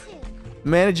time.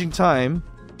 Managing time.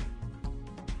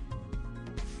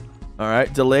 All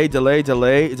right. Delay, delay,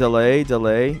 delay, delay,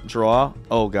 delay. Draw.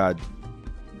 Oh, God.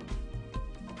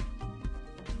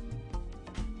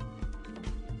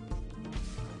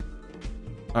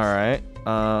 All right.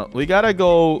 We gotta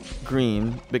go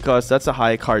green because that's a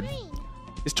high card.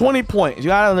 It's 20 points. You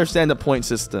gotta understand the point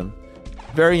system.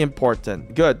 Very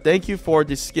important. Good. Thank you for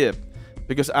the skip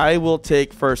because I will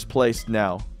take 1st place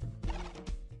now.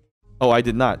 Oh, I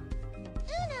did not.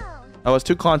 Uno. I was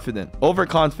too confident.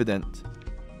 Overconfident.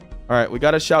 All right. We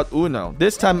gotta shout Uno.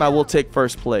 This time I will take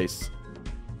 1st place.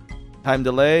 Time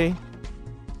delay.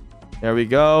 There we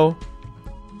go.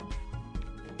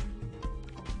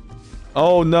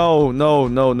 Oh no, no,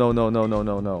 no, no, no, no, no,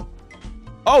 no, no.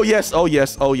 Oh yes, oh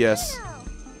yes, oh yes.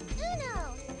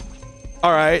 Uno.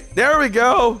 All right, there we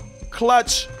go.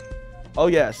 Clutch. Oh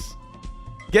yes.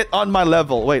 Get on my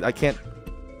level. Wait, I can't.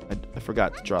 I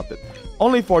forgot to drop it.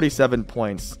 Only 47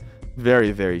 points.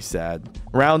 Very, very sad.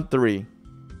 Round 3.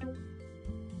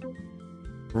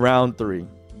 Round 3.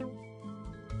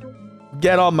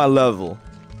 Get on my level.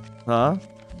 Huh?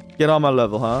 Get on my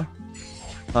level, huh?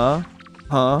 Huh?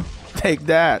 Huh? Take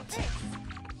that.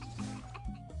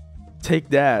 Take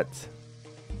that.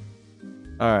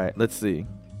 All right, let's see.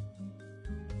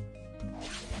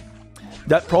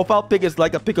 That profile pic is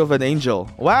like a pic of an angel.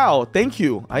 Wow, thank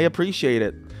you. I appreciate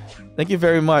it. Thank you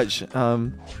very much. You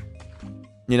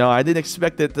know, I didn't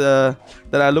expect it that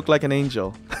I look like an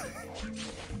angel.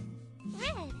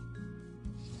 Red.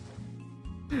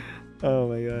 Oh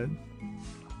my god.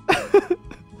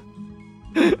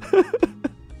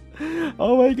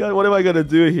 Oh my god, what am I gonna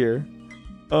do here?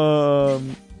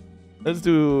 Let's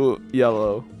do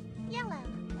yellow. Yellow.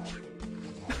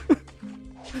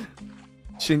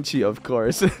 Shinchi, of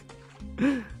course.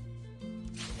 Red.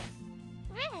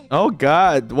 Oh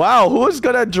god. Wow, who's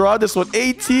gonna draw this one?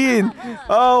 18.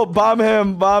 Oh, bomb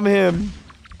him, bomb him.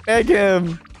 Egg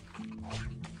him.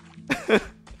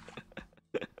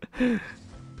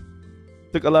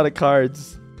 Took a lot of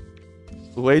cards.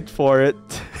 Wait for it.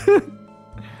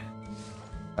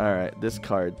 All right, this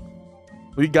card.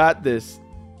 We got this.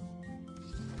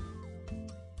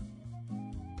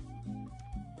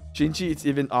 Jinchi, it's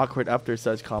even awkward after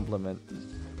such compliment.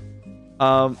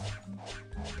 Uno.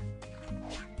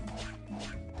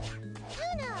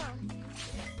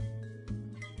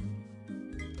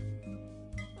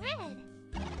 Red.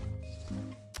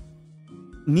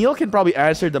 Neil can probably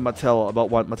answer the Mattel about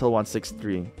what Mattel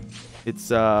 163. It's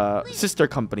a sister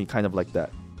company, kind of like that.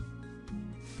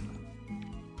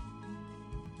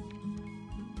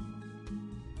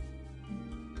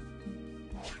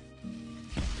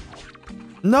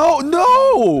 No,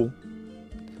 no!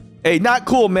 Hey, not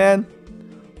cool, man.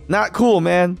 Not cool,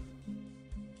 man.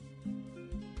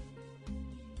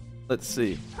 Let's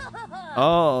see.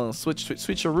 Oh,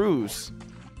 switcheroos.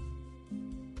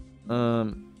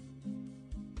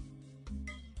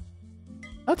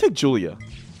 I'll take Julia.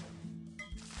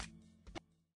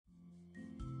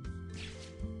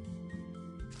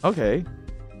 Okay.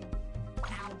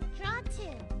 Draw 2.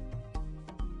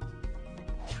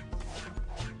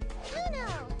 Uno.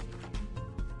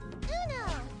 Uno.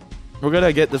 We're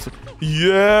gonna get this.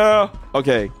 Yeah.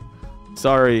 Okay.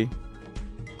 Sorry.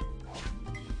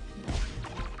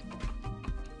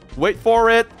 Wait for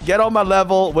it. Get on my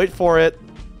level. Wait for it.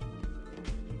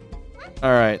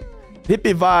 All right.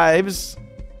 Hippie vibes.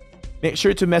 Make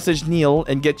sure to message Neil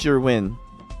and get your win.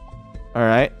 All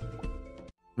right.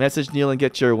 Message Neil and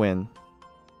get your win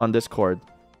on Discord.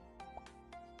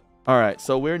 All right.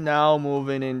 So we're now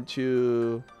moving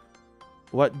into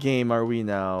what game are we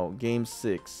now? Game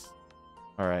 6.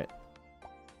 All right.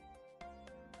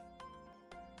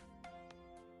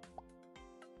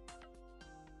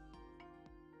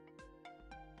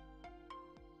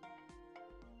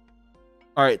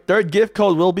 All right, third gift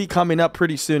code will be coming up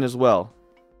pretty soon as well.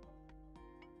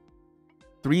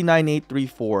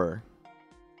 39834.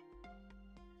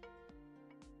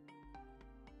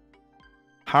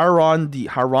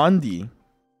 Harandi.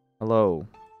 Hello.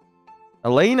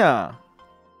 Elena.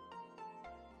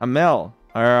 Amel.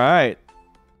 All right.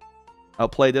 I'll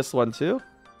play this one too.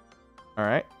 All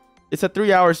right. It's a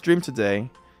 3-hour stream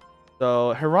today.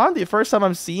 So Harandi, first time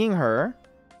I'm seeing her.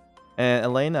 And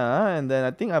Elena, and then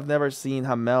I think I've never seen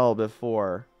Hamel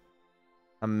before.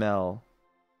 Hamel.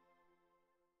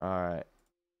 Alright.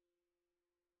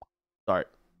 Start.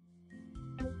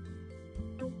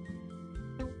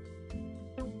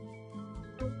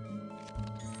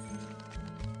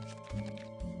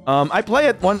 I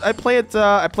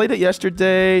played it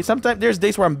yesterday. Sometimes there's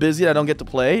days where I'm busy and I don't get to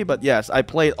play, but yes, I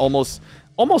play it almost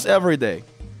every day.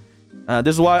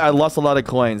 This is why I lost a lot of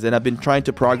coins, and I've been trying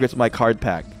to progress my card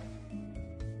pack.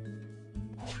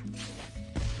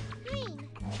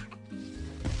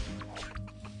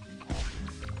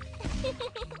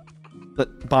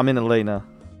 Bomb in Elena.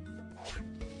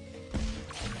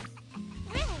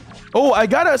 Oh, I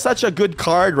got such a good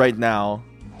card right now.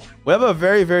 We have a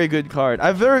very, very good card.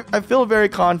 I feel very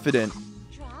confident.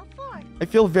 I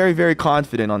feel very, very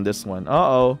confident on this one.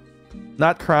 Uh-oh.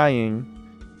 Not crying.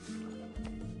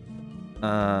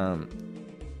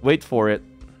 Wait for it.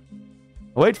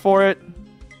 Wait for it.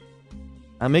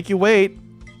 I'll make you wait.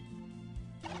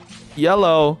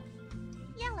 Yellow.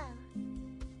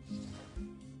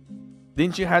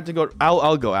 Didn't you have to go?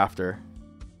 I'll go after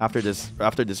this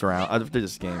round, after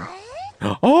this game.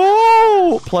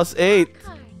 Oh, +8.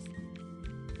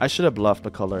 I should have bluffed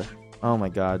the color. Oh my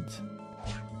god.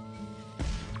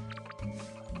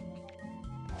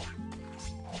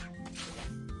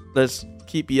 Let's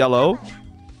keep yellow.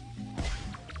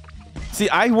 See,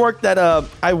 I worked at a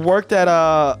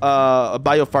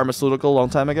biopharmaceutical a long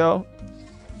time ago,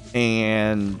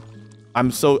 and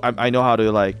I know how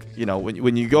to, like, you know,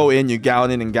 when you go in, you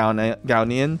gown in and gown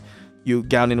in. You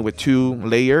gown in with 2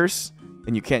 layers,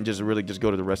 and you can't just really just go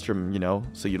to the restroom, you know.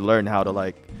 So you learn how to,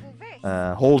 like,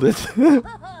 hold it.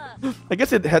 I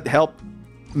guess it had helped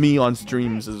me on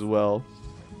streams as well.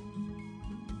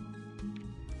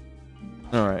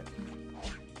 All right.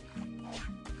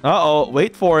 Uh-oh,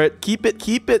 wait for it. Keep it,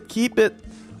 keep it, keep it.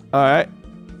 All right.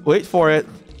 Wait for it.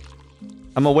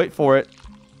 I'm gonna wait for it.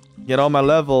 Get on my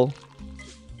level.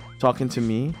 Talking to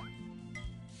me.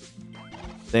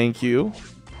 Thank you.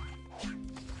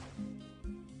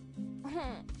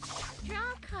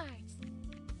 Draw cards.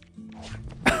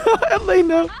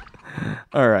 Elena.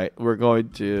 All right, we're going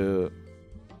to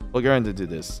do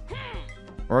this.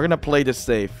 We're gonna play this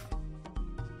safe.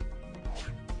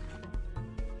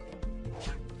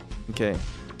 Okay.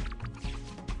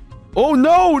 Oh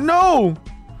no, no,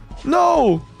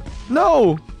 no,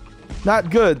 no!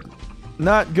 Not good.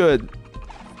 Not good.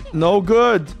 No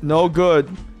good. No good.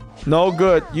 No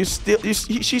good.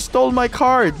 She stole my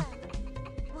card.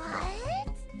 What?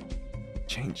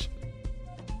 Change.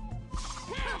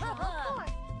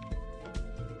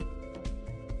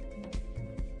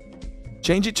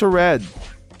 Change it to red.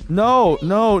 No,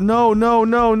 no, no, no,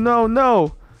 no, no,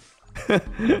 no.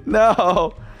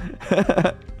 No.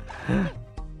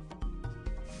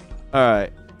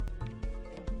 Alright.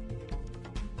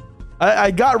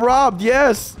 I got robbed,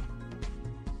 yes.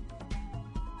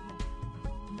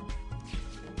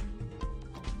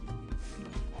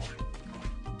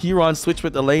 Huron switch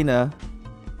with Elena.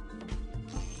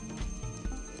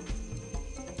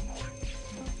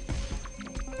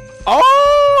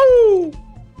 Oh!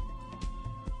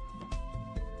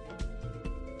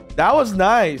 That was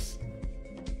nice.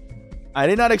 I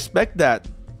did not expect that.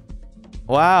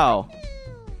 Wow.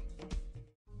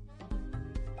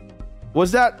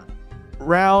 Was that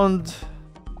round...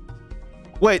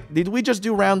 Wait, did we just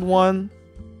do round 1?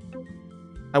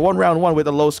 I won round 1 with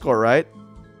a low score, right?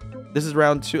 This is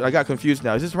round 2. I got confused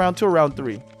now. Is this round 2 or round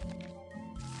 3? I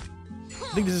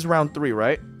think this is round 3,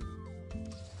 right?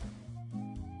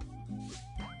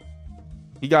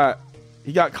 He got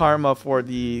karma for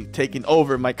the taking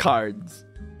over my cards.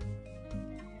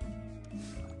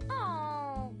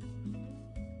 Oh.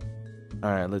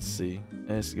 Alright, let's see.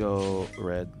 Let's go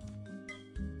red.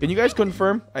 Can you guys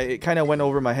confirm? It kind of went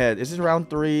over my head. Is this round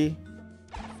 3?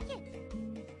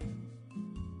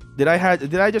 Did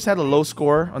I just had a low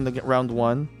score on the round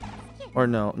 1? Or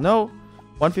no? No.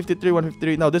 153,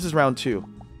 153. No, this is round 2.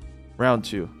 Round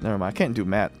 2. Never mind. I can't do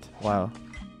math. Wow.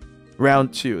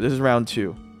 Round 2. This is round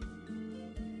 2.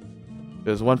 It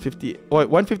was 150. Wait,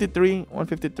 153.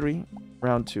 153.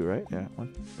 Round 2, right? Yeah.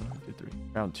 153.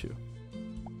 Round 2.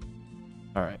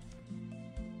 All right.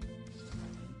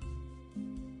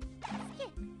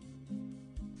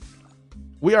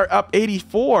 We are up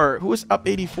 84. Who is up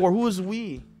 84? Who is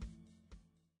we?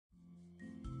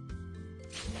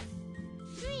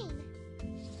 Green.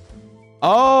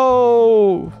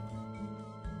 Oh.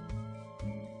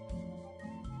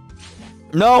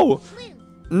 No. Blue.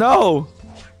 No.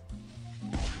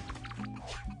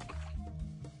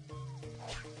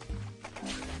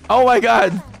 Oh my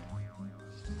god.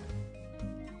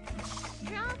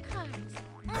 Draw cards.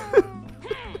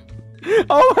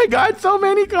 Oh my god, so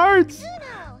many cards.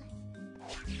 Uno.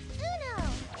 Uno.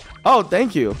 Oh,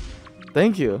 thank you.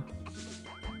 Thank you.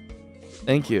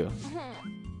 Thank you.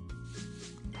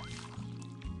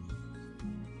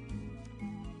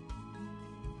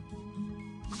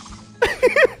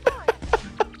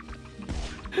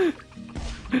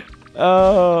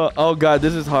 Oh god,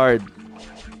 this is hard.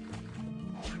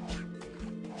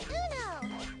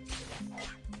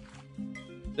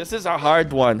 This is a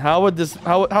hard one. How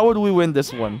would we win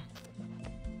this one?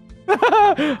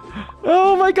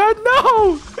 Oh my god,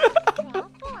 no!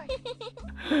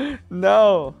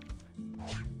 No.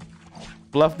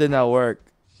 Bluff did not work.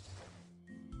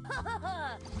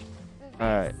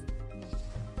 Alright.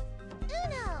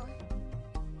 Uno.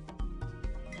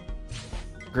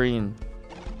 Green.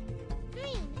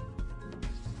 Green.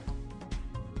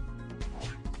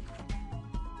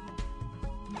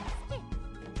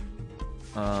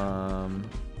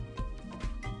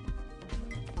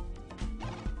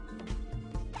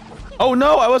 Oh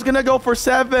no, I was gonna go for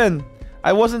 7.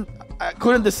 I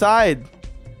couldn't decide.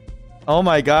 Oh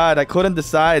my god, I couldn't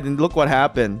decide, and look what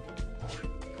happened.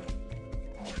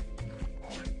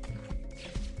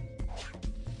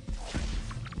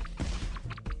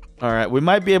 Alright, we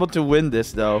might be able to win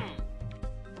this though.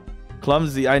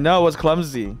 Clumsy, I know it was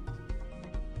clumsy.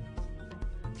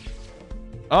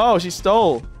 Oh, she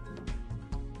stole.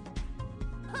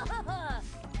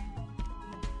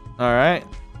 Alright.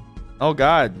 Oh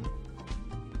god.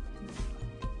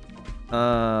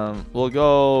 We'll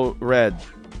go red.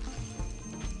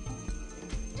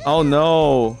 Oh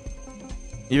no.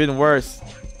 Even worse.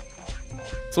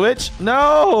 Switch?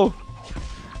 No!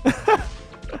 Don't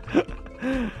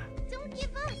give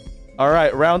up.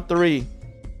 Alright, round 3.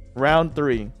 Round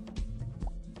 3.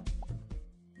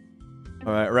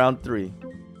 Alright, round 3.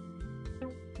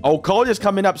 Oh, code is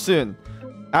coming up soon.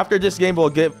 After this game, we'll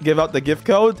give out the gift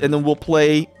code, and then we'll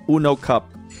play Uno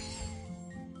Cup.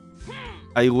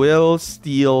 I will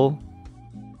steal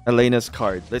Elena's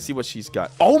card. Let's see what she's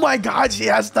got. Oh my god, she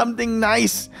has something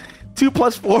nice. 2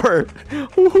 plus 4.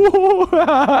 Oh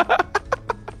my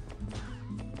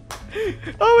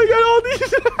god, all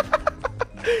these.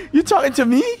 You talking to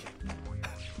me?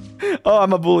 Oh,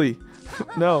 I'm a bully.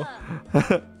 No.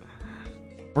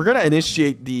 We're gonna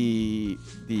initiate the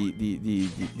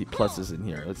pluses in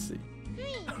here. Let's see.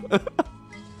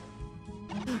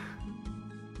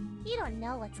 You don't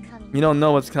know what's coming. You don't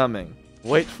know what's coming.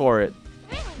 Wait for it.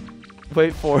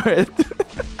 Wait for it.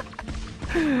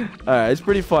 Alright, it's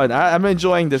pretty fun. I'm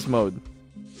enjoying this mode.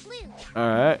 Blue.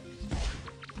 Alright.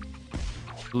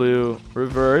 Blue.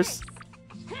 Reverse.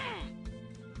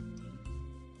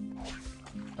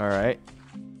 All right.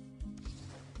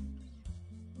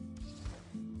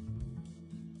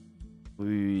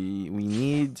 We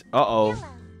need. Uh-oh.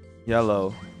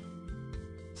 Yellow.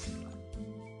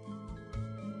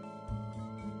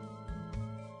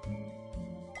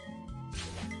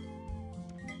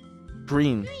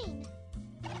 Green. Green.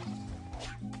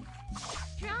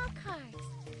 Draw cards.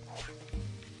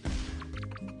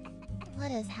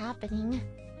 What is happening?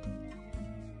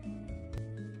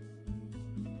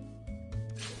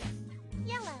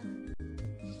 Yellow.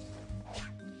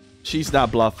 She's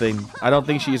not bluffing. I don't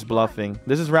think she's bluffing.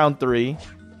 This is round 3.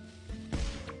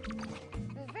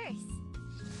 Reverse.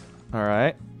 All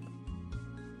right.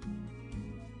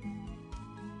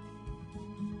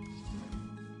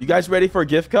 You guys ready for a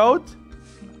gift code?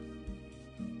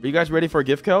 Are you guys ready for a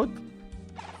gift code?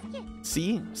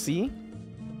 See? See?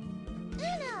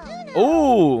 Uno.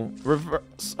 Oh,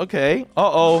 reverse. Okay.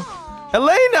 Uh-oh.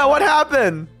 Elena, what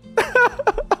happened?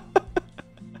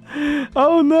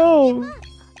 Oh, no.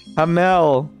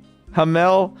 Hamel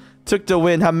took the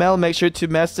win. Hamel, make sure to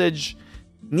message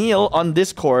Neil on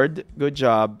Discord. Good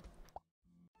job.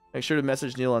 Make sure to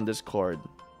message Neil on Discord.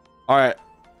 All right.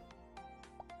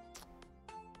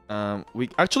 We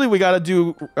gotta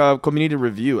do community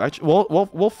review. Actually,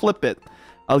 we'll flip it.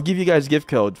 I'll give you guys gift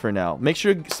code for now. Make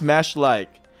sure to smash like,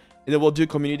 and then we'll do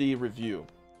community review.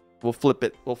 We'll flip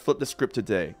it. We'll flip the script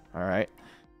today. All right.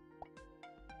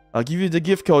 I'll give you the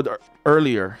gift code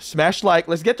earlier. Smash like.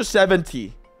 Let's get to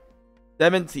 70.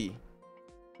 70.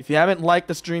 If you haven't liked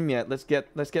the stream yet, let's get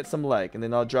some like, and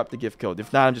then I'll drop the gift code.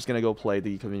 If not, I'm just gonna go play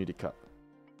the community cup.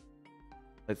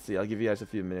 Let's see. I'll give you guys a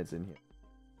few minutes in here.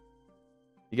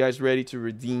 You guys ready to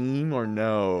redeem or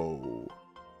no?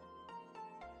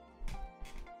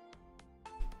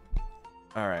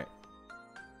 All right.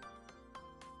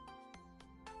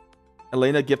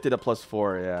 Elena gifted a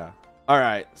 +4. Yeah. All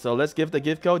right. So let's give the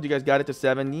gift code. You guys got it to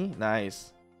 70.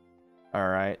 Nice. All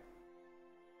right.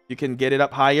 You can get it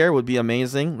up higher. Would be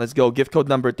amazing. Let's go. Gift code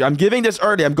number 3. I'm giving this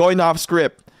early. I'm going off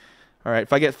script. All right.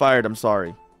 If I get fired, I'm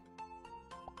sorry.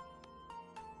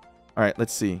 All right.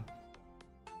 Let's see.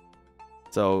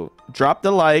 So drop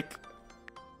the like.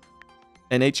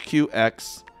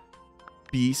 NHQX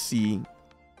BCWGKM.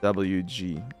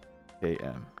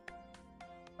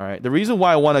 All right. The reason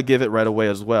why I want to give it right away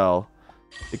as well,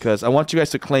 because I want you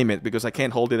guys to claim it because I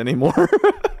can't hold it anymore.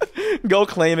 Go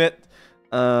claim it.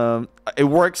 It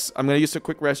works. I'm gonna use a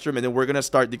quick restroom and then we're gonna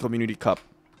start the community cup.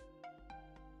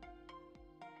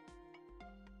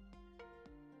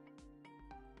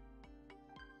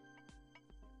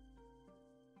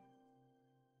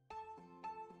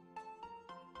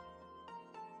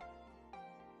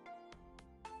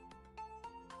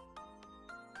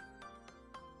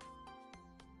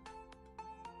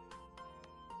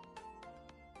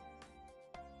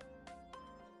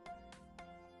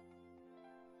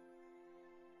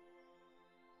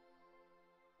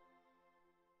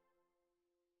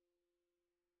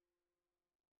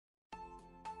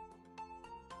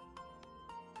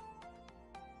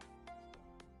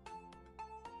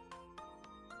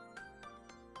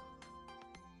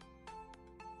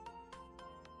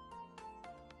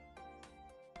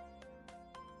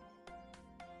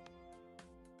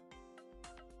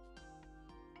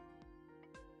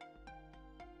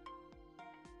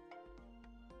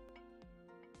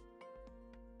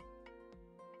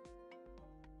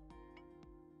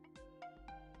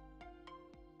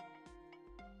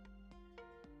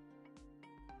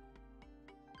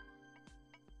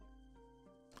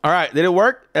 All right, did it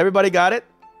work? Everybody got it?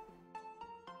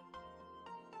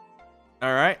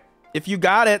 All right. If you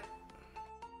got it,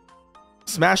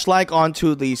 smash like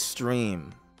onto the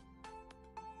stream.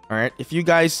 All right. If you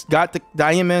guys got the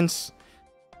diamonds,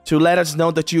 to let us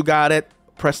know that you got it,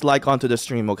 press like onto the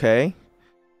stream, okay?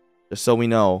 Just so we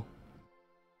know.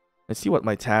 Let's see what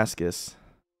my task is.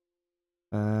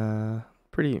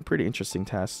 Pretty interesting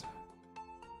task.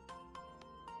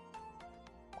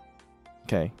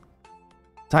 Okay.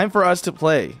 Time for us to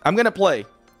play. I'm gonna play.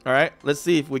 All right. Let's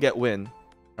see if we get win.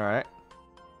 All right.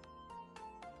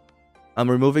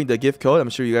 I'm removing the gift code. I'm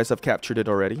sure you guys have captured it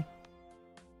already.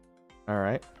 All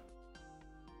right.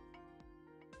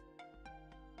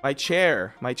 My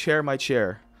chair. My chair. My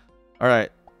chair. All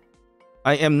right.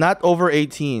 I am not over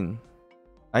 18.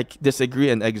 I disagree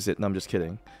and exit. No, I'm just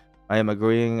kidding. I am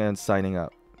agreeing and signing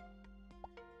up.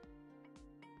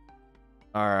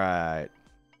 All right.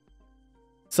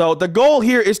 So the goal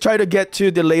here is try to get to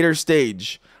the later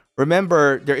stage.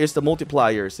 Remember, there is the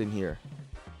multipliers in here.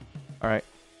 All right.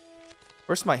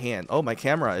 Where's my hand? Oh, my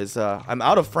camera is... I'm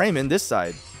out of frame in this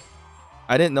side.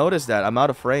 I didn't notice that. I'm out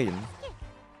of frame.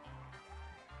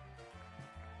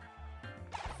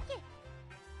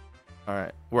 All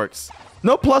right, works.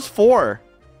 No +4.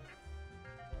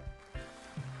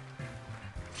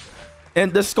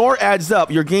 And the score adds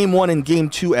up. Your game 1 and game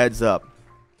 2 adds up.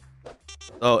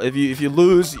 Oh, if you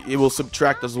lose, it will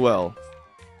subtract as well.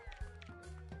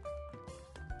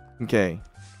 Okay.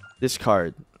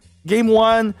 Discard. Game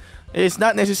 1, it's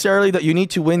not necessarily that you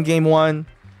need to win game 1.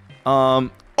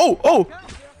 Oh!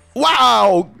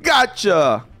 Wow!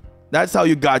 Gotcha! That's how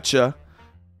you gotcha.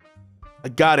 I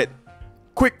got it.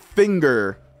 Quick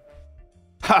finger.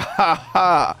 Ha ha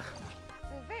ha.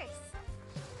 Reverse.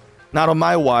 Not on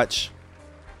my watch.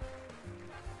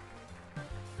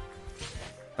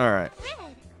 Alright.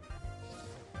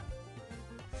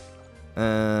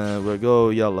 Red. We'll go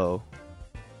yellow.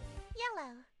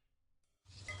 Yellow.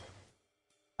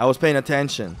 I was paying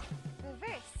attention.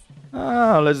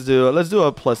 Reverse. Let's do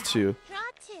a +2. Draw 2.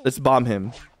 Let's bomb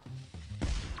him.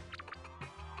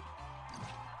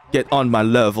 Get on my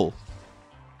level.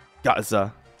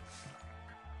 Gaza.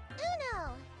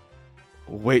 Uno.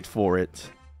 Wait for it.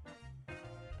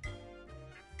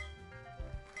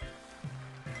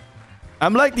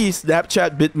 I'm like the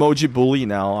Snapchat Bitmoji bully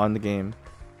now on the game.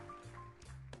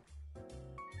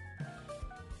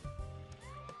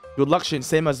 Good luck, Shin.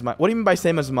 Same as mine. What do you mean by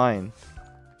same as mine?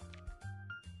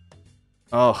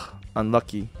 Oh,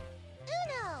 unlucky.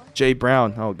 Uno. Jay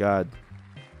Brown. Oh, God.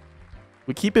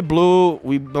 We keep it blue.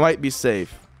 We might be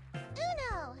safe.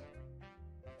 Uno.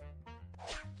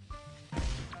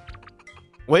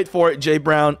 Wait for it, Jay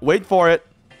Brown. Wait for it.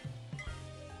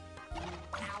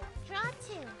 Draw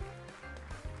 2.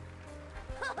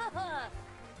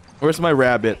 Where's my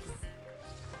rabbit?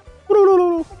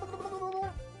 Uno.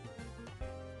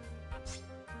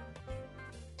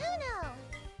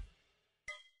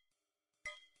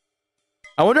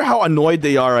 I wonder how annoyed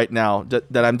they are right now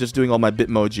that I'm just doing all my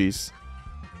Bitmojis.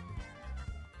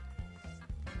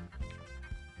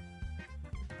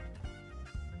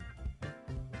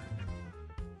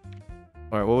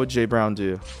 Alright, what would Jay Brown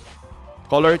do?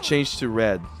 Color change to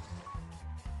red.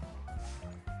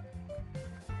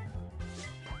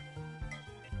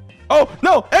 Oh,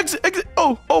 no! Exit! Exit!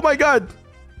 Oh! Oh my god!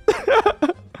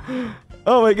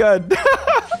 Oh my god!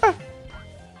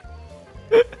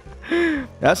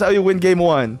 That's how you win game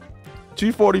 1.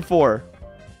 244.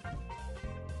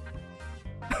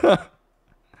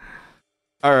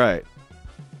 Alright.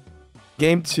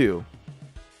 Game 2.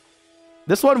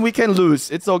 This one we can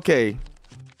lose. It's okay.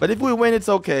 But if we win, it's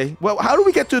okay. Well, how do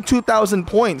we get to 2,000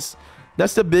 points?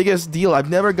 That's the biggest deal. I've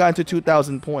never gotten to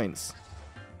 2,000 points.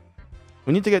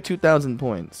 We need to get 2,000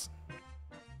 points.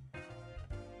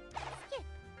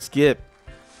 Skip.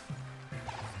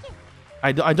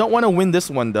 I don't want to win this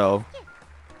one though.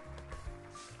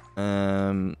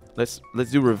 Let's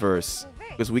do reverse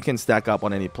because we can stack up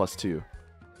on any +2.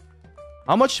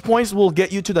 How much points will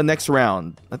get you to the next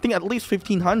round? I think at least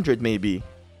 1,500 maybe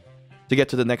to get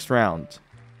to the next round.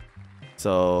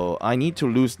 So I need to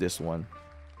lose this one.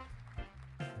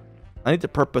 I need to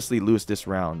purposely lose this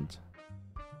round.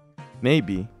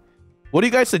 Maybe. What do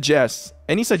you guys suggest?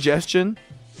 Any suggestion?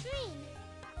 Green.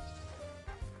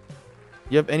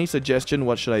 You have any suggestion?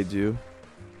 What should I do?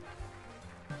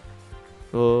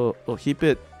 We'll keep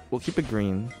it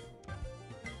green.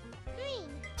 Green.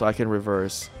 So I can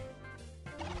reverse.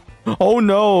 Oh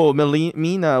no,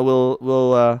 Mina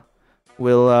will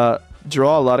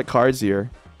draw a lot of cards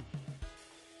here.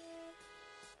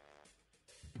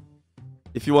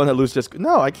 If you want to lose, just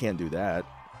no, I can't do that.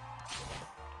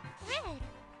 Red.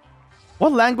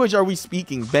 What language are we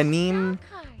speaking? Benin,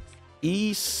 Draw cards.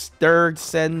 Sep3rd,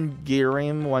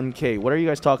 Sengirim 1K. What are you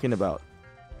guys talking about?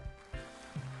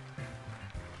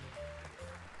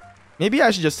 Maybe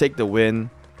I should just take the win.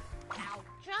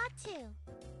 Draw 2.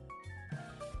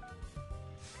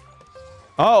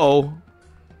 Uh-oh.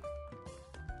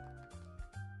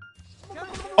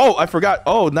 Oh, I forgot.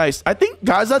 Oh, nice. I think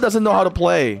Gaza doesn't know how to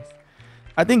play.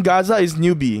 I think Gaza is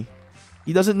newbie.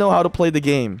 He doesn't know how to play the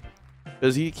game.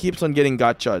 Because he keeps on getting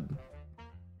gotcha'd.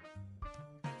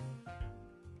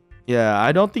 Yeah,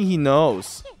 I don't think he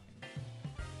knows.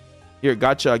 Here,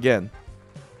 gotcha again.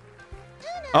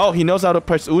 Oh, he knows how to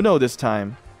press Uno this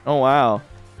time. Oh, wow.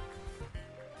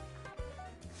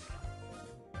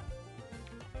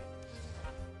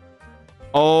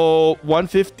 Oh,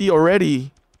 150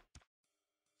 already.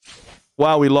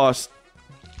 Wow, we lost.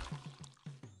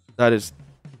 That is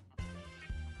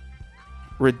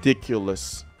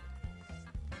ridiculous.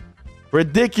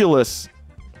 Ridiculous.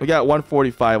 We got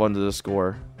 145 under the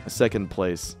score. Second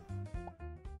place.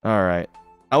 All right.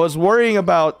 I was worrying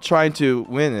about trying to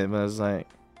win it, but I was like,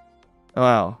 oh,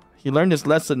 wow. He learned his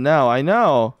lesson now. I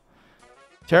know.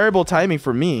 Terrible timing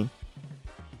for me.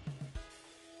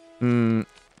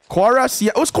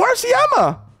 Quara Oh, it's Quara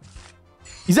Siyama.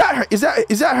 Is that her? Is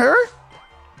that her?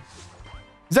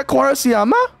 Is that Quara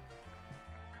Siyama?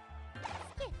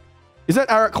 Is that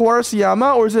our Quara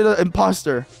Siyama or is it an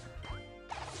imposter?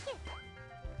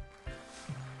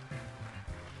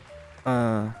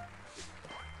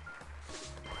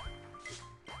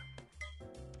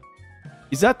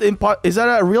 Is that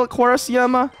a real Quara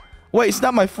Siyama? Wait, it's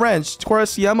not my friend. Quara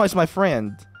Siyama is my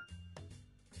friend.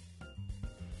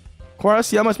 Quara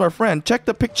Siyama is my friend. Check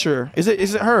the picture. Is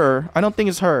it her? I don't think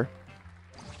it's her.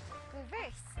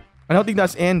 Reverse. I don't think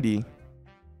that's Andy.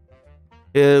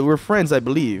 We're friends, I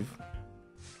believe.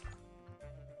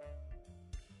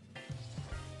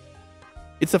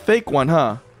 It's a fake one,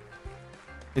 huh?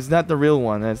 It's not the real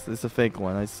one. It's a fake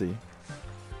one. I see.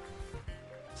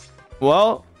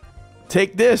 Well,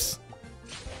 take this.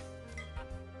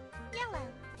 Yellow.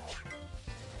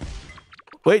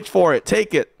 Wait for it.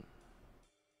 Take it.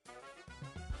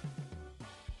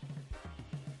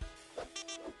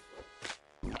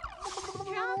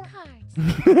 Draw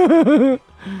cards.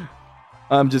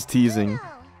 I'm just teasing. Uno.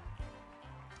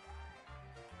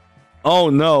 Oh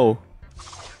no.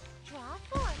 Draw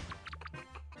 4.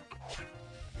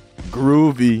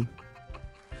 Groovy.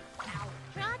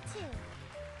 Draw 2.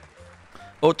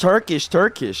 Oh, Turkish. Uno.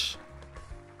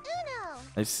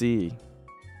 I see.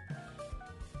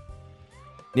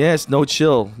 Yes, no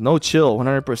chill. No chill,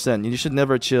 100%. You should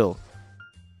never chill.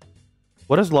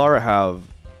 What does Laura have?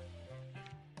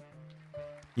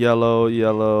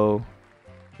 Yellow.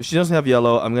 If she doesn't have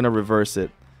yellow, I'm going to reverse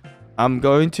it. I'm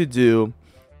going to do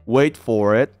wait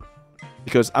for it.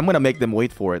 Because I'm going to make them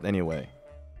wait for it anyway.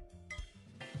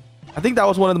 I think that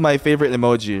was one of my favorite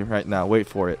emoji right now. Wait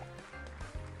for it.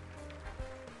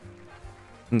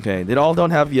 Okay, they all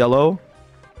don't have yellow.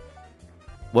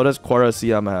 What does Quara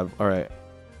Siyama have? Alright.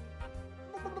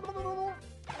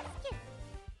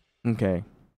 Okay.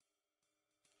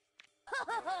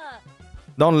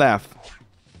 Don't laugh.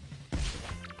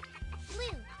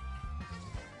 Blue.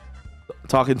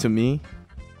 Talking to me?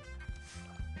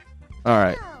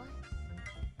 Alright. No.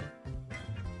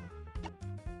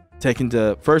 Taking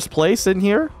the first place in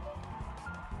here?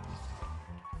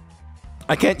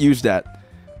 I can't use that.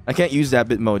 I can't use that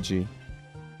Bitmoji.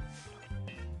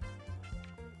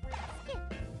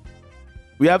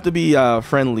 We have to be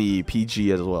friendly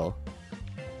PG as well.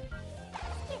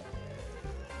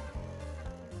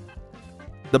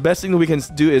 The best thing that we can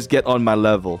do is get on my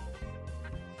level.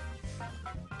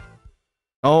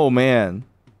 Oh man.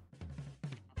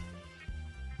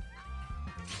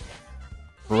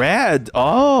 Red.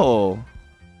 Oh.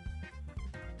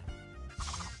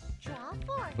 Draw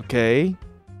 4. Okay.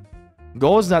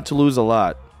 Goal is not to lose a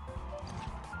lot.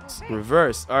 Reverse.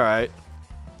 Reverse. All right.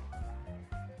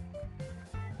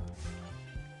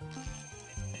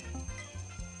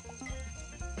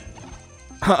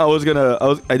 I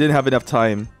didn't have enough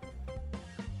time.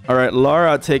 All right,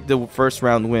 Lara, take the first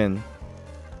round win.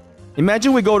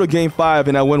 Imagine we go to game 5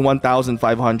 and I win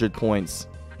 1,500 points.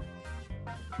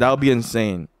 That would be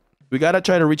insane. We got to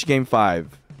try to reach game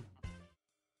 5.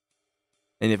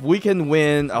 And if we can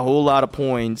win a whole lot of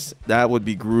points, that would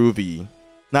be groovy.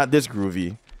 Not this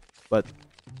groovy, but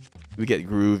we get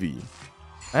groovy.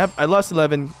 I lost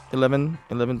 11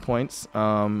 points.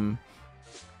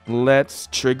 Let's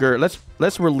trigger.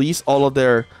 Let's release all of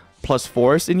their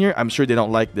 +4s in here. I'm sure they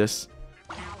don't like this.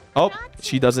 Oh,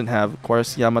 she doesn't have. Quara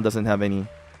Siyama doesn't have any.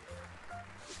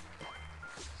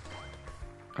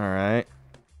 All right.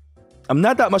 I'm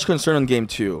not that much concerned on game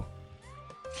 2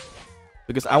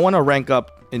 because I want to rank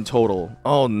up in total.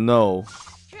 Oh no.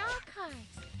 Draw cards.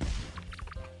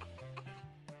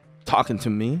 Talking to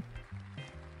me.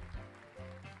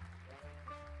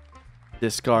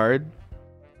 Discard.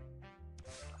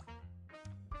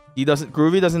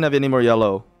 Groovy doesn't have any more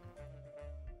yellow.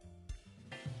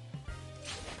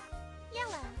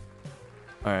 Yellow.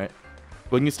 All right.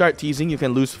 When you start teasing, you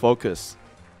can lose focus.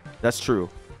 That's true.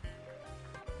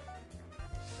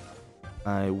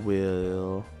 I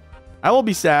will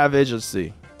be savage. Let's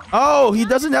see. Oh, he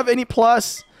doesn't have any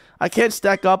plus. I can't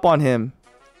stack up on him.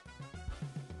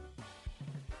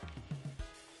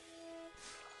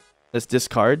 Let's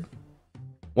discard.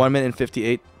 1 minute and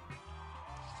 58.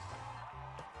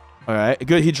 All right,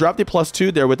 good. He dropped a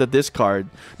 +2 there with the discard.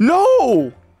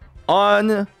 No!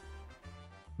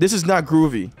 This is not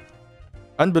groovy.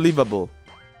 Unbelievable.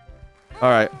 All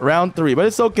right, round 3, but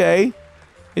it's okay.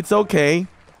 It's okay.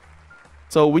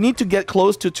 So we need to get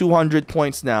close to 200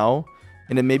 points now,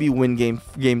 and then maybe win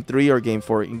game 3 or game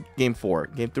 4. Game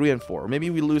 3 and 4. Maybe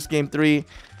we lose game 3,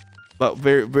 but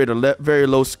very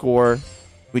low score.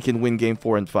 We can win game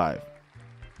 4 and 5.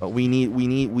 But we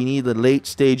need the late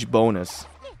stage bonus.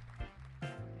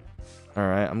 All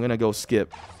right, I'm gonna go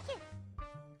skip.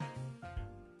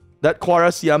 That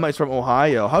Quarasiama is from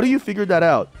Ohio. How do you figure that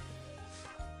out?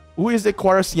 Who is the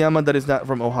Quarasiama that is not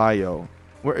from Ohio?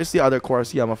 Where is the other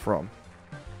Quarasiama from?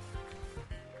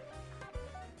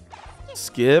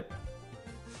 Skip.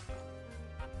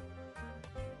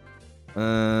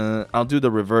 I'll do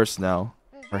the reverse now.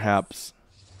 Perhaps.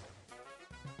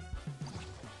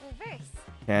 Reverse.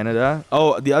 Canada.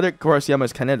 Oh, the other Quarasiama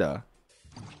is Canada.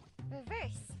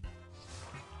 Reverse.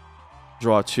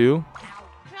 Draw 2. Draw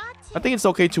 2. I think it's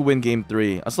okay to win game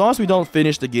 3. As long as we don't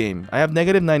finish the game. I have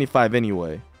negative 95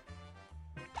 anyway.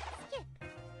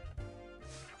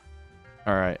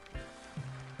 Alright.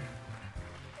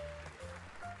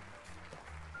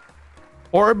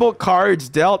 Horrible cards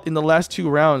dealt in the last 2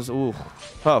 rounds. Ooh,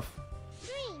 tough.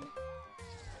 Green.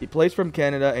 He plays from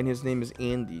Canada and his name is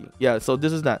Andy. Yeah, so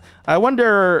this is not. I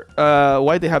wonder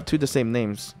why they have 2 the same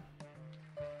names.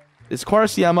 Is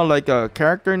Quarasiama like a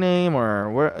character name or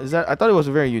where is that? I thought it was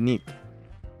very unique.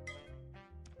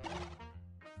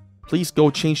 Please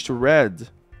go change to red.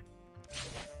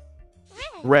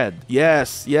 Red.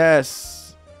 Yes,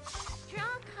 yes. Draw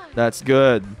card. That's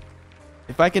good.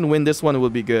 If I can win this one, it will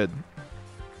be good.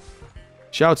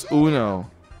 Shouts Uno.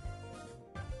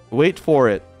 Wait for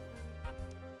it.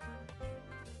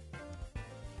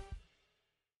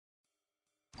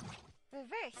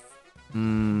 Reverse.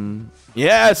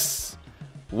 Yes.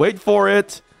 Wait for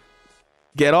it.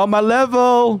 Get on my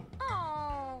level.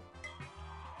 Oh.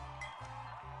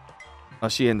 Oh,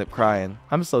 she ended up crying.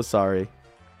 I'm so sorry.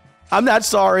 I'm not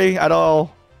sorry at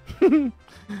all.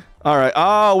 All right.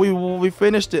 Oh, we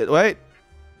finished it. Wait.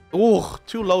 Ooh,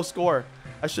 too low score.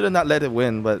 I should have not let it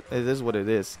win, but it is what it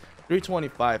is.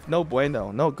 325. No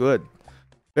bueno. No good.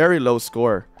 Very low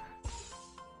score.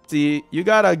 See, you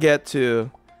gotta get to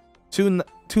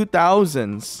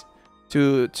 2000s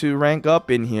to rank up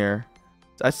in here.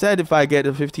 I said if I get to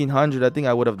 1500, I think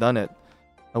I would have done it.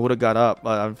 I would have got up.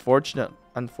 But unfortunate.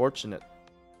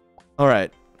 All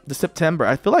right. The September.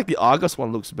 I feel like the August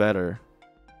one looks better.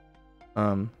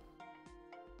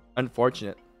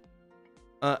 Unfortunate.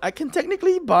 I can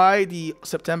technically buy the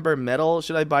September medal.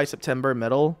 Should I buy September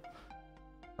medal?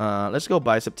 Let's go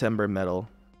buy September medal.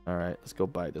 All right, let's go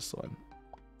buy this one.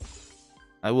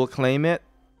 I will claim it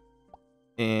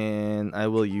and I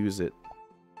will use it.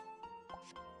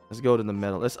 Let's go to the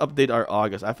medal. Let's update our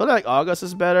August. I feel like August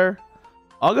is better.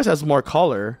 August has more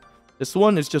color. This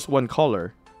one is just one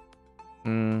color.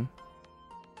 I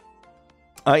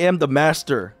am the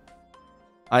master.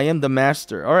 I am the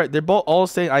master. All right, they're both all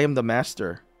saying I am the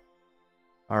master.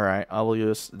 All right, I will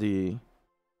use the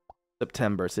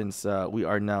September since we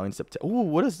are now in September. Ooh,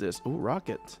 what is this? Ooh,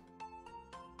 rocket.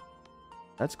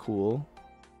 That's cool.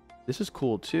 This is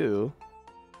cool too.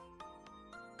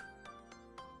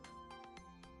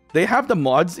 They have the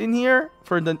mods in here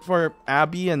for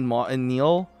Abby and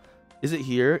Neil. Is it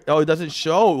here? Oh, it doesn't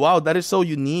show. Wow, that is so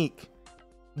unique.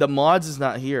 The mods is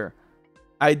not here.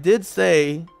 I did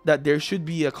say that there should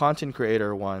be a content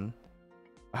creator one.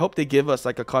 I hope they give us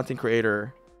like a content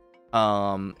creator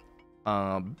medal,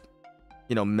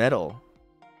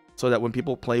 so that when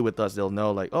people play with us, they'll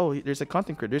know like, oh, there's a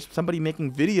content creator. There's somebody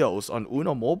making videos on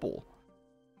Uno Mobile.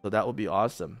 So that would be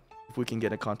awesome if we can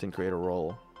get a content creator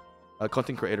role, a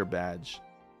content creator badge.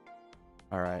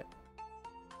 All right.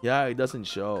 Yeah, it doesn't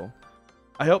show.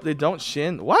 I hope they don't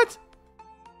shin. What?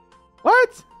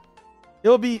 What?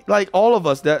 It'll be like all of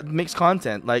us that makes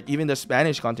content, like even the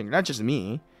Spanish content, not just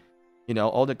me, you know,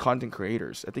 all the content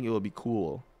creators. I think it will be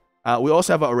cool. We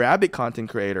also have an Arabic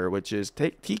content creator, which is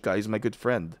Tika. He's my good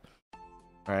friend.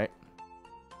 All right.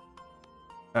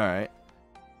 All right.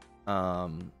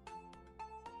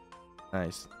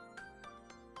 Nice.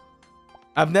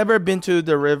 I've never been to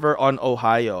the river on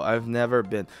Ohio. I've never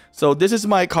been. So this is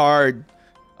my card.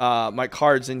 My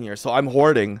card's in here. So I'm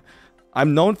hoarding.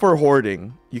 I'm known for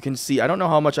hoarding. You can see. I don't know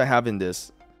how much I have in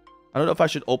this. I don't know if I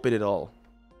should open it all.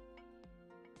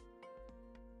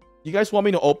 You guys want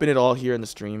me to open it all here in the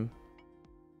stream?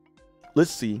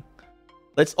 Let's see.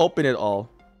 Let's open it all.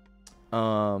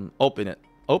 Open it.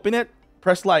 Open it.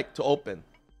 Press like to open.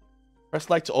 Press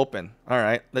like to open. All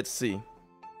right. Let's see.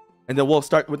 And then we'll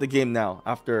start with the game now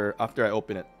after I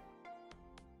open it.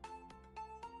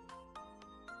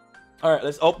 All right.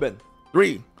 Let's open.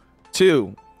 3,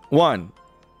 2, 1.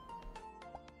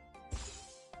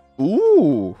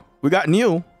 Ooh, we got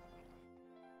new.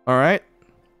 All right.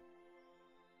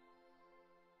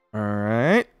 All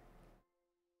right.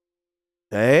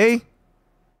 Hey.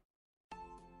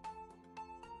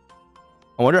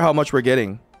 I wonder how much we're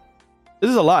getting. This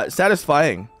is a lot.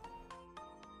 Satisfying.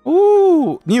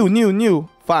 Ooh, new.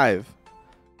 5.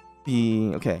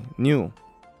 Okay, new.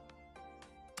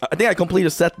 I think I completed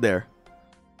a set there.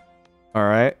 All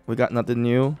right, we got nothing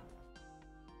new.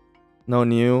 No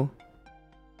new.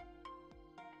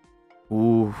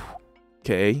 Ooh,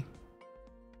 okay.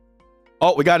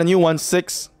 Oh, we got a new one,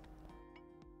 6.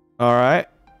 All right.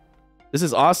 This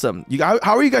is awesome.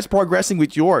 How are you guys progressing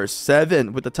with yours?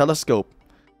 7 with the telescope.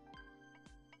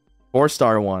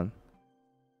 4-star one.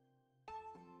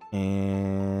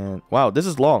 And wow, this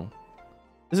is long.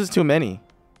 This is too many.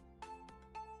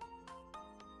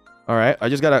 All right, I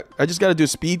just gotta do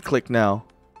speed click now.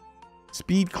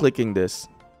 Speed clicking this.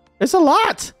 It's a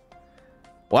lot.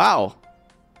 Wow,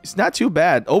 it's not too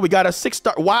bad. Oh, we got a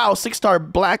 6-star. Wow, 6-star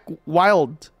black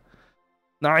wild.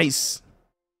 Nice.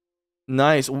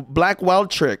 Nice. Black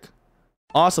wild trick.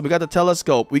 Awesome. We got the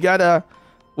telescope. We got a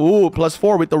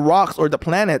 +4 with the rocks or the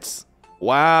planets.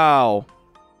 Wow.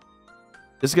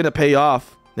 This is gonna pay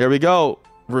off. There we go.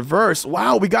 Reverse.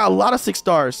 Wow, we got a lot of 6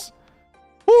 stars.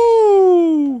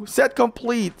 Woo! Set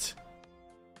complete.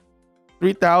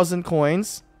 3,000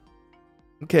 coins.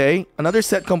 Okay, another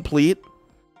set complete.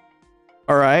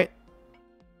 All right.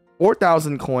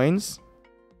 4,000 coins.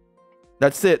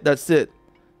 That's it. That's it.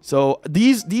 So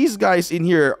these guys in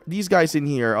here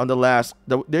on the last,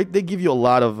 they give you a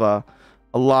lot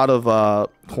of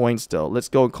coins still. Let's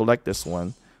go and collect this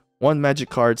one. 1 magic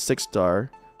card,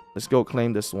 6-star. Let's go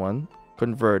claim this one.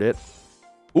 Convert it.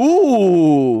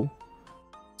 Ooh,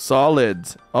 solid.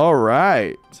 All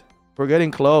right, we're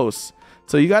getting close.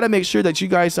 So you got to make sure that you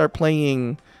guys are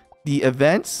playing the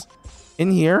events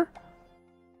in here.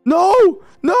 No,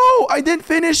 I didn't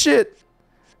finish it.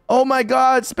 Oh my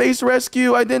God, Space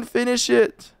Rescue, I didn't finish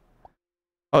it.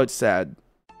 Oh, it's sad.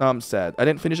 I'm sad. I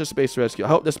didn't finish the Space Rescue. I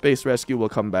hope the Space Rescue will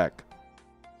come back.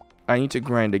 I need to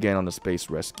grind again on the Space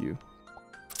Rescue.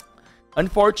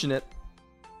 Unfortunate.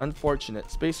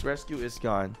 Space Rescue is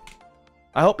gone.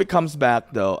 I hope it comes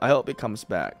back, though. I hope it comes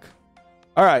back.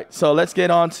 All right, so let's get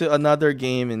on to another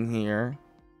game in here.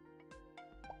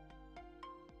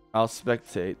 I'll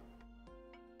spectate.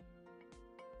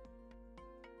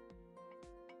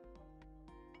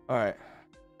 All right.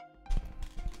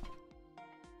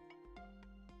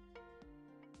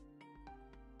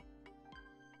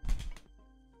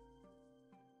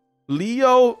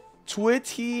 Leo,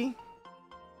 Twitty,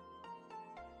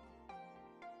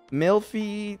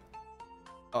 Milfy,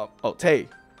 Tay.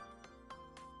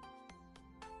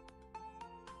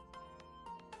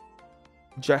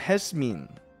 Jahesmin.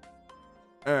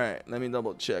 All right, let me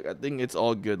double check. I think it's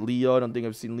all good. Leo, I don't think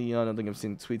I've seen Leo. I don't think I've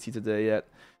seen Twitty today yet.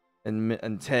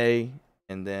 And Tay,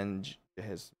 and then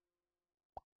has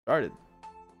started.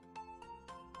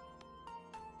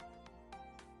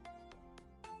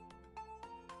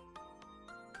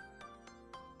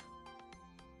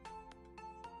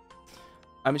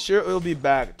 I'm sure it will be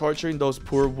back, torturing those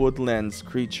poor woodlands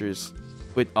creatures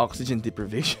with oxygen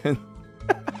deprivation.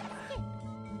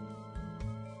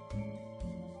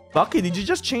 Bucky, did you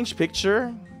just change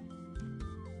picture?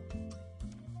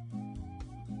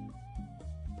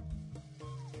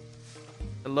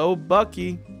 Hello,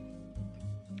 Bucky.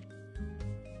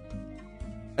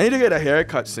 I need to get a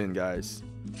haircut soon, guys.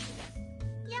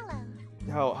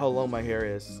 Yellow. How long my hair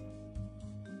is.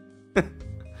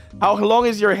 How long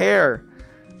is your hair?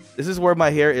 This is where my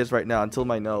hair is right now, until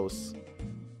my nose.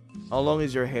 How long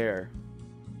is your hair?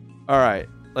 Alright,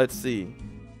 let's see.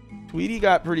 Tweety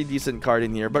got pretty decent card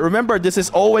in here. But remember, this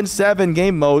is 0-7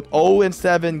 game mode.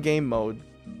 0-7 game mode.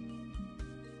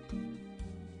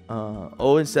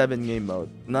 0-7 game mode.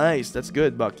 Nice, that's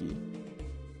good, Bucky.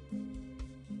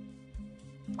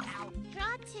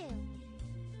 Draw 2.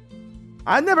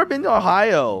 I've never been to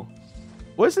Ohio.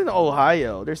 What's in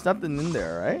Ohio? There's nothing in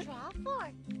there, right?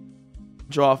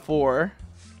 Draw 4.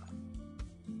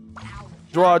 Draw 4.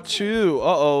 Draw 2.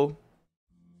 Uh-oh.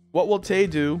 What will Tay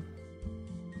do?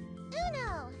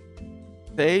 Uno.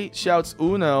 Tay shouts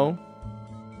Uno.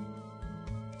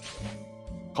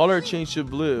 Color change to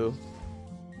blue.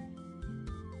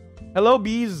 Hello,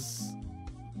 bees.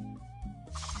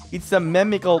 It's a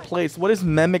mimical place. What does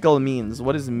mimical means?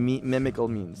 What does mimical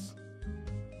means?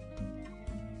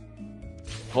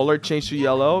 Color change to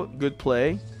yellow. Good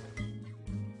play.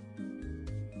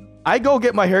 I go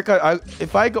get my haircut.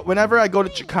 Whenever I go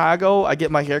to Chicago, I get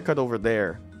my haircut over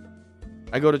there.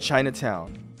 I go to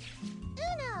Chinatown.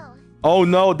 Uno. Oh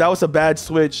no, that was a bad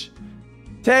switch.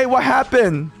 Tay, what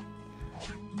happened?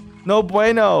 No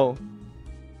bueno.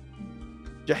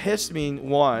 Jahismin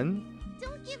won.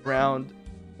 Round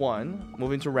 1.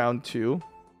 Moving to round 2.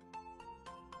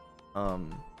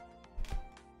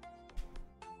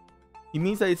 He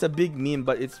means that it's a big meme,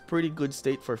 but it's pretty good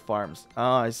state for farms. Oh,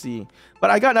 I see. But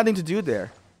I got nothing to do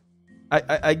there.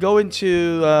 I go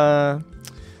into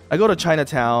I go to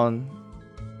Chinatown.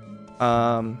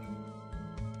 I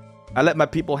let my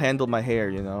people handle my hair,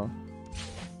 you know.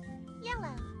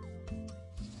 Yellow.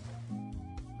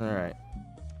 All right.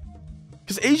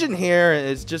 Because Asian hair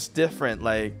is just different,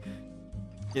 like,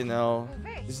 you know,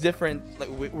 it's different. Like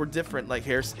we're different, like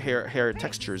hair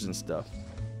textures and stuff.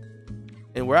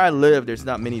 And where I live, there's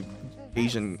not many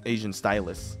Asian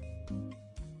stylists.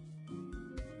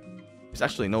 There's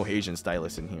actually no Asian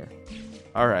stylists in here.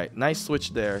 All right, nice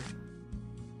switch there.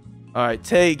 All right,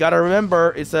 Tay, gotta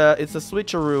remember it's a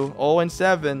switcheroo.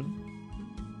 0-7.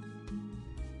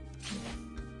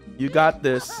 You got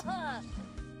this,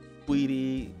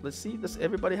 sweetie. Let's see.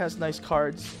 Everybody has nice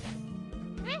cards.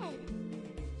 Red.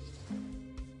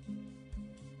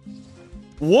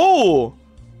 Whoa!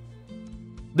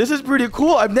 This is pretty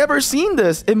cool. I've never seen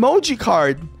this emoji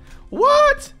card.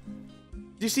 What?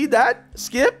 Do you see that?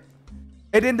 Skip.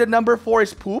 And then the number 4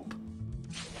 is poop.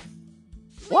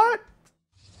 What?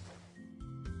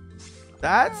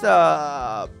 That's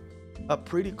a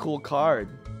pretty cool card.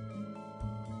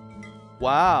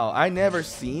 Wow, I never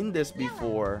seen this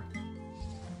before.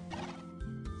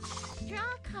 Draw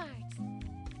cards.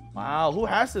 Wow, who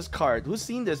has this card? Who's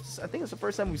seen this? I think it's the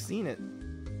first time we've seen it.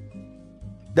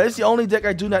 That is the only deck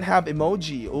I do not have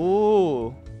emoji.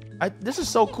 Oh, this is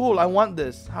so cool. I want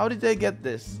this. How did they get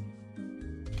this?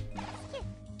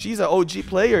 She's an OG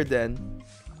player then.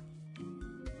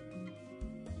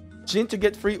 Jin, to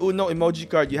get free Uno emoji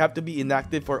card, you have to be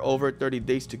inactive for over 30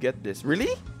 days to get this.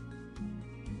 Really?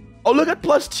 Oh, look at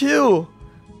 +2.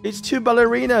 It's 2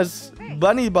 ballerinas.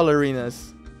 Bunny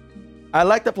ballerinas. I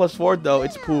like the +4 though.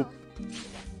 It's poop.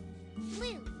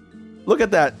 Blue. Look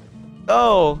at that.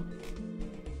 Oh.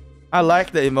 I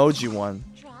like the emoji one.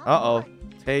 Draw. Uh-oh.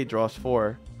 Hey, draws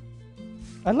 4.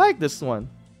 I like this one.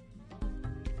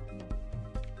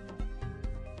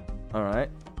 All right.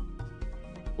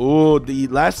 Oh, the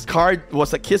last card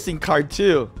was a kissing card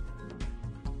too.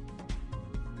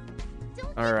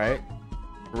 All right.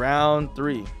 Round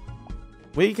 3.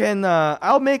 We can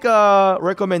I'll make a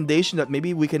recommendation that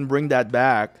maybe we can bring that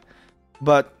back.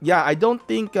 But yeah, I don't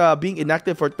think being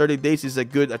inactive for 30 days is a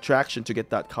good attraction to get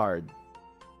that card.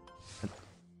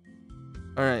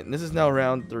 All right, this is now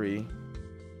round 3.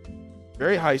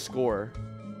 Very high score.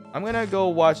 I'm gonna go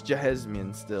watch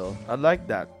Jahesmian still. I like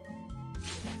that.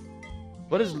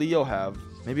 What does Leo have?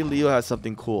 Maybe Leo has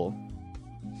something cool.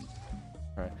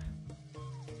 Alright.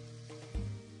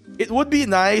 It would be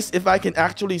nice if I can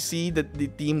actually see the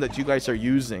theme that you guys are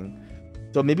using.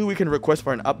 So maybe we can request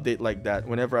for an update like that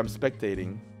whenever I'm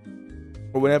spectating.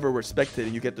 Or whenever we're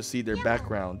spectating, you get to see their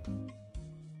background.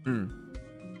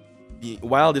 The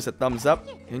wild is a thumbs up.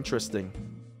 Interesting.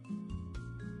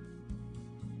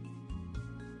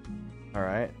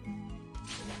 Alright.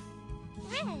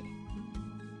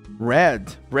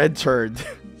 Red. Red turd.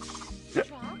 Draw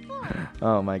 4.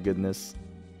 Oh my goodness.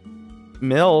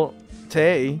 Mil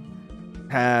Tay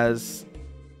has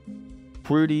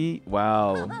pretty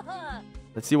wow.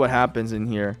 Let's see what happens in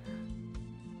here.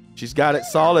 She's got it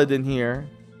solid in here.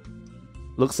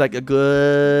 Looks like a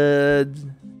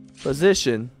good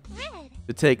position Red.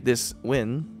 to take this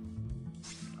win.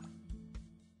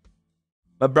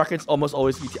 My brackets almost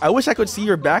always be I wish I could see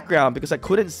your background because I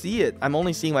couldn't see it. I'm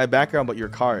only seeing my background but your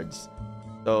cards.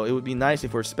 So it would be nice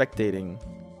if we're spectating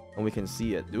and we can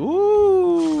see it.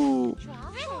 Ooh.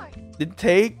 Draw 4. Did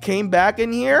Tay came back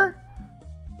in here?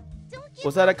 Don't give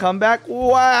Was that a comeback?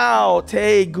 Wow,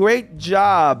 Tay, great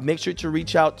job. Make sure to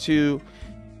reach out to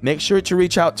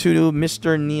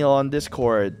Mr. Neil on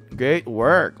Discord. Great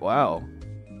work. Wow.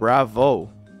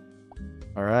 Bravo.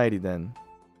 Alrighty then.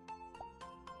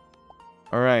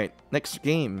 Alright, next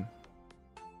game.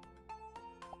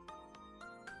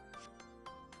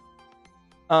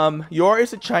 Yours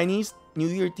is a Chinese New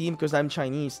Year theme because I'm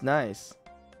Chinese. Nice.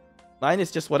 Mine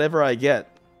is just whatever I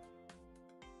get.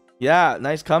 Yeah,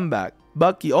 nice comeback.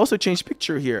 Bucky also changed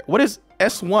picture here. What is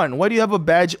S1? Why do you have a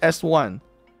badge S1?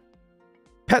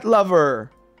 Pet lover.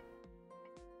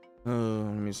 Let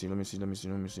me see.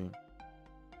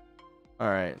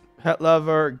 Alright. Pet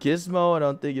lover. Gizmo, I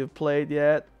don't think you've played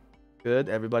yet. Good.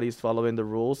 Everybody's following the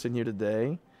rules in here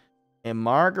today. And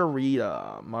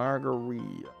Margarita.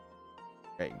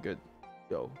 Okay, good.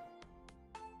 Go.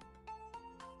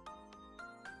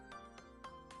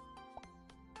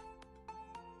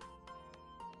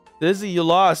 Tizzy, you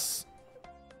lost.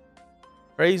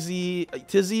 Crazy.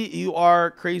 Tizzy, you are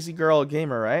crazy girl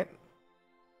gamer, right?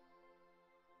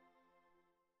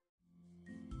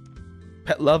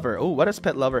 Pet lover. Oh, what does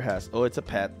pet lover has? Oh, it's a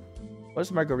pet. What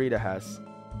does Margarita has?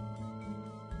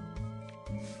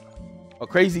 Oh,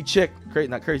 crazy chick.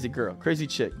 Not crazy girl. Crazy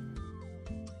chick.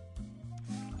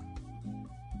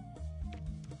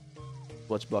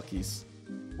 Watch Bucky's.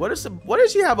 What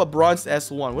does she have a bronze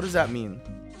S1? What does that mean?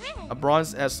 A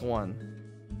bronze S1.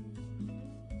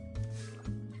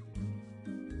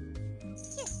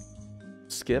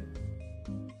 Skip.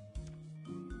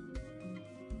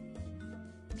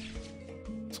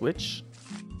 Switch.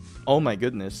 Oh my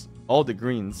goodness. All the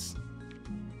greens.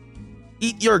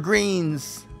 Eat your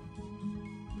greens.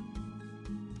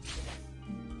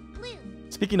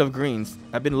 Speaking of greens,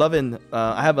 I've been loving,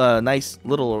 I have a nice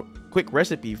little quick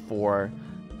recipe for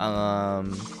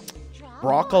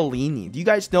broccolini. Do you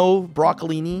guys know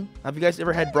broccolini? Have you guys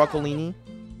ever had broccolini?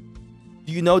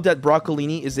 Do you know that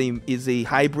broccolini is a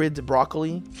hybrid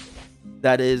broccoli?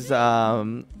 That is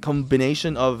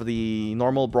combination of the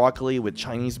normal broccoli with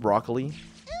Chinese broccoli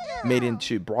made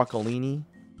into broccolini.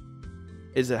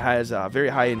 It has very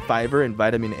high in fiber and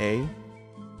vitamin A.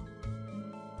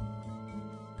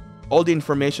 All the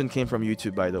information came from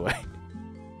YouTube, by the way.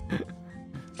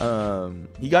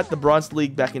 He got the Bronze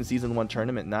League back in Season 1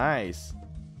 tournament. Nice.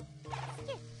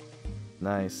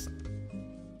 Nice.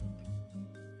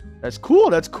 That's cool.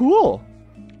 That's cool.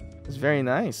 It's very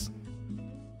nice.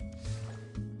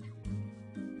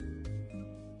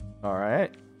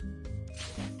 Alright.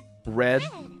 Red.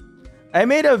 I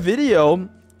made a video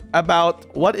about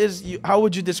how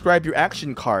would you describe your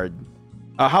action card?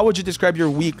 How would you describe your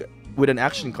week with an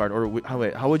action card? Or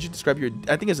how would you describe your,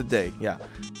 I think it's a day, yeah,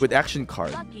 with action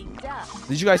card.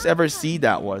 Did you guys ever see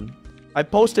that one? I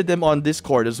posted them on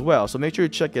Discord as well, so make sure you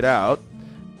check it out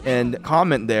and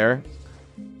comment there.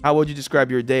 How would you describe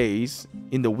your days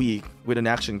in the week with an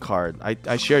action card?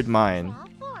 I shared mine.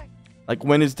 Like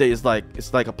Wednesday is like,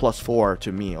 it's like a +4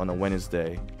 to me on a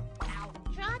Wednesday.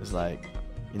 It's like,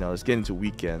 you know, let's get into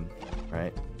weekend,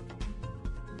 right?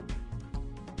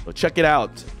 So check it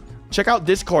out. Check out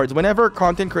Discords. Whenever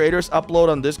content creators upload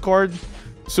on Discord,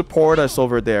 support us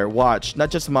over there. Watch, not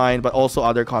just mine, but also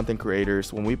other content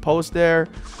creators. When we post there,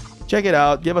 check it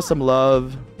out. Give us some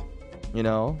love, you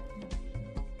know.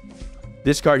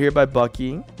 This card here by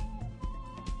Bucky.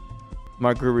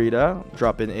 Margarita,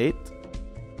 drop in 8.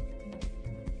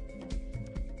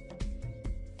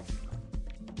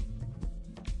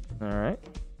 All right.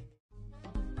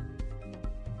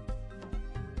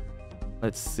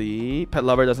 Let's see. Pet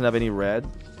Lover doesn't have any red.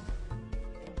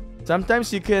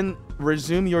 Sometimes you can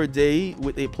resume your day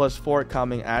with a +4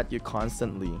 coming at you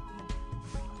constantly.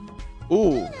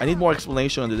 Ooh, I need more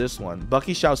explanation on this one.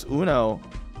 Bucky shouts Uno.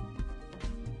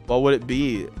 What would it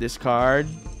be? This card?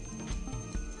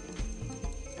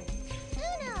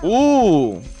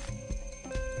 Ooh.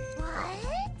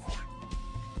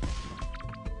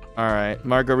 Alright,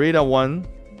 Margarita 1.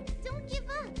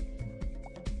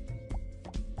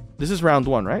 This is round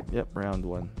 1, right? Yep, round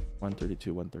 1.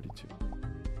 132, 132.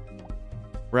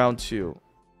 Round 2.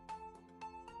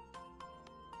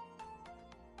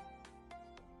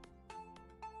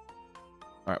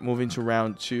 Alright, moving to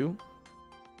round 2.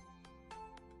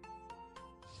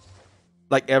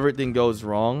 Like everything goes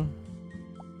wrong,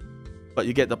 but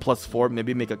you get the +4,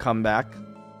 maybe make a comeback.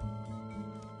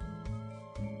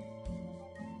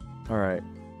 Alright.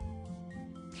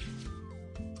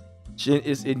 Jin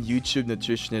is in YouTube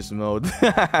nutritionist mode.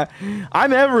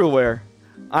 I'm everywhere.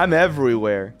 I'm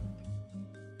everywhere.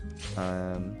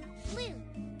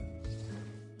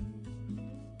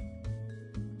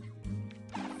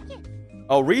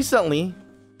 Oh, recently,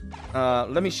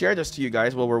 let me share this to you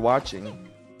guys while we're watching.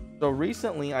 So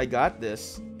recently I got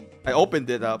this. I opened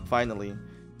it up finally,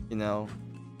 you know.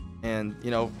 And, you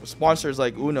know, sponsors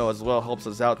like Uno as well helps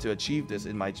us out to achieve this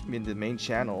in the main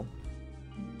channel.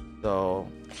 So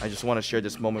I just want to share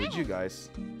this moment with you guys.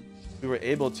 We were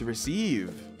able to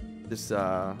receive this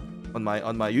on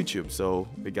my YouTube, so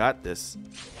we got this.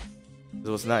 It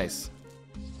was nice.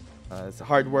 It's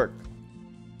hard work.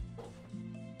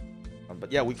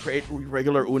 But yeah, we create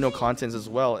regular Uno contents as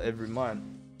well every month.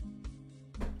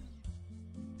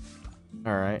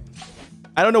 All right.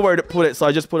 I don't know where to put it, so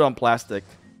I just put it on plastic.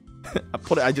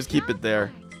 I just keep it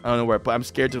there. I don't know where, but I'm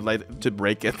scared to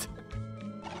break it.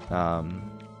 All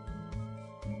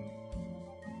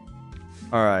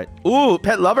right. Ooh,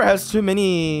 Pet Lover has too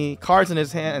many cards in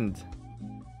his hand.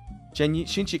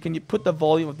 Shinchi, can you put the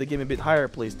volume of the game a bit higher,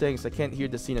 please? Thanks. I can't hear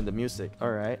the scene and the music.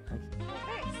 All right.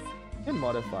 I can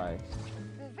modify.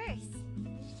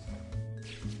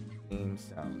 Game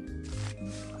sound.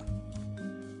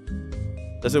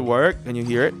 Does it work? Can you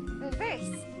hear it?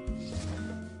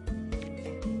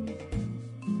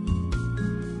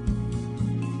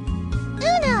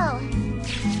 Uno!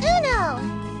 Uno!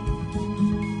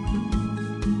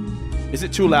 Is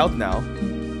it too loud now?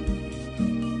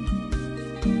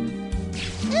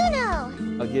 Uno.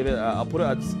 I'll give it. I'll put it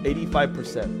at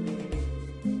 85%.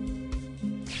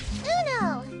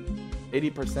 Uno.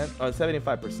 80%.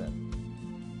 75%.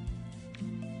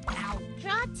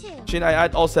 Draw 2. Shin, I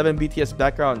add all 7 BTS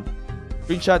background.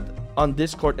 Screenshot on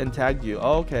Discord and tagged you.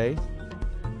 Oh, okay.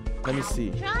 Let me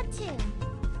see. Draw 2.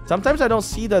 Sometimes I don't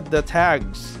see the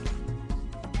tags.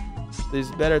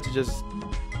 It's better to just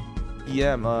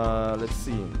DM. Let's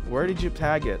see. Where did you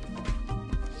tag it?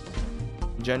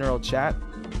 General chat.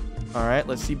 All right.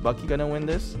 Let's see. Bucky gonna win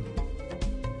this.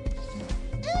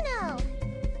 Uno.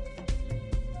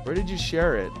 Where did you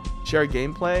share it? Share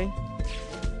gameplay.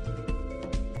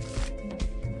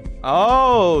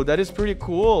 Oh, that is pretty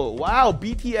cool. Wow,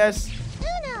 BTS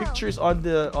Uno. pictures on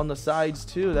the sides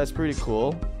too. That's pretty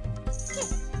cool.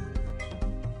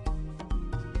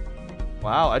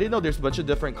 Wow, I didn't know there's a bunch of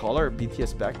different color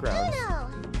BTS backgrounds. Uno.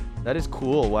 That is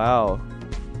cool. Wow.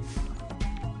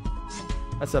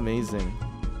 That's amazing.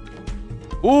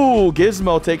 Ooh,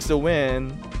 Gizmo takes the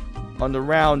win on the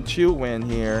round 2 win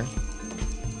here.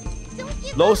 Don't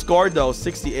give Low up. score though,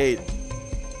 68.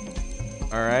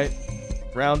 All right.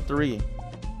 Round 3.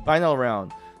 Final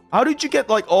round. How did you get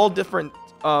like all different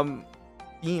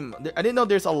theme? I didn't know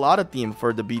there's a lot of theme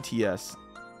for the BTS.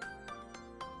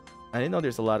 I didn't know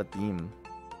there's a lot of theme.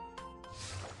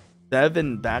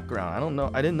 7 background. I don't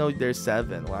know. I didn't know there's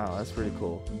 7. Wow, that's pretty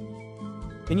cool.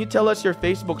 Can you tell us your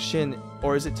Facebook, Shin,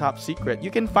 or is it top secret?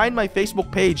 You can find my Facebook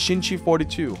page,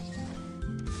 Shinchi42.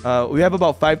 We have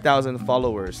about 5,000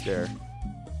 followers there.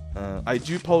 I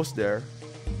do post there.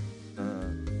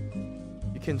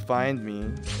 You can find me.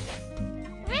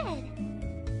 Red.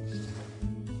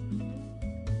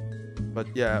 But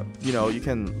yeah, you know, you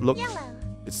can look. Yellow.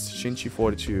 It's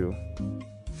Shinchi42.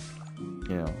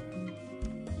 You know.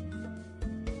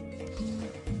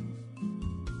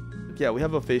 But yeah, we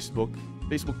have a Facebook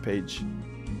page.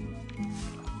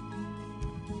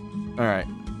 All right.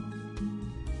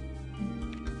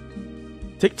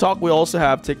 TikTok, we also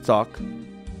have TikTok.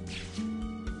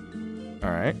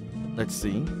 All right. Let's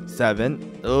see.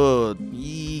 7. Oh,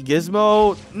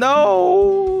 Gizmo.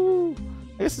 No.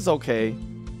 I guess it's okay.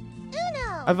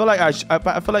 Uno. I feel like I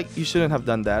feel like you shouldn't have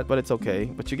done that, but it's okay.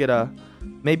 But you get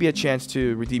maybe a chance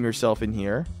to redeem yourself in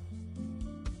here.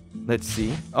 Let's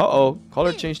see. Uh-oh.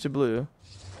 Color change to blue.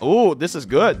 Oh, this is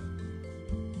good.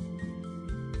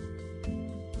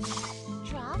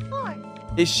 Draw 4.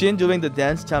 Is Shin doing the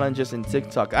dance challenges in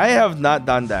TikTok? I have not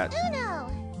done that. Uno.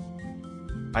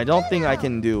 I don't think I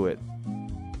can do it.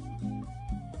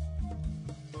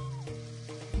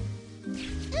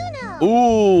 Uno.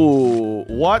 Ooh,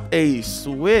 what a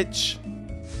switch.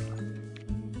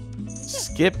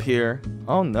 Skip here.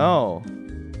 Oh no.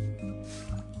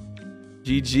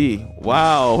 GG.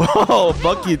 Wow. Oh,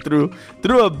 Bucky threw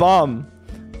a bomb.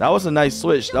 That was a nice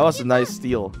switch. That was a nice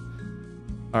steal.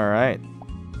 All right.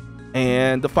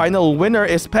 And the final winner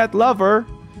is Pet Lover.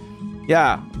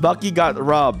 Yeah, Bucky got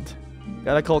robbed.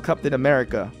 Gotta call Captain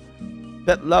America.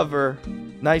 Pet Lover,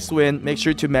 nice win. Make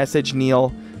sure to message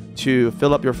Neil to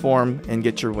fill up your form and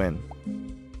get your win.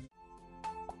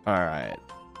 All right.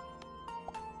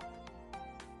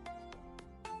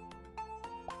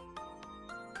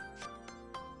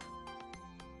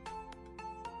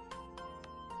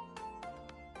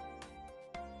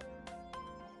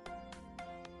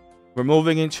 We're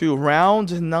moving into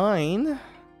round 9.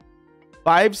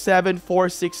 5, 7, 4,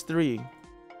 6, 3.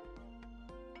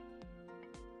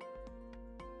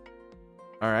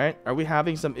 All right. Are we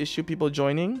having some issue people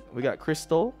joining? We got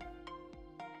Crystal.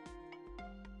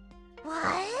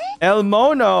 What? El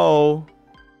Mono.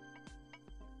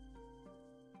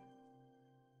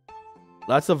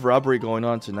 Lots of robbery going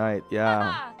on tonight.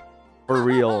 Yeah. For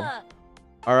real.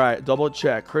 All right. Double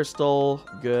check. Crystal.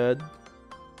 Good.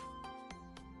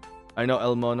 I know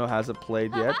El Mono hasn't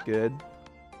played yet. Good.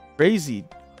 Crazy.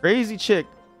 Crazy chick.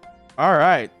 All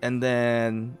right. And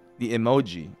then the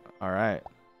emoji. All right.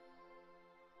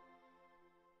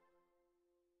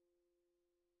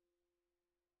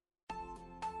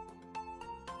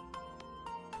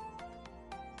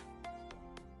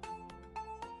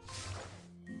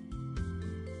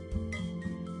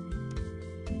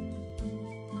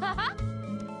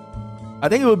 I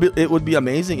think it would be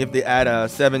amazing if they add a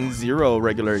 7-0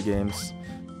 regular games.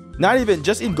 Not even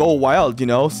just in Go Wild, you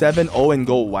know, 7-0 and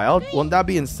Go Wild. Won't that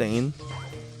be insane?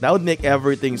 That would make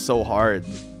everything so hard.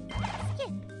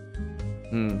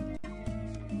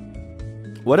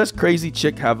 What does Crazy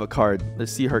Chick have a card?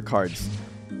 Let's see her cards.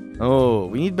 Oh,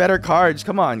 we need better cards.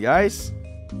 Come on, guys.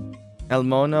 El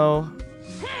Mono,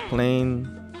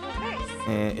 plain, Reverse.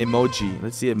 and emoji.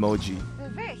 Let's see emoji.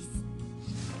 Reverse.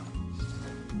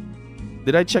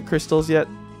 Did I check crystals yet?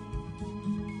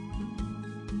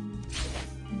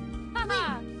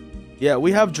 Yeah,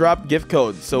 we have dropped gift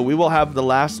codes, so we will have the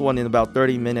last one in about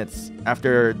 30 minutes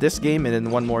after this game and then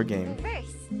one more game.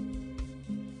 Reverse.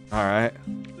 All right.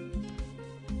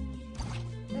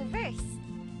 Reverse.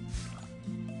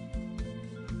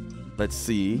 Let's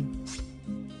see.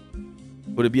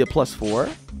 Would it be a +4?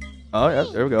 Oh, yeah,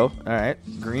 there we go. All right.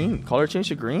 Green. Color change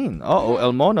to green. Uh-oh,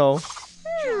 El Mono.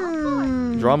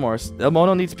 Draw more. El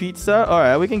Mono needs pizza? All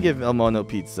right, we can give El Mono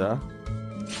pizza.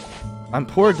 I'm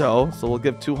poor, though, so we'll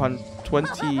give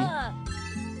 220.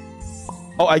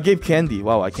 Oh, I gave candy.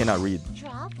 Wow, I cannot read.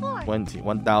 Draw 4. 20.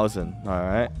 1,000. All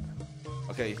right.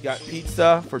 Okay, you got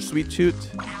pizza for Sweet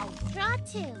Tooth. Draw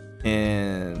 2.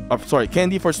 And... Oh, sorry,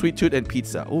 candy for Sweet Tooth and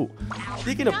pizza. Ooh.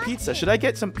 Speaking of pizza, should I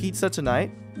get some pizza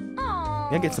tonight? I'm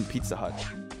gonna get some Pizza Hut.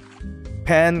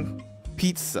 Pan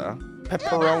pizza.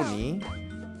 Pepperoni.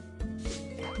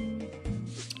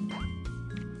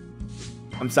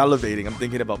 I'm salivating. I'm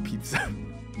thinking about pizza.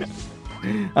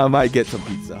 I might get some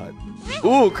Pizza Hut.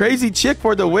 Ooh, crazy chick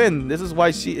for the win. This is why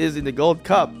she is in the Gold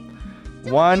Cup.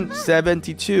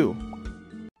 172.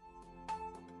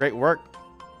 Great work.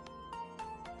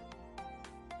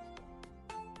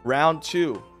 Round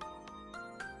 2.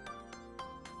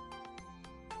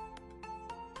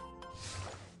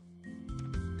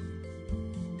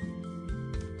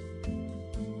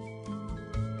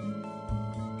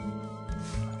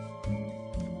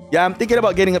 Yeah, I'm thinking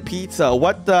about getting a pizza.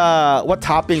 What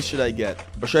toppings should I get?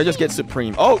 Or should I just get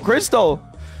Supreme? Oh, Crystal!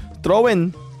 Throw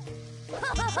in.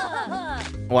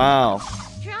 Wow.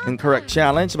 Incorrect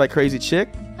challenge by Crazy Chick.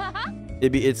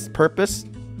 Maybe its purpose.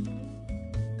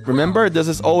 Remember, this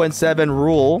is 0 and 7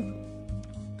 rule.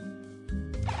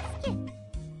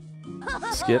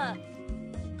 Skip.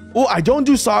 Oh, I don't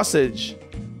do sausage.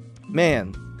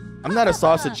 Man, I'm not a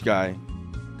sausage guy.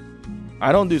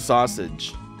 I don't do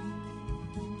sausage.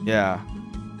 Yeah.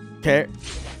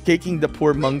 Caking the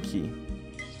poor monkey.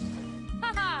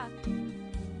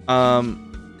 I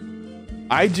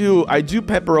do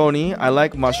pepperoni. I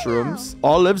like mushrooms.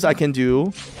 Olives I can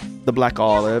do. The black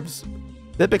olives.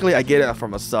 Typically I get it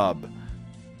from a sub.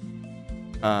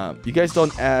 You guys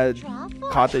don't add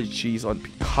cottage cheese on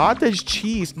cottage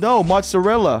cheese? No,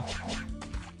 mozzarella.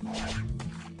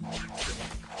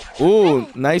 Ooh,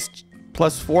 nice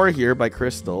 +4 here by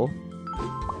Crystal.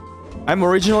 I'm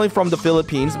originally from the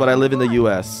Philippines, but I live in the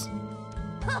US.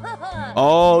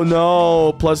 Oh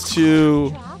no,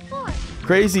 +2.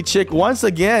 Crazy Chick once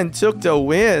again took the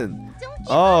win.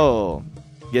 Oh,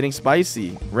 getting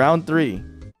spicy. Round 3.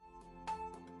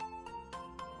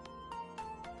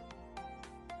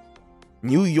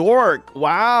 New York.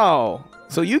 Wow.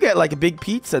 So you get like a big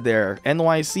pizza there.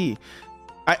 NYC.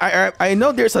 I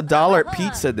know there's a dollar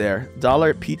pizza there.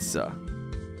 Dollar pizza.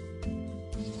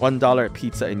 $1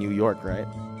 pizza in New York, right?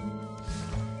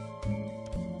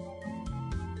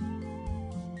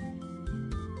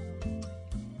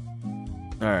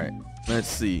 All right. Let's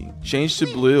see. Change to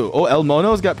blue. Oh, El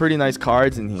Mono's got pretty nice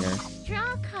cards in here.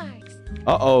 Draw cards.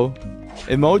 Uh-oh.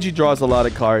 Emoji draws a lot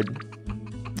of cards.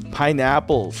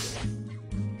 Pineapples.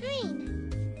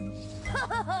 Green.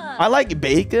 I like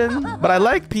bacon, but I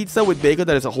like pizza with bacon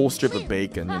that is a whole strip of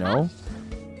bacon, you know?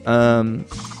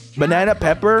 Banana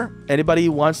pepper. Anybody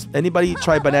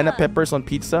try banana peppers on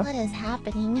pizza? What is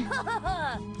happening?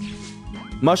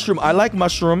 Mushroom. I like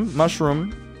mushroom.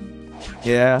 Mushroom.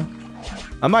 Yeah.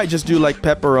 I might just do like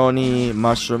pepperoni,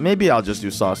 mushroom. Maybe I'll just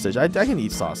do sausage. I can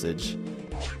eat sausage.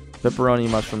 Pepperoni,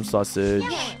 mushroom, sausage.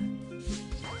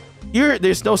 Here,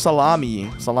 there's no salami.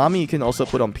 Salami you can also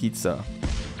put on pizza.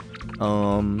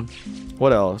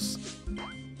 What else?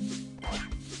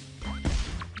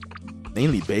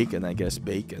 Mainly bacon, I guess.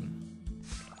 Bacon.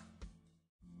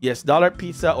 Yes, dollar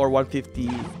pizza or 150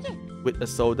 with a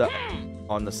soda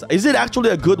on the side. Is it actually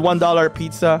a good $1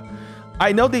 pizza?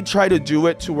 I know they try to do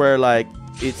it to where like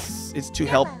it's to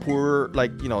help poor,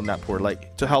 like, you know, not poor,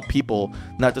 like to help people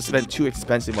not to spend too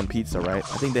expensive on pizza, right?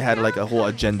 I think they had like a whole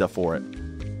agenda for it.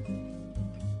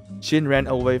 Shin ran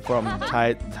away from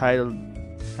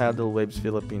tidal waves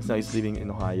Philippines. Now he's living in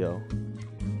Ohio.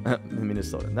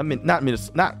 Minnesota.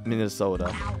 Not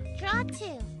Minnesota. Draw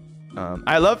 2.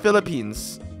 I love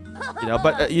Philippines. You know,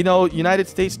 but you know, United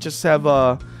States just have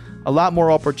a lot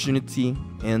more opportunity,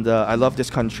 and I love this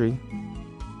country.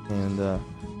 And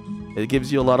it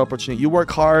gives you a lot of opportunity. You work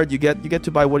hard, you get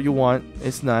to buy what you want.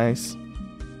 It's nice.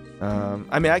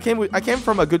 I mean, I came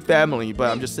from a good family, but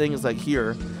I'm just saying it's like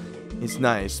here, it's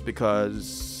nice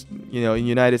because, you know, in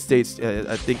United States,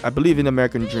 I believe in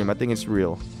American dream. I think it's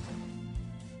real.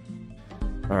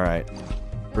 All right,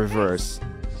 reverse.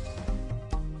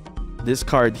 This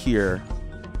card here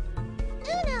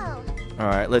All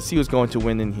right, let's see who's going to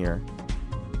win in here.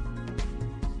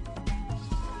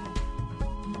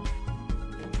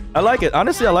 I like it.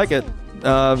 Honestly, I like it.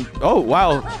 Oh,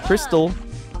 wow. Crystal.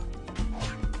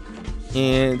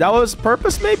 And that was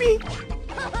purpose, maybe?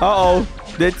 Uh-oh.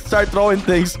 They start throwing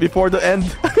things before the end.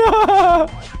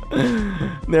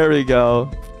 There we go.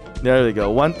 There we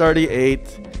go.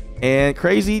 138. And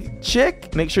Crazy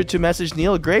Chick, make sure to message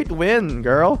Neil. Great win,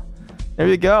 girl. There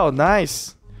you go.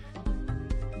 Nice.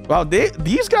 Wow,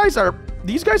 these guys are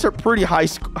pretty high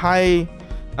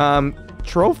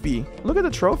trophy. Look at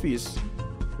the trophies.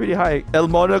 Pretty high. El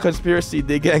Mono Conspiracy,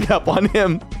 they gang up on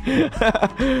him.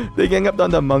 They gang up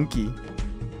on the monkey.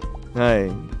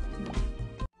 Hey.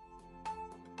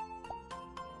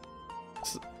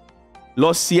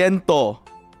 Lo siento.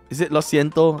 Is it lo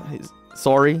siento?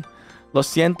 Sorry. Lo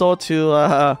siento to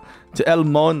El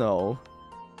Mono.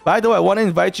 By the way, I want to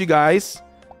invite you guys.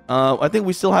 I think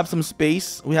we still have some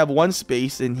space. We have one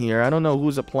space in here. I don't know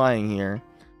who's applying here,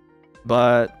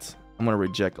 but I'm gonna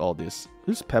reject all this.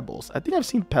 Who's Pebbles? I think I've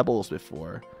seen Pebbles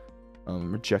before.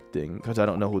 Rejecting because I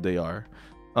don't know who they are.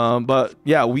 But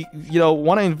yeah, we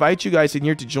want to invite you guys in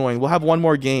here to join. We'll have one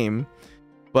more game,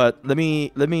 but let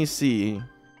me see.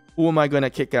 Who am I gonna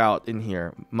kick out in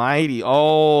here? Mighty.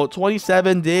 Oh,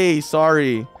 27 days.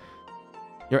 Sorry,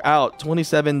 you're out.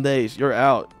 27 days. You're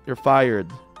out. You're fired.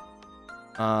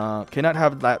 Cannot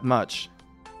have that much.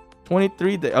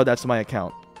 23 days. Oh, that's my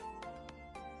account.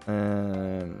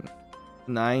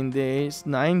 9 days.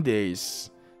 9 days.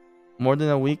 More than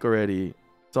a week already.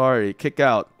 Sorry, kick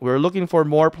out. We're looking for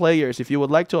more players. If you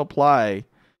would like to apply,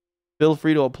 feel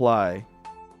free to apply.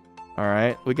 All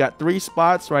right, we got 3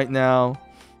 spots right now.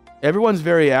 Everyone's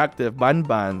very active.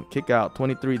 Ban, kick out.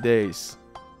 23 days.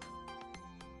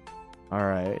 All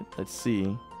right, let's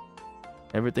see.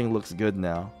 Everything looks good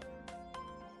now,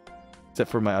 except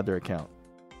for my other account.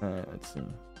 Let's see.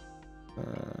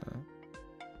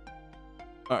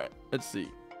 All right, let's see.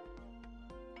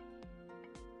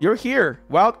 You're here,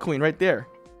 Wild Queen, right there.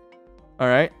 All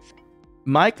right,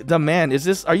 Mike the Man.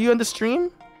 Are you on the stream?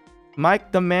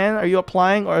 Mike the Man, are you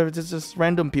applying, or is this just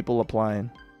random people applying?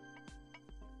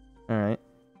 All right,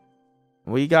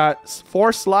 we got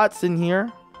 4 slots in here.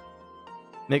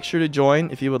 Make sure to join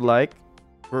if you would like.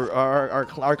 Our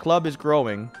club is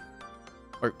growing.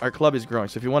 Our club is growing.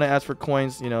 So if you want to ask for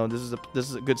coins, this is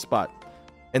a good spot.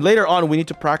 And later on, we need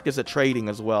to practice the trading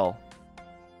as well.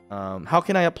 How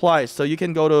can I apply? So you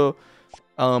can go to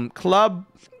club.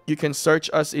 You can search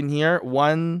us in here.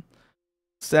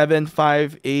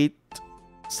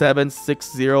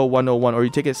 17587601001, or you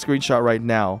take a screenshot right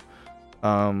now.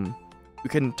 We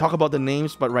can talk about the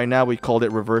names, but right now we called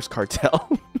it Reverse Cartel.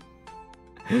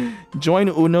 Join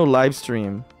Uno live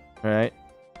stream. All right.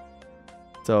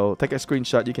 So take a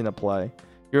screenshot. You can apply.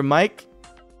 You're Mike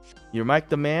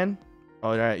the Man.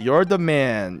 All right, you're the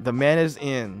man. The man is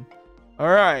in. All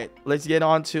right, let's get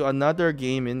on to another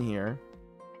game in here.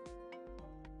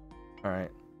 All right.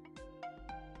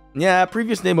 Yeah,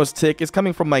 previous name was Tick. It's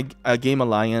coming from my game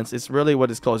alliance. It's really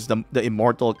what it's called. It's the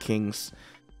Immortal Kings.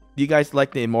 Do you guys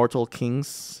like the Immortal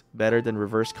Kings better than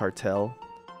Reverse Cartel?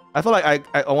 I feel like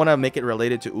I want to make it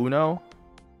related to Uno.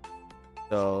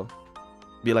 So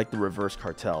be like the Reverse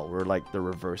Cartel. We're like the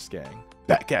reverse gang.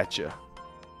 Back at you.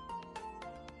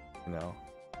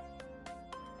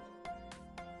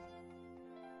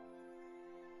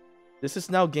 This is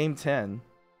now game 10.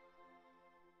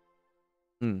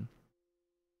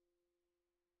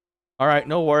 All right,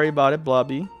 no worry about it,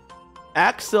 Blobby.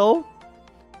 Axel,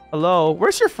 hello.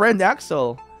 Where's your friend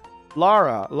Axel?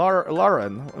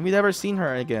 Lauren. We never seen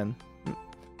her again.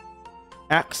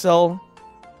 Axel,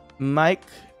 Mike.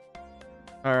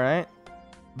 All right,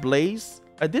 Blaze.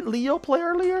 Did Leo play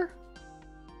earlier?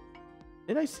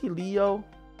 Did I see Leo?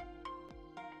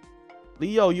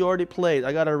 Leo, you already played.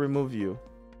 I gotta remove you.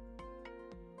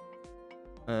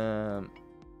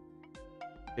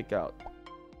 Pick out.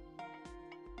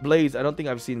 Blaze, I don't think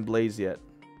I've seen Blaze yet.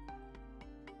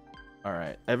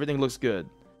 Alright, everything looks good.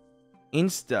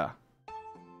 Instagram.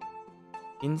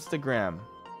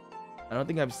 I don't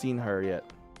think I've seen her yet.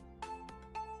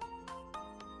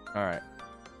 Alright.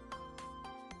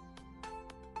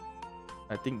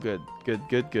 I think good.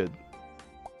 Good.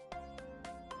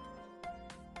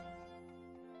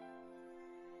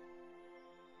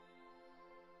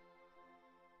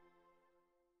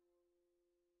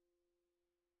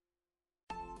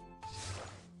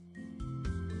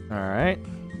 All right.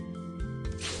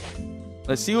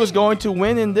 Let's see who's going to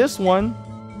win in this one.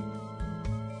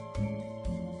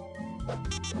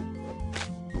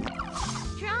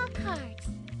 Draw cards.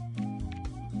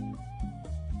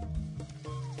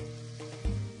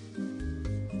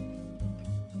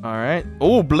 All right.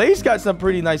 Oh, Blaze got some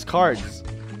pretty nice cards.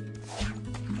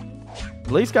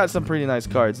 Blaze got some pretty nice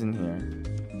cards in here.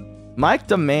 Mike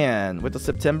the Man with the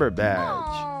September badge.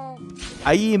 Oh.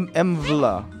 Aim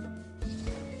Emvla.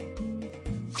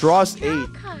 Draws Draw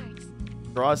 8. cards.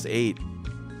 Draws 8.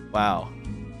 Wow.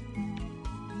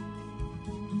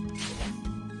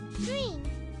 Green.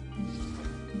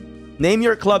 Name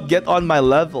your club, get on my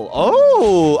level.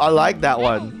 Oh, I like that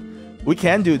one. We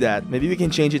can do that. Maybe we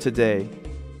can change it today.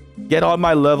 Get on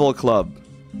my level club.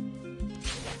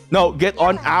 No, get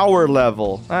on our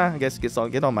level. I guess get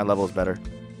on my level is better.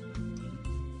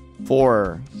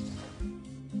 4.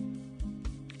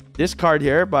 This card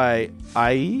here by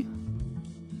IE.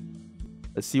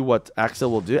 Let's see what Axel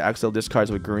will do. Axel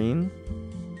discards with green.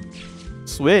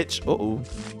 Switch. Uh-oh.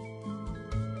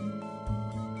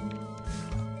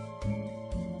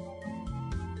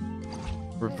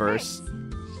 Reverse.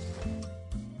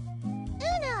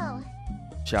 Uno.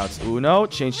 Shouts Uno.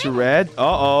 Change to red.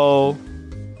 Uh-oh.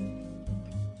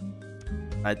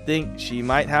 I think she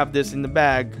might have this in the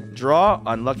bag. Draw.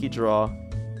 Unlucky draw.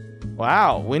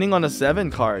 Wow. Winning on a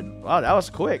 7 card. Wow, that was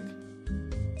quick.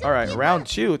 All right. Round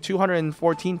 2.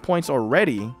 214 points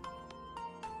already.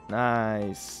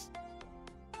 Nice.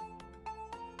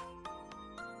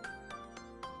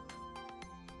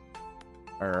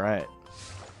 All right.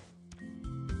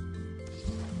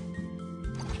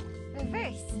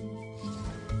 Reverse.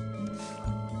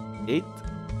 8.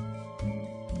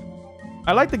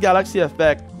 I like the galaxy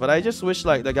effect, but I just wish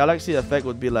like the galaxy effect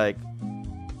would be like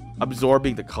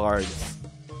absorbing the cards.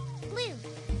 Blue.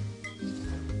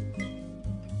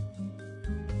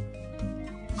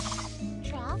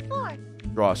 Draw 4.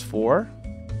 Draws 4.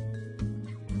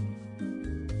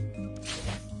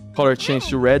 Color change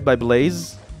to red by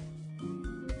Blaze.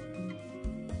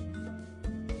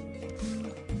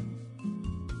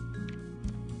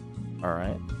 All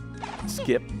right.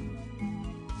 Skip.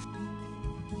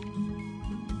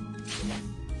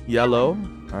 Yellow.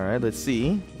 All right, let's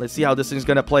see. Let's see how this thing's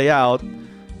gonna play out.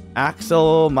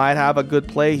 Axel might have a good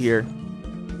play here.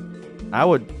 I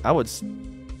would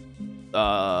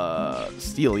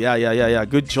steal. Yeah.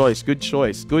 Good choice. Good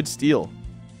steal.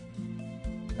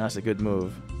 That's a good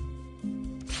move.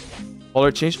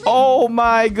 Color change. Oh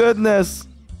my goodness.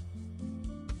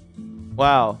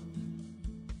 Wow.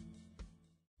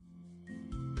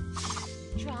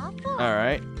 Draw 4. All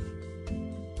right.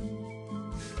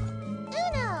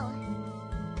 Uno.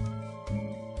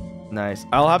 Nice.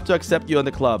 I'll have to accept you on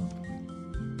the club.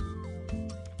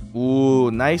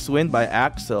 Ooh, nice win by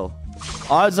Axel.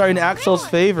 Odds are in Axel's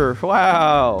favor.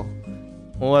 Wow.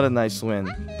 What a nice win.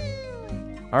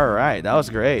 Woohoo. All right, that was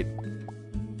great.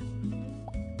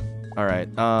 All right,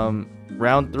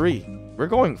 round 3. We're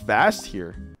going fast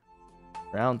here.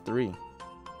 Round 3.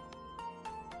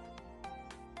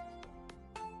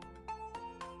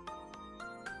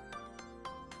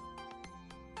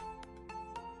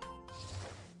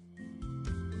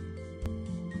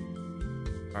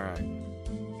 All right.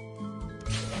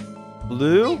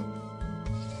 Blue.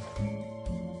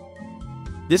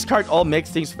 This card all makes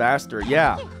things faster.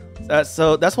 Yeah.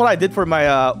 So that's what I did for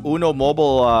my Uno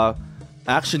Mobile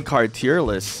action card tier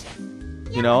list.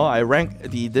 You know, I rank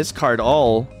this card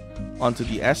all onto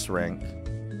the S rank.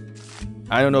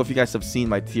 I don't know if you guys have seen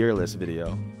my tier list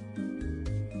video.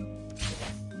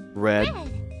 Red.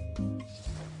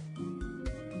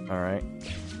 All right.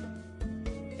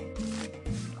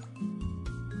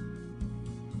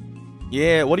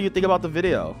 Yeah, what do you think about the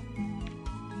video?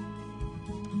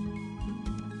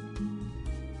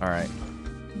 All right.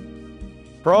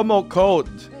 Promo code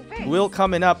will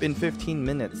coming up in 15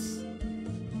 minutes.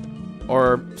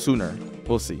 Or sooner.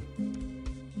 We'll see.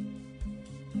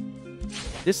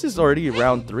 This is already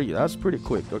round 3. That's pretty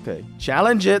quick. Okay.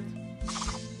 Challenge it.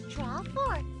 Draw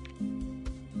 4.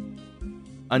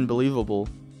 Unbelievable.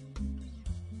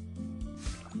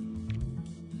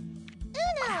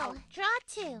 Uno. Draw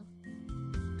 2.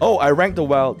 Oh, I ranked the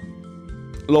wild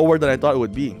lower than I thought it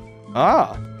would be.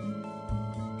 Ah.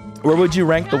 Where would you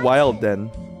rank the wild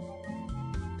then?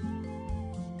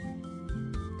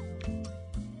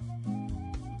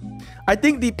 I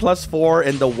think the +4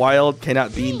 and the wild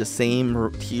cannot be in the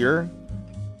same tier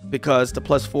because the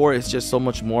 +4 is just so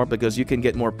much more because you can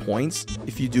get more points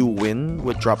if you do win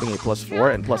with dropping a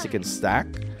 +4 and plus it can stack.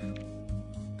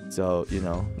 So, you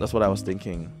know, that's what I was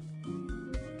thinking.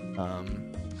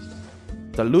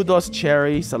 Saludos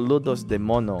Cherry, saludos de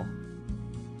mono.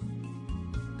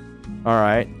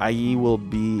 Alright, IE will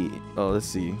be... Oh, let's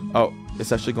see. Oh,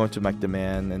 it's actually going to Mac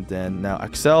Demand. And then now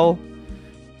Axel.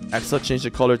 Axel changed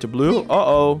the color to blue.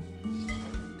 Uh-oh.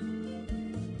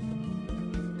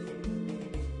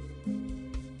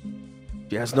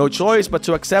 She has no choice but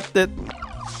to accept it.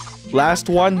 Last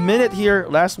 1 minute here.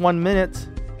 Last 1 minute.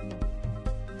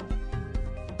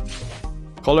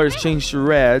 Color is changed to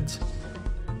red.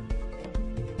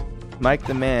 Mike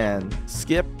the man.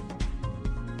 Skip.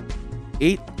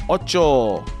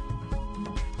 8-8.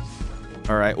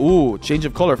 Alright. Ooh, change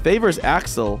of color. Favors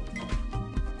Axel.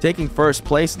 Taking first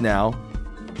place now.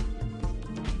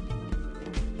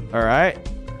 Alright.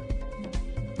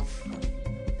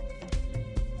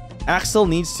 Axel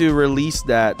needs to release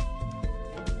that.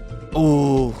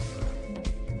 Ooh.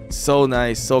 So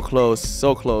nice. So close.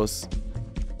 So close.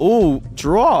 Ooh,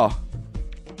 draw.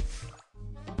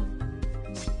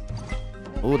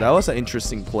 Ooh, that was an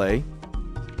interesting play.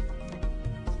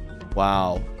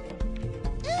 Wow.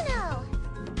 Uno.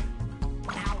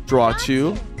 Draw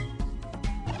 2.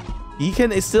 He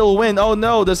can still win. Oh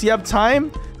no, does he have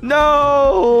time?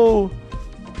 No!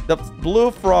 The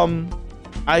blue from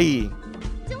IE.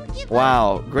 Don't give up.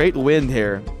 Wow, great win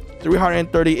here.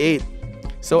 338.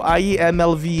 So IE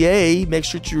MLVA, make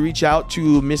sure to reach out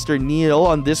to Mr. Neil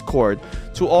on Discord.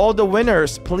 To all the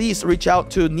winners, please reach out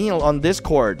to Neil on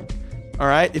Discord.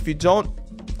 Alright, if you don't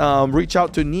reach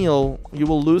out to Neil, you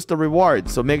will lose the reward.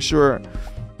 So make sure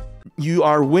you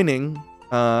are winning.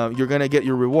 You're gonna get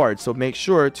your reward. So make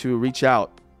sure to reach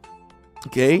out.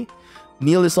 Okay?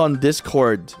 Neil is on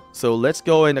Discord. So let's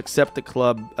go and accept the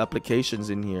club applications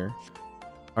in here.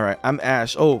 Alright, I'm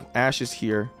Ash. Oh, Ash is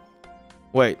here.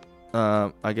 Wait.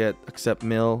 I get accept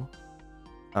Mill.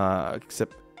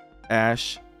 Accept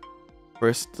Ash.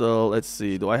 Bristol. Let's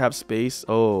see. Do I have space?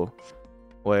 Oh.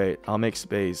 Wait, I'll make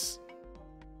space.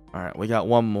 Alright, we got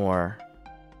one more.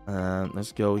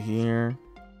 Let's go here.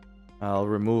 I'll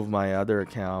remove my other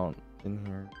account in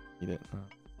here. Need it.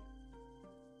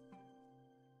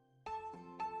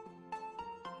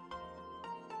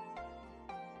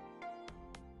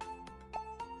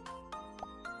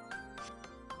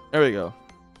 There we go.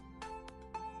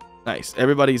 Nice.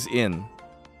 Everybody's in.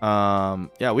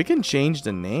 Yeah, we can change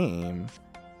the name.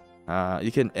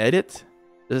 You can edit.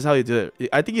 This is how you do it.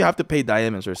 I think you have to pay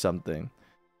diamonds or something.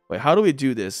 Wait, how do we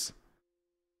do this?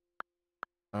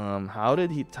 How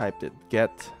did he type it?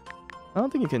 Get. I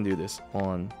don't think you can do this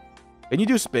on. Can you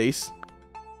do space?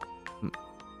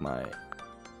 Why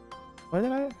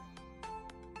did I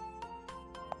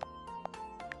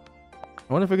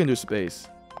wonder if we can do space.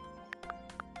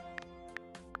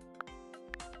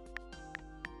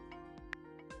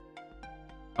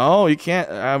 Oh, you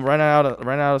can't. I'm running out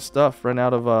of stuff. Run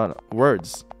out of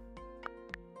words.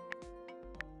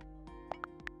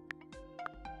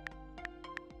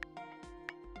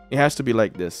 It has to be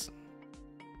like this.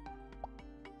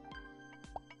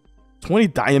 20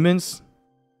 diamonds.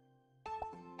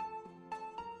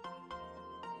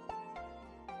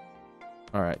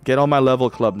 All right, get on my level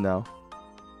club now.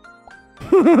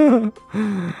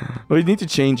 We need to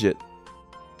change it.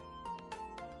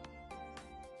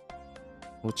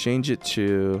 We'll change it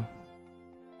to,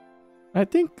 I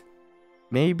think,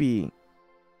 maybe,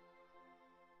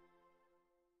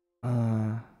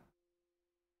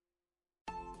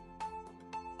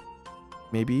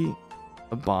 maybe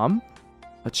a bomb,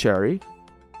 a cherry.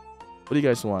 What do you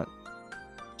guys want?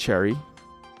 Cherry.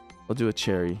 We'll do a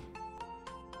cherry.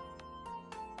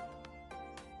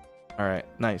 All right,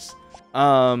 nice.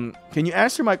 Can you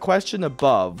answer my question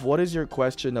above? What is your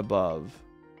question above?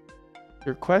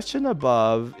 Your question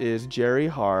above is Jerry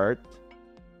Hart.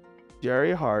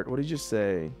 Jerry Hart, what did you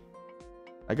say?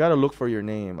 I gotta look for your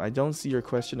name. I don't see your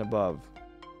question above.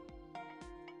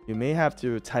 You may have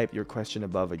to type your question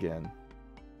above again.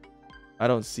 I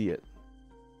don't see it.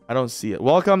 I don't see it.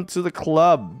 Welcome to the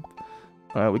club.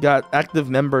 All right, we got active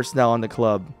members now on the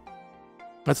club.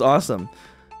 That's awesome.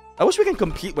 I wish we can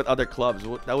compete with other clubs.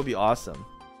 That would be awesome.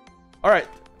 All right.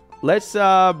 Let's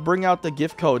bring out the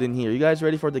gift code in here. You guys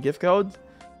ready for the gift code?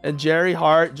 And Jerry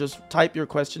Hart, just type your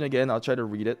question again. I'll try to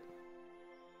read it.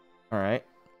 All right.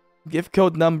 Gift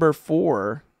code number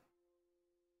 4.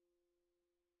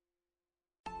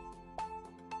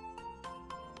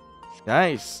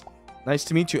 Nice. Nice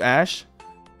to meet you, Ash.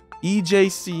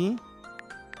 EJC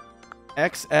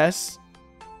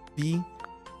XSBEYQA.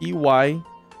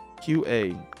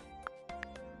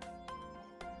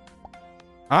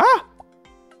 Huh?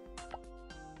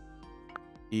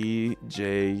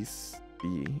 EJCXSDPY.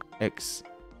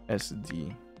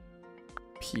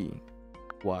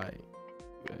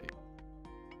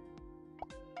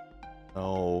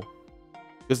 No.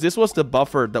 Because this was the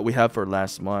buffer that we had for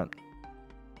last month.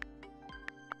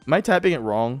 Am I typing it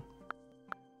wrong?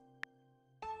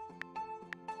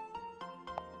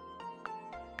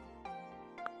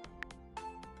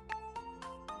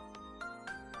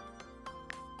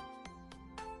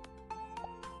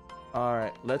 All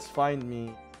right, let's find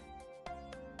me.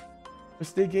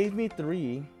 Because they gave me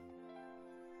 3.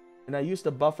 And I used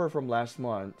the buffer from last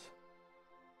month.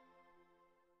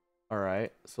 All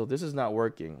right, so this is not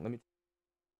working. Let me.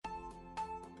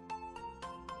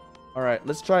 All right,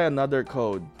 let's try another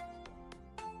code.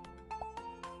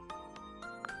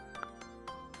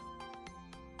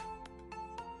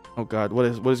 Oh God, what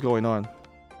is going on?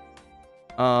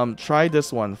 Try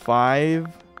this one. 5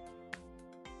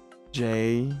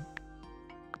 J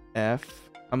F.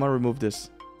 I'm gonna remove this.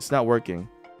 It's not working.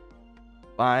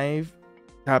 5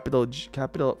 capital G,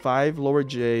 capital 5 lower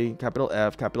J, capital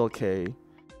F, capital K,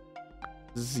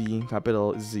 Z,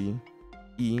 capital Z,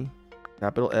 E,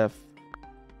 capital F,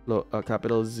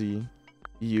 capital Z,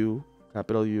 U,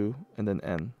 capital U, and then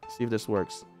N. See if this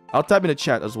works. I'll type in the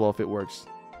chat as well if it works.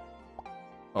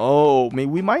 Oh,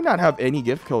 we might not have any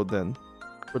gift code then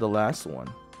for the last one.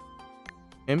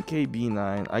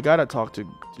 MKB9. I gotta talk to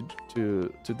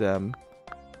them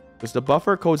because the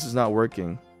buffer codes is not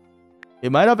working.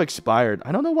 It might have expired.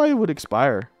 I don't know why it would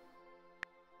expire.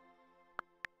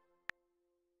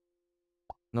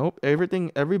 Nope,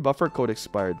 every buffer code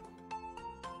expired.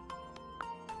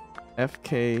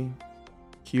 FK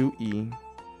QE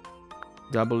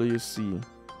WC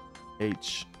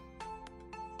H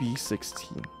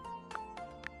B16.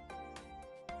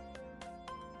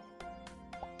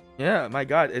 Yeah, my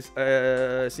God, it's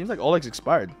it seems like all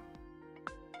expired.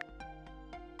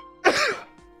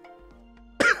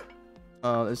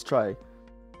 Let's try.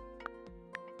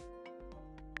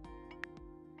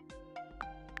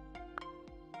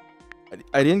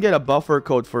 I didn't get a buffer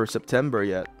code for September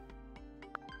yet.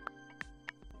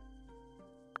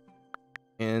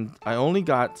 And I only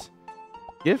got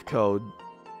gift code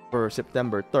for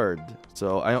September 3rd.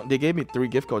 So they gave me 3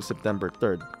 gift codes September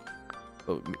 3rd.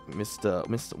 Oh,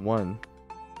 missed one.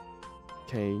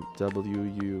 K W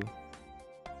U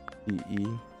D E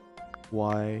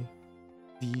Y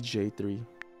DJ3.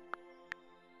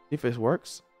 If it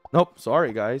works. Nope,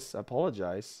 sorry guys. I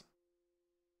apologize.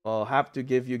 I'll have to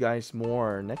give you guys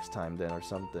more next time then or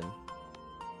something.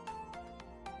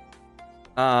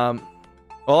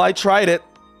 Well, I tried it.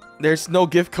 There's no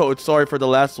gift code. Sorry for the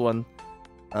last one.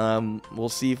 We'll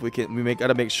see if we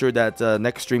gotta make sure that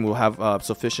next stream will have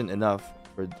sufficient enough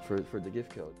for the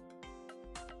gift code.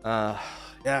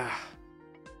 Yeah,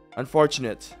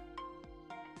 unfortunate.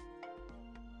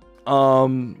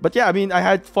 But yeah, I mean, I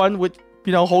had fun with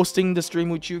hosting the stream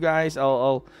with you guys.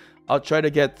 I'll try to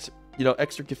get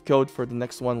extra gift code for the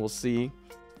next one. We'll see.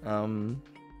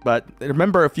 But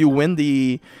remember, if you win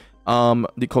the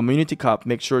community cup,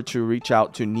 make sure to reach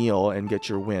out to Neil and get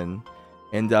your win.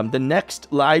 And the next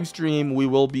live stream we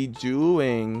will be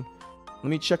doing, let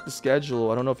me check the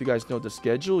schedule. I don't know if you guys know the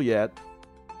schedule yet.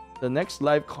 The next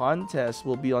live contest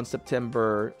will be on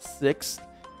September 6th,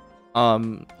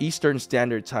 Eastern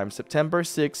Standard Time. September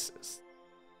 6th,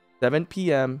 7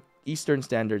 p.m. Eastern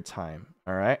Standard Time.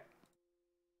 All right.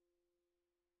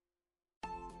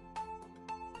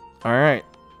 All right.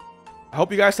 I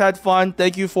hope you guys had fun.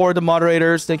 Thank you for the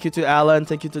moderators. Thank you to Alan.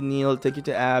 Thank you to Neil. Thank you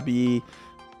to Abby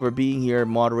for being here,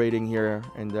 moderating here,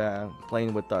 and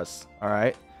playing with us. All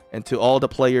right. And to all the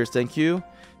players, thank you.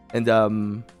 And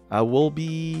I will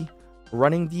be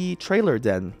running the trailer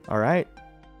then. All right.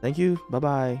 Thank you.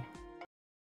 Bye-bye.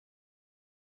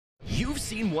 You've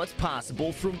seen what's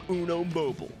possible from Uno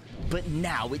Mobile, but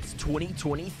now it's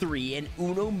 2023 and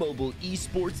Uno Mobile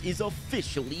Esports is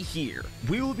officially here.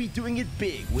 We will be doing it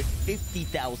big with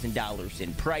 $50,000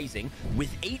 in prizing, with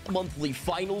 8 monthly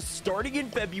finals starting in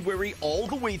February all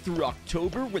the way through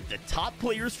October, with the top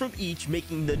players from each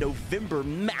making the November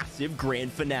massive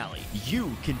grand finale.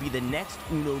 You can be the next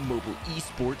Uno Mobile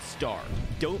Esports star.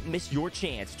 Don't miss your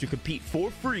chance to compete for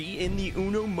free in the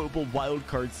Uno Mobile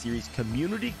Wildcard Series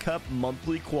Community Cup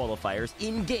monthly qualifiers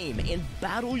in-game and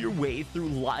battle your way through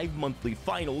live monthly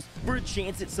finals for a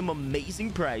chance at some amazing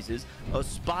prizes, a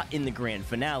spot in the grand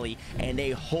finale, and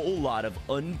a whole lot of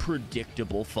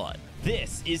unpredictable fun.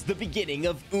 This is the beginning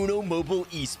of Uno Mobile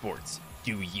Esports.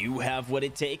 Do you have what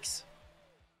it takes?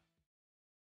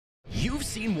 You've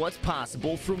seen what's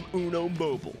possible from Uno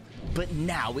Mobile, but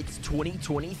now it's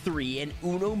 2023 and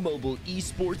Uno Mobile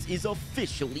Esports is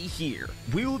officially here.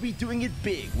 We will be doing it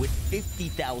big with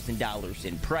 $50,000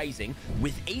 in prizing,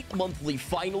 with 8 monthly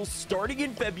finals starting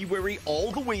in February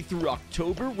all the way through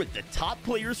October, with the top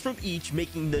players from each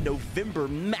making the November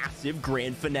massive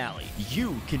grand finale.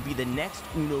 You can be the next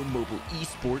Uno Mobile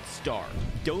Esports star.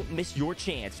 Don't miss your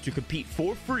chance to compete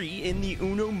for free in the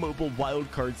Uno Mobile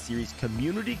Wildcard Series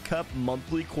Community Cup Cup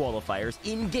monthly qualifiers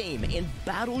in-game and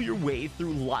battle your way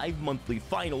through live monthly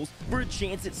finals for a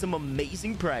chance at some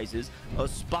amazing prizes, a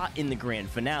spot in the grand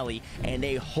finale, and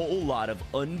a whole lot of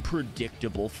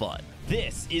unpredictable fun.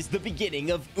 This is the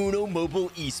beginning of Uno Mobile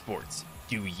Esports.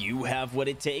 Do you have what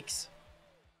it takes?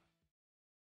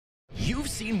 You've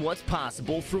seen what's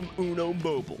possible from Uno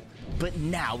Mobile, but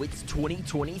now it's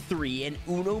 2023 and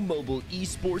Uno Mobile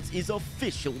Esports is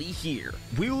officially here.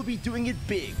 We will be doing it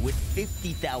big with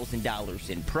 $50,000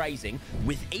 in prizing,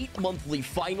 with 8 monthly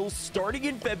finals starting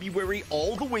in February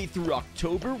all the way through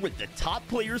October, with the top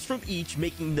players from each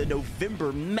making the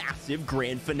November massive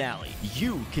grand finale.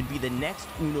 You can be the next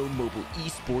Uno Mobile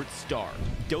Esports star.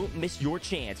 Don't miss your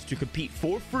chance to compete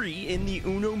for free in the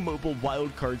Uno Mobile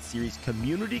Wildcard Series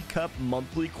Community Cup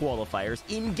monthly qualifiers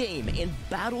in-game and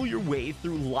battle your way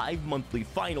through live monthly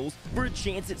finals for a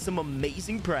chance at some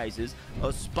amazing prizes,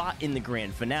 a spot in the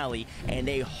grand finale, and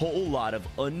a whole lot of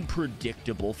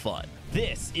unpredictable fun.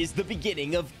 This is the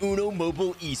beginning of Uno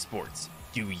Mobile Esports.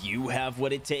 Do you have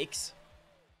what it takes?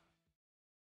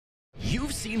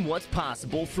 You've seen what's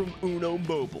possible from Uno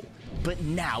Mobile, but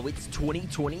now it's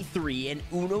 2023 and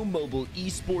Uno Mobile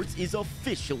Esports is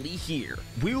officially here.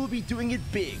 We will be doing it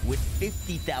big with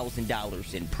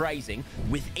 $50,000 in prizing,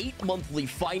 with 8 monthly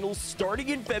finals starting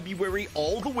in February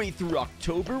all the way through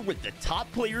October, with the top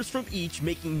players from each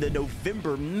making the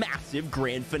November massive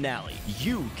grand finale.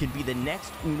 You can be the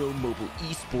next Uno Mobile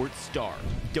Esports star.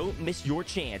 Don't miss your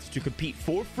chance to compete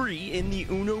for free in the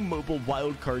Uno Mobile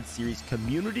Wildcard Series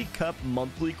Community Cup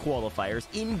monthly qualifiers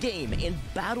in-game and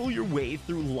battle your way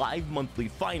through live monthly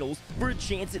finals for a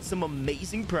chance at some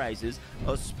amazing prizes,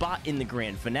 a spot in the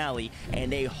grand finale,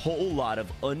 and a whole lot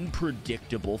of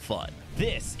unpredictable fun.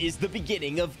 This is the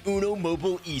beginning of Uno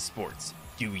Mobile Esports.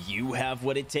 Do you have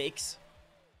what it takes?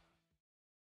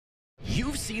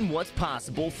 You've seen what's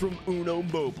possible from Uno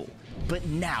Mobile, but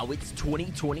now it's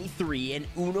 2023 and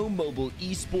Uno Mobile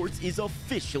Esports is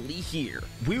officially here.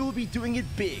 We will be doing it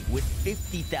big with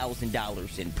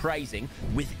 $50,000 in prizing,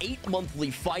 with 8 monthly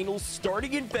finals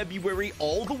starting in February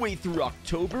all the way through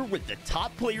October, with the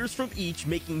top players from each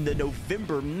making the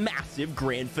November massive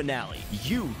grand finale.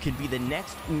 You can be the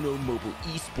next Uno Mobile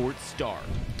Esports star.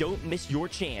 Don't miss your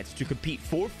chance to compete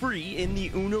for free in the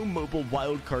Uno Mobile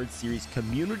Wildcard Series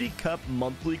Community Cup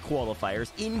monthly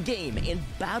qualifiers in-game and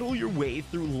battle your way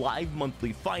through live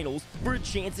monthly finals for a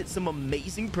chance at some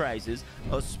amazing prizes,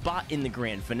 a spot in the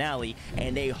grand finale,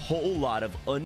 and a whole lot of